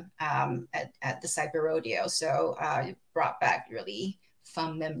them at the Cyber Rodeo. So it brought back really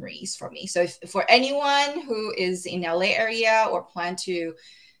fun memories for me. So for anyone who is in LA area or plan to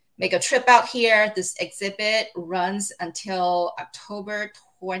make a trip out here, this exhibit runs until October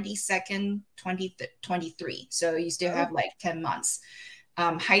 22nd, 2023. So you still have like 10 months.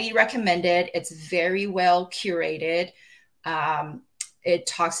 Highly recommended. It's very well curated. It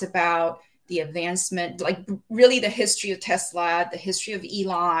talks about the advancement, like really the history of Tesla, the history of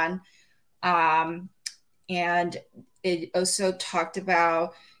Elon. And it also talked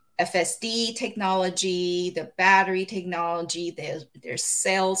about FSD technology, the battery technology, their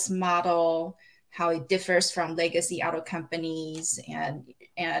sales model, how it differs from legacy auto companies, and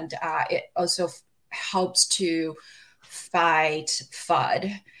it also helps to fight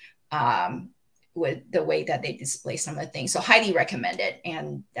FUD with the way that they display some of the things. So highly recommended,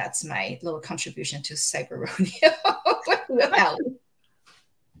 and that's my little contribution to Cyber Rodeo with Ali.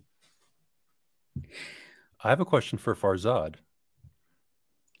 I have a question for Farzad.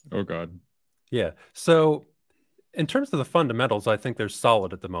 Oh, God. Yeah. So in terms of the fundamentals, I think they're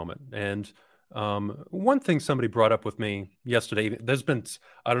solid at the moment. And one thing somebody brought up with me yesterday, there's been,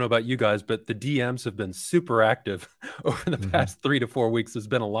 I don't know about you guys, but the DMs have been super active over the past 3 to 4 weeks. There's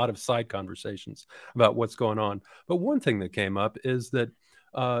been a lot of side conversations about what's going on. But one thing that came up is that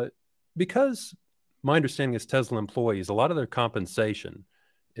because my understanding is Tesla employees, a lot of their compensation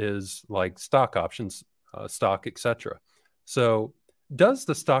is like stock options, stock, etc. So does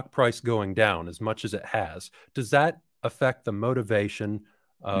the stock price going down as much as it has, does that affect the motivation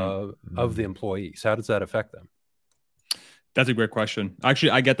of the employees? How does that affect them? That's a great question.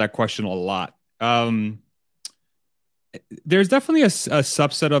 Actually, I get that question a lot. There's definitely a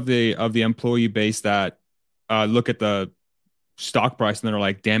subset of the employee base that look at the stock price and they're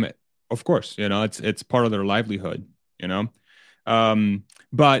like, damn it, of course, it's part of their livelihood,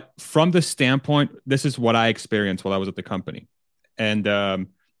 but from the standpoint, this is what I experienced while I was at the company. And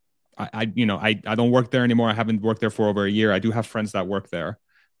I don't work there anymore. I haven't worked there for over a year. I do have friends that work there.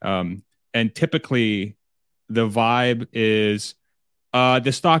 And typically the vibe is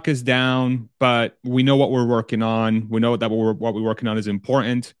the stock is down, but we know what we're working on. We know that what we're working on is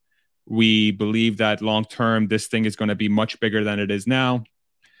important. We believe that long term, this thing is going to be much bigger than it is now.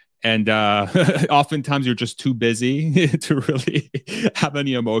 And oftentimes you're just too busy to really have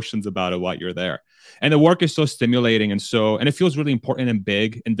any emotions about it while you're there. And the work is so stimulating and it feels really important and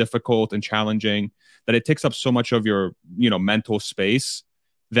big and difficult and challenging that it takes up so much of your, mental space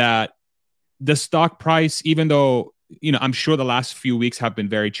that the stock price, even though, I'm sure the last few weeks have been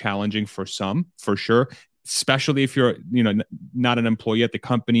very challenging for some, for sure, especially if you're, not an employee at the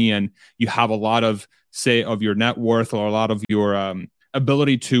company and you have a lot of, say, of your net worth or a lot of your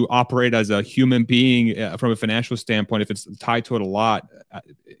ability to operate as a human being from a financial standpoint, if it's tied to it a lot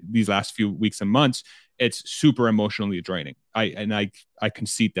these last few weeks and months, it's super emotionally draining. I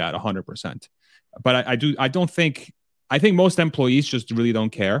concede that 100%. But I think most employees just really don't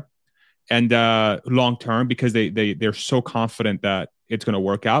care, and long term, because they're so confident that it's going to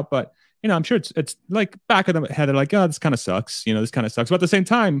work out. But I'm sure it's like back of the head, they're like, oh, this kind of sucks. This kind of sucks. But at the same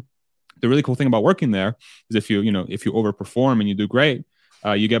time, the really cool thing about working there is if you overperform and you do great,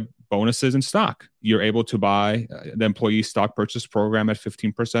 you get bonuses in stock. You're able to buy the employee stock purchase program at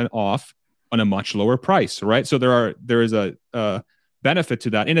 15% off on a much lower price, right? So there is a benefit to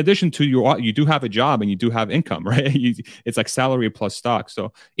that. In addition to you do have a job and you do have income, right? It's like salary plus stock.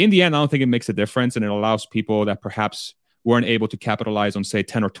 So in the end, I don't think it makes a difference, and it allows people that perhaps weren't able to capitalize on, say,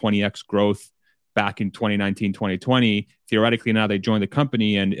 10 or 20x growth back in 2019, 2020, theoretically now they join the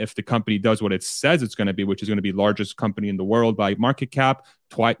company. And if the company does what it says it's going to be, which is going to be largest company in the world by market cap,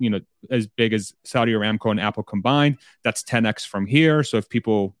 twice, as big as Saudi Aramco and Apple combined, that's 10x from here. So if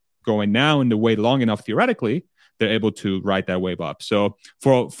people go in now and to wait long enough, theoretically, they're able to ride that wave up. So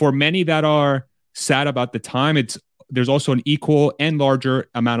for many that are sad about the time, there's also an equal and larger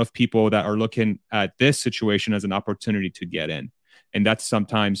amount of people that are looking at this situation as an opportunity to get in. And that's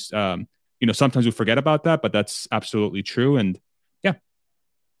sometimes, sometimes we forget about that, but that's absolutely true. And yeah.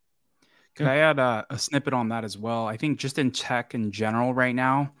 Could I add a snippet on that as well? I think just in tech in general right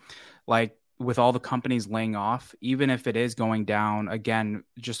now, like with all the companies laying off, even if it is going down again,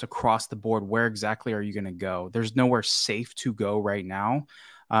 just across the board, where exactly are you going to go? There's nowhere safe to go right now.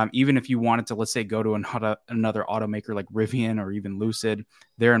 Even if you wanted to, let's say, go to another automaker like Rivian or even Lucid,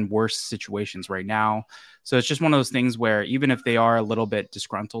 they're in worse situations right now. So it's just one of those things where even if they are a little bit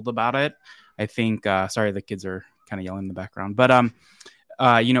disgruntled about it, I think, sorry, the kids are kind of yelling in the background, but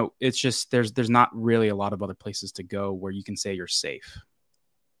it's just, there's not really a lot of other places to go where you can say you're safe.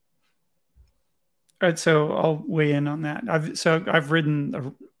 All right, so I'll weigh in on that. I've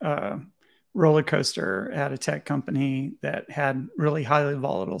ridden a roller coaster at a tech company that had really highly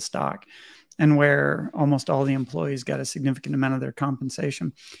volatile stock, and where almost all the employees got a significant amount of their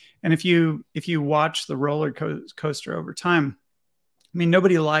compensation. And if you watch the roller coaster over time, I mean,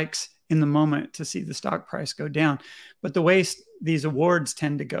 nobody likes in the moment to see the stock price go down, but the way these awards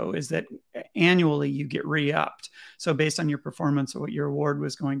tend to go is that annually you get re-upped. So based on your performance of what your award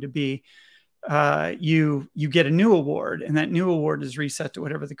was going to be, you get a new award, and that new award is reset to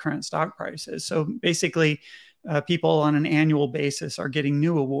whatever the current stock price is. So basically, people on an annual basis are getting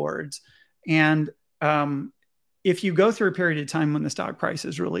new awards. And if you go through a period of time when the stock price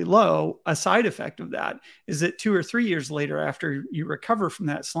is really low, a side effect of that is that 2 or 3 years later, after you recover from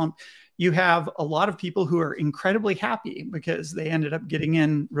that slump, you have a lot of people who are incredibly happy because they ended up getting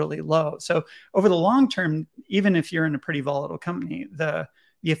in really low. So over the long term, even if you're in a pretty volatile company, the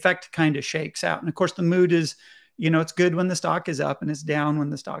effect kind of shakes out. And of course, the mood is, it's good when the stock is up and it's down when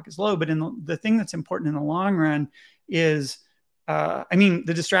the stock is low. But the thing that's important in the long run is, the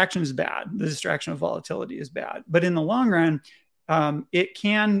distraction is bad. The distraction of volatility is bad. But in the long run, it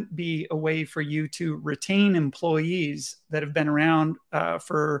can be a way for you to retain employees that have been around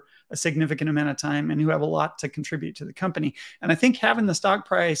for a significant amount of time and who have a lot to contribute to the company. And I think having the stock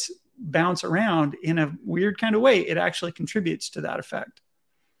price bounce around in a weird kind of way, it actually contributes to that effect.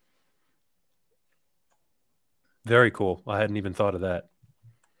 Very cool. I hadn't even thought of that.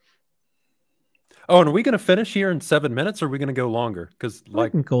 Oh, and are we going to finish here in 7 minutes, or are we going to go longer? Because I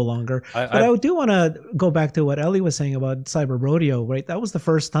can go longer. But I do want to go back to what Ellie was saying about Cyber Rodeo, right? That was the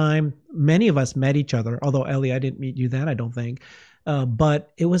first time many of us met each other. Although, Ellie, I didn't meet you then, I don't think.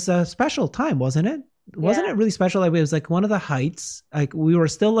 But it was a special time, wasn't it? Wasn't it really special? Like, it was like one of the heights. Like, we were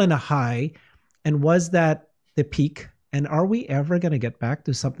still in a high. And was that the peak? And are we ever going to get back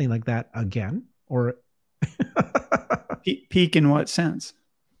to something like that again? Or peak in what sense?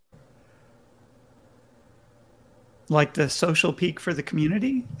 Like the social peak for the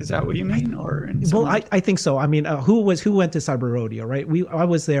community? Is that what you mean? Or I think so. I mean, who went to Cyber Rodeo, right? I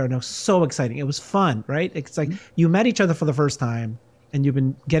was there, and it was so exciting. It was fun, right? It's like you met each other for the first time, and you've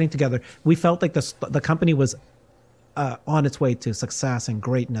been getting together. We felt like the company was on its way to success and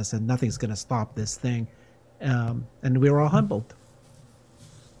greatness, and nothing's going to stop this thing. And we were all humbled.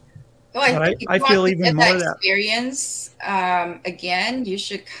 Well, I feel even more that experience again. You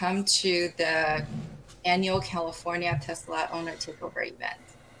should come to the annual California Tesla Owner Takeover event.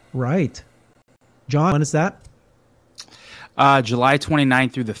 Right, John. When is that? July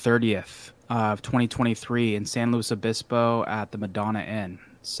 29th through the 30th of 2023 in San Luis Obispo at the Madonna Inn.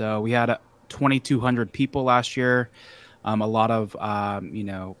 So we had 2,200 people last year. A lot of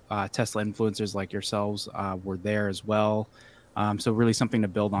Tesla influencers like yourselves were there as well. So really something to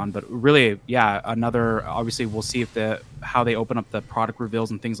build on, but really, obviously we'll see how they open up the product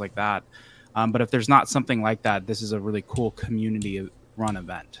reveals and things like that. But if there's not something like that, this is a really cool community run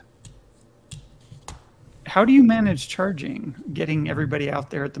event. How do you manage charging, getting everybody out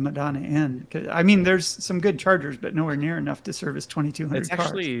there at the Madonna Inn? I mean, there's some good chargers, but nowhere near enough to service 2,200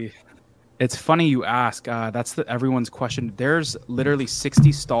 cars. It's funny you ask. That's everyone's question. There's literally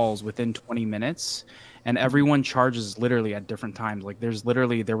 60 stalls within 20 minutes. And everyone charges literally at different times. Like there's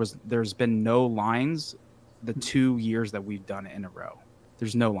been no lines the 2 years that we've done it in a row.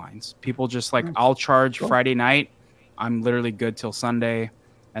 There's no lines. People just I'll charge Friday night. I'm literally good till Sunday.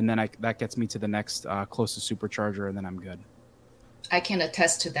 And then that gets me to the next closest supercharger, and then I'm good. I can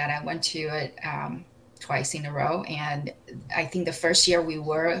attest to that. I went to it twice in a row. And I think the first year we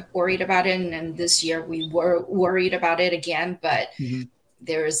were worried about it. And then this year we were worried about it again. But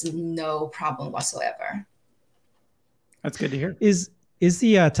there is no problem whatsoever. That's good to hear. Is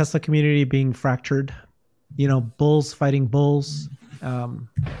the Tesla community being fractured? Bulls fighting bulls.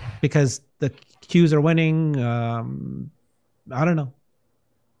 because the Qs are winning. I don't know.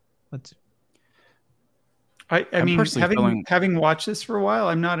 I mean, having watched this for a while,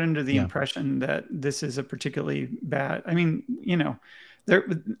 I'm not under the impression that this is a particularly bad. I mean,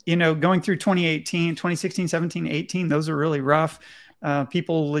 going through 2018, 2016, 17, 18, those are really rough.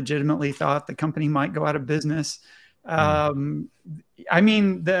 People legitimately thought the company might go out of business. I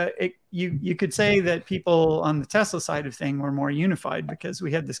mean, you could say that people on the Tesla side of thing were more unified because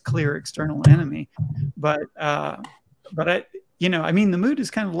we had this clear external enemy. But I mean, the mood is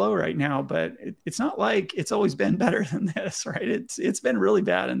kind of low right now, but it's not like it's always been better than this, right? It's been really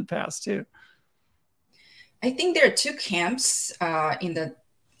bad in the past too. I think there are two camps in the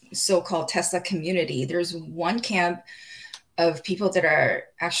so-called Tesla community. There's one camp of people that are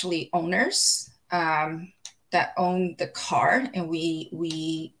actually owners that own the car, and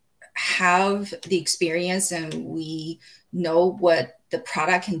we have the experience and we know what the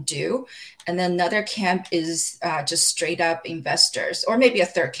product can do. And then another camp is just straight up investors, or maybe a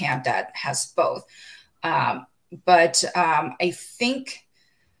third camp that has both. But I think,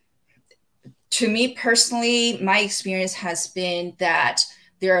 to me personally, my experience has been that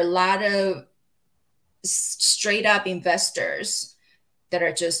there are a lot of straight up investors that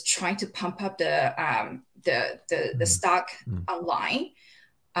are just trying to pump up the stock online.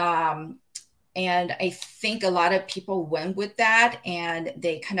 And I think a lot of people went with that, and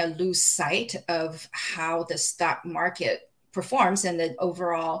they kind of lose sight of how the stock market performs and the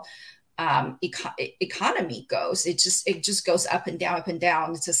overall economy goes. It just goes up and down, up and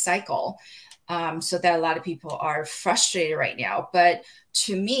down. It's a cycle. So that a lot of people are frustrated right now. But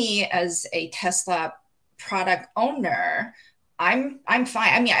to me, as a Tesla product owner, I'm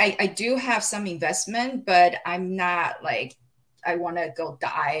fine. I mean, I do have some investment, but I'm not like, I want to go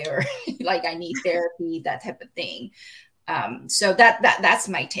die or like I need therapy, that type of thing. So that's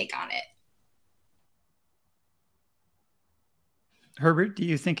my take on it. Herbert, do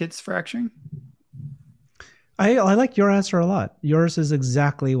you think it's fracturing? I like your answer a lot. Yours is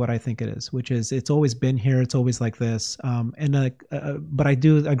exactly what I think it is, which is it's always been here. It's always like this. But I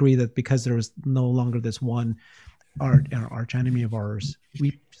do agree that because there is no longer this one arch enemy of ours,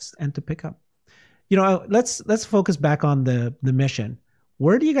 we just tend to pick up. Let's focus back on the mission.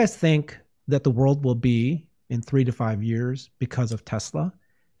 Where do you guys think that the world will be in 3 to 5 years because of Tesla?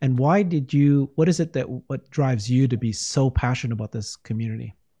 And what is it what drives you to be so passionate about this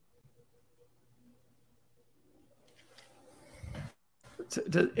community?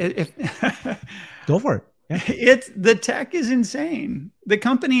 Go for it. Yeah. The tech is insane. The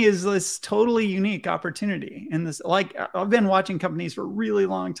company is this totally unique opportunity. And this, like, I've been watching companies for a really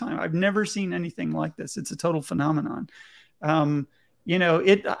long time. I've never seen anything like this. It's a total phenomenon. How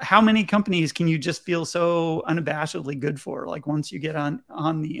many companies can you just feel so unabashedly good for? Like once you get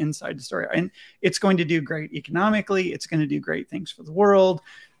on the inside the story, and it's going to do great economically. It's going to do great things for the world.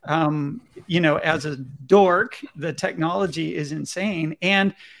 As a dork, the technology is insane.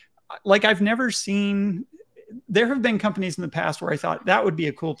 And like, I've never seen, there have been companies in the past where I thought that would be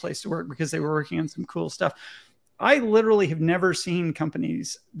a cool place to work because they were working on some cool stuff. I literally have never seen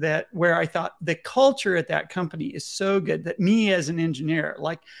companies where I thought the culture at that company is so good that me as an engineer,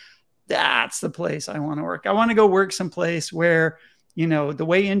 like, that's the place I want to work. I want to go work someplace where, the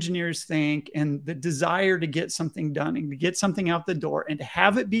way engineers think and the desire to get something done and to get something out the door and to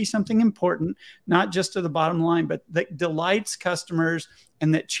have it be something important, not just to the bottom line, but that delights customers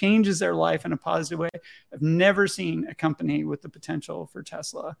and that changes their life in a positive way. I've never seen a company with the potential for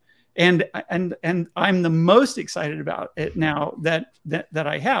Tesla. And I'm the most excited about it now that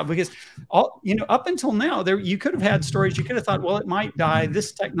I have, because up until now, you could have had stories. You could have thought, well, it might die.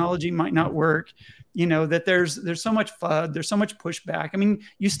 This technology might not work. That there's so much FUD, there's so much pushback. I mean,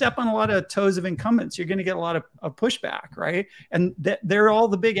 you step on a lot of toes of incumbents, you're going to get a lot of pushback, right? And they're all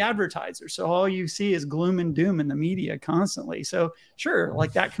the big advertisers. So all you see is gloom and doom in the media constantly. So sure,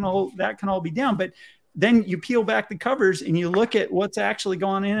 like that can all be down, but then you peel back the covers and you look at what's actually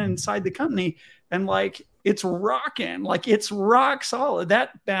going on inside the company, and like, it's rocking, like it's rock solid.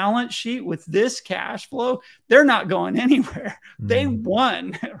 That balance sheet with this cash flow, they're not going anywhere. They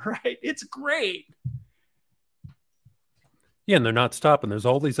won, right? It's great. Yeah, and they're not stopping. There's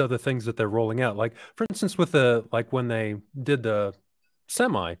all these other things that they're rolling out. Like, for instance, with when they did the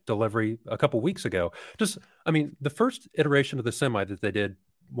Semi delivery a couple weeks ago, the first iteration of the Semi that they did,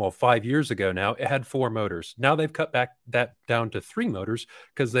 5 years ago now, it had 4 motors. Now they've cut back that down to 3 motors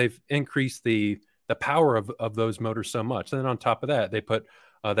because they've increased the power of those motors so much. And then on top of that, they put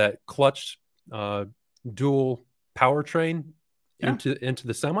that clutch dual powertrain into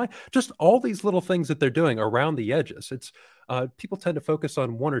the semi. Just all these little things that they're doing around the edges. It's people tend to focus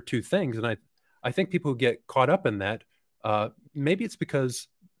on one or two things, and I think people who get caught up in that, maybe it's because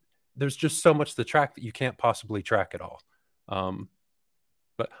there's just so much to track that you can't possibly track it all.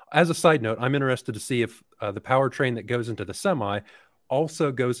 But as a side note, I'm interested to see if the powertrain that goes into the semi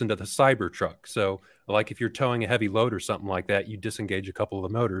also goes into the Cybertruck. So like if you're towing a heavy load or something like that, you disengage a couple of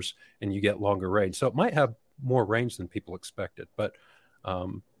the motors and you get longer range. So it might have more range than people expected. But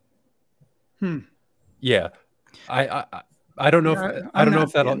yeah, I don't know if I don't know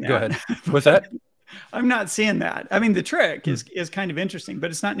if that'll go ahead. What's that? I'm not seeing that. I mean, the trick is kind of interesting, but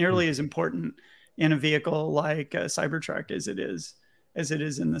it's not nearly as important in a vehicle like a Cybertruck as it is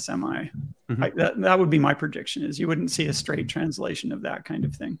in the semi. That would be my prediction, is you wouldn't see a straight translation of that kind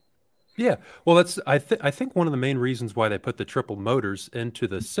of thing. Yeah, well, that's I think one of the main reasons why they put the triple motors into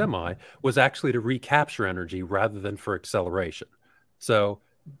the semi was actually to recapture energy rather than for acceleration. So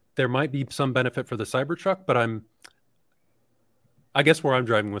there might be some benefit for the Cybertruck, but I guess where I'm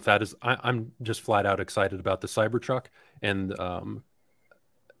driving with that is I'm just flat out excited about the Cybertruck and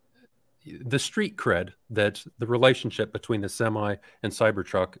the street cred that the relationship between the semi and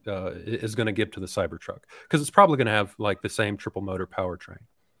Cybertruck is going to give to the Cybertruck, because it's probably going to have like the same triple motor powertrain.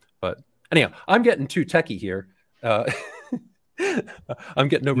 But anyhow, I'm getting too techie here. I'm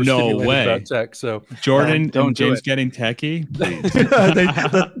getting overstimulated about tech. So Jordan and James getting techie. the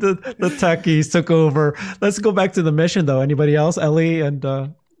techies took over. Let's go back to the mission though. Anybody else? Ellie and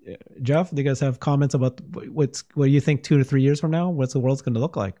Jeff, do you guys have comments about what do you think 2 to 3 years from now? What's the world's going to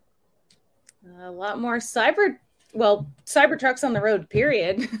look like? A lot more Cybertrucks on the road,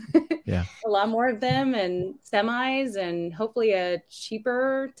 period. Yeah. A lot more of them, and semis, and hopefully a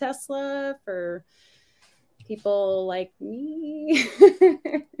cheaper Tesla for people like me.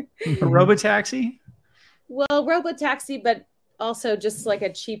 A robotaxi? Well, robotaxi, but also just like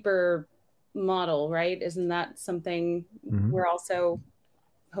a cheaper model, right? Isn't that something we're also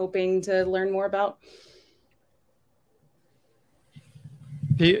hoping to learn more about?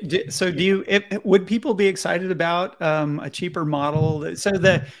 Would people be excited about a cheaper model? So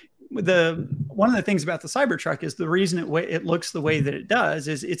one of the things about the Cybertruck is the reason it looks the way that it does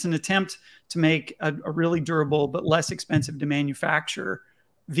is it's an attempt to make a really durable but less expensive to manufacture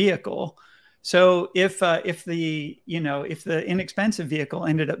vehicle. So if the inexpensive vehicle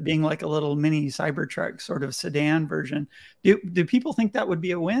ended up being like a little mini Cybertruck sort of sedan version, do people think that would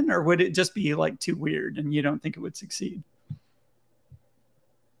be a win, or would it just be like too weird and you don't think it would succeed?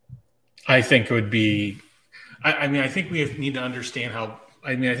 I think it would be. I think we need to understand how.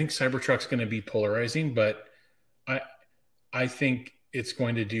 I think Cybertruck's going to be polarizing, but I think it's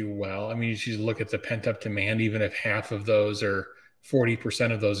going to do well. I mean, you should look at the pent up demand. Even if half of those or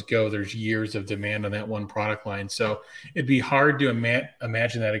 40% of those go, there's years of demand on that one product line. So it'd be hard to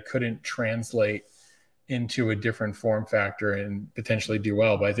imagine that it couldn't translate into a different form factor and potentially do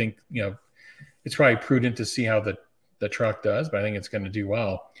well. But I think it's probably prudent to see how the truck does. But I think it's going to do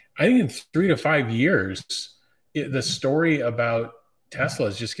well. I think in 3 to 5 years, the story about Tesla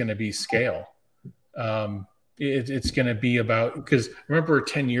is just going to be scale. It's going to be about, because I remember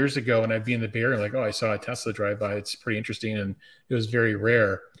 10 years ago when I'd be in the Bay Area, like, oh, I saw a Tesla drive by. It's pretty interesting. And it was very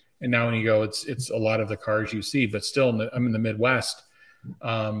rare. And now when you go, it's a lot of the cars you see, but still I'm in the Midwest.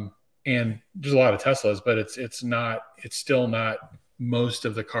 And there's a lot of Teslas, but it's still not most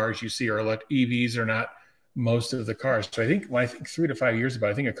of the cars you see, or EVs are not most of the cars. So I think when I think 3 to 5 years ago,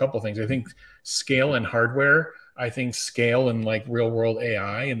 I think a couple of things. I think scale in hardware. I think scale in like real world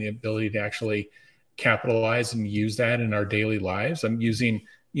AI and the ability to actually capitalize and use that in our daily lives. I'm using,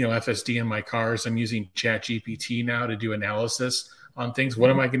 FSD in my cars. I'm using ChatGPT now to do analysis on things. What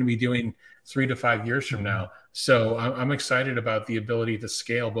am I going to be doing 3 to 5 years from now? So I'm excited about the ability to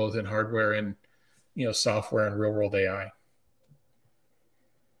scale both in hardware and, software and real world AI.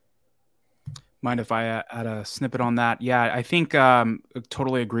 Mind if I add a snippet on that? Yeah, I think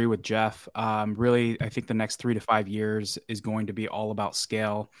totally agree with Jeff. Really, I think the next 3 to 5 years is going to be all about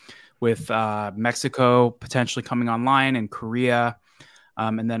scale, with Mexico potentially coming online and Korea.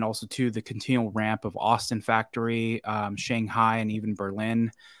 And then also, too, the continual ramp of Austin factory, Shanghai, and even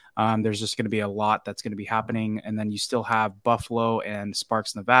Berlin. There's just going to be a lot that's going to be happening. And then you still have Buffalo and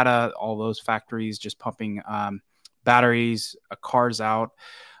Sparks, Nevada, all those factories just pumping batteries, cars out.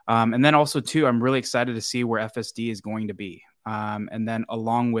 And then also, too, I'm really excited to see where FSD is going to be. And then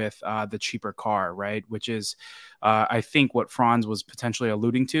along with the cheaper car, right? Which is, I think what Franz was potentially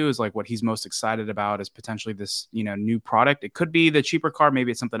alluding to is like what he's most excited about is potentially this, new product. It could be the cheaper car,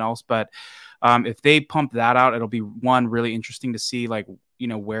 maybe it's something else. But if they pump that out, it'll be really interesting to see like,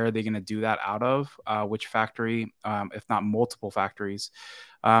 where are they going to do that out of, which factory, if not multiple factories.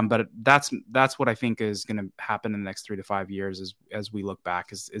 But that's what I think is going to happen in the next 3 to 5 years as we look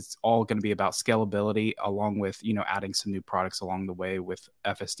back. It's all going to be about scalability, along with adding some new products along the way with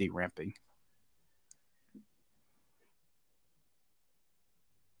FSD ramping.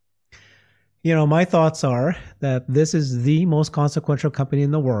 My thoughts are that this is the most consequential company in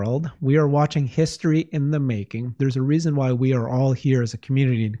the world. We are watching history in the making. There's a reason why we are all here as a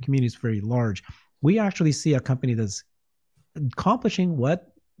community, and the community is very large. We actually see a company that's accomplishing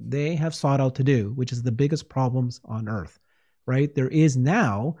what they have sought out to do, which is the biggest problems on Earth, right? There is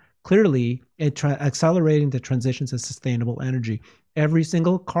now clearly accelerating the transition to sustainable energy. Every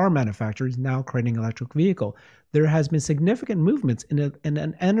single car manufacturer is now creating an electric vehicle. There has been significant movements in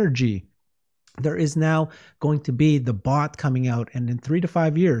an energy. There is now going to be the bot coming out, and in 3 to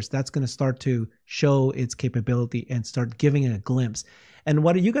 5 years, that's going to start to show its capability and start giving it a glimpse. And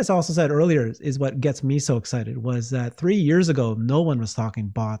what you guys also said earlier is what gets me so excited, was that 3 years ago, no one was talking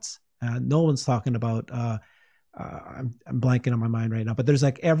bots. No one's talking about, I'm blanking on my mind right now, but there's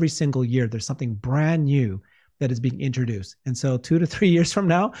like every single year, there's something brand new that is being introduced. And so 2 to 3 years from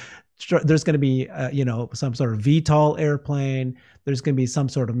now, there's going to be, some sort of VTOL airplane. There's going to be some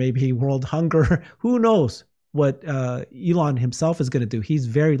sort of maybe world hunger. Who knows what Elon himself is going to do? He's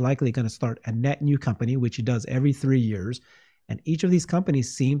very likely going to start a net new company, which he does every 3 years. And each of these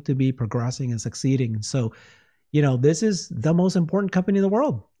companies seem to be progressing and succeeding. And so, this is the most important company in the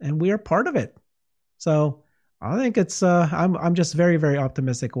world, and we are part of it. So I think it's, I'm just very, very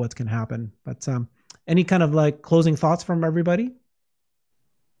optimistic what's going to happen. But any kind of like closing thoughts from everybody?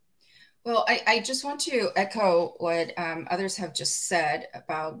 Well, I just want to echo what others have just said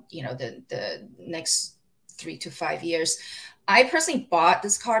about, the next 3 to 5 years. I personally bought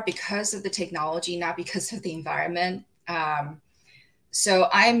this car because of the technology, not because of the environment. So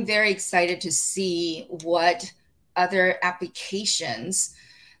I'm very excited to see what other applications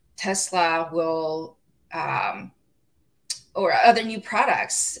Tesla will, or other new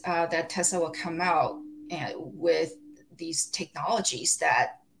products that Tesla will come out with these technologies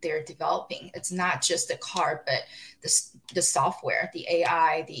that they're developing. It's not just the car, but the software, the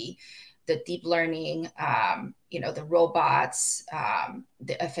AI, the deep learning, the robots,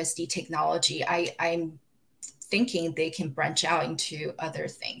 the FSD technology. I'm thinking they can branch out into other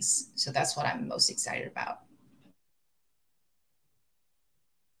things. So that's what I'm most excited about.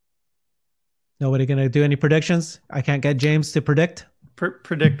 Nobody going to do any predictions? I can't get James to predict.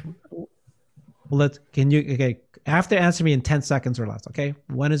 Predict. Well, okay, have to answer me in 10 seconds or less, okay?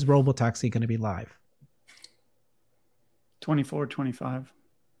 When is RoboTaxi going to be live? 24, 25.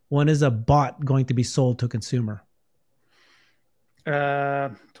 When is a bot going to be sold to a consumer?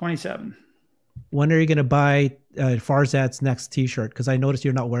 27. When are you going to buy Farzad's next t-shirt? Because I noticed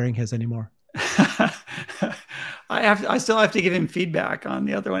you're not wearing his anymore. I still have to give him feedback on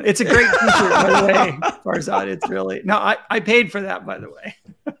the other one. It's a great t-shirt, by the way, Farzad. It's really, no, I paid for that, by the way.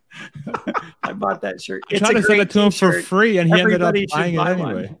 I bought that shirt. I tried to send it to him for free, and he ended up buying it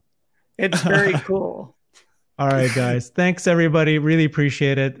anyway. One. It's very cool. All right, guys. Thanks, everybody. Really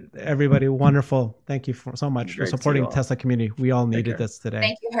appreciate it. Everybody, wonderful. Thank you so much for supporting the Tesla community. We all needed this today.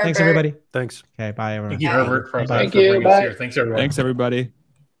 Thank you, Herbert. Thanks, everybody. Thanks. Okay, bye, everyone. Thank you, Herbert. Thank you. Bye. Thanks, everyone. Thanks, everybody.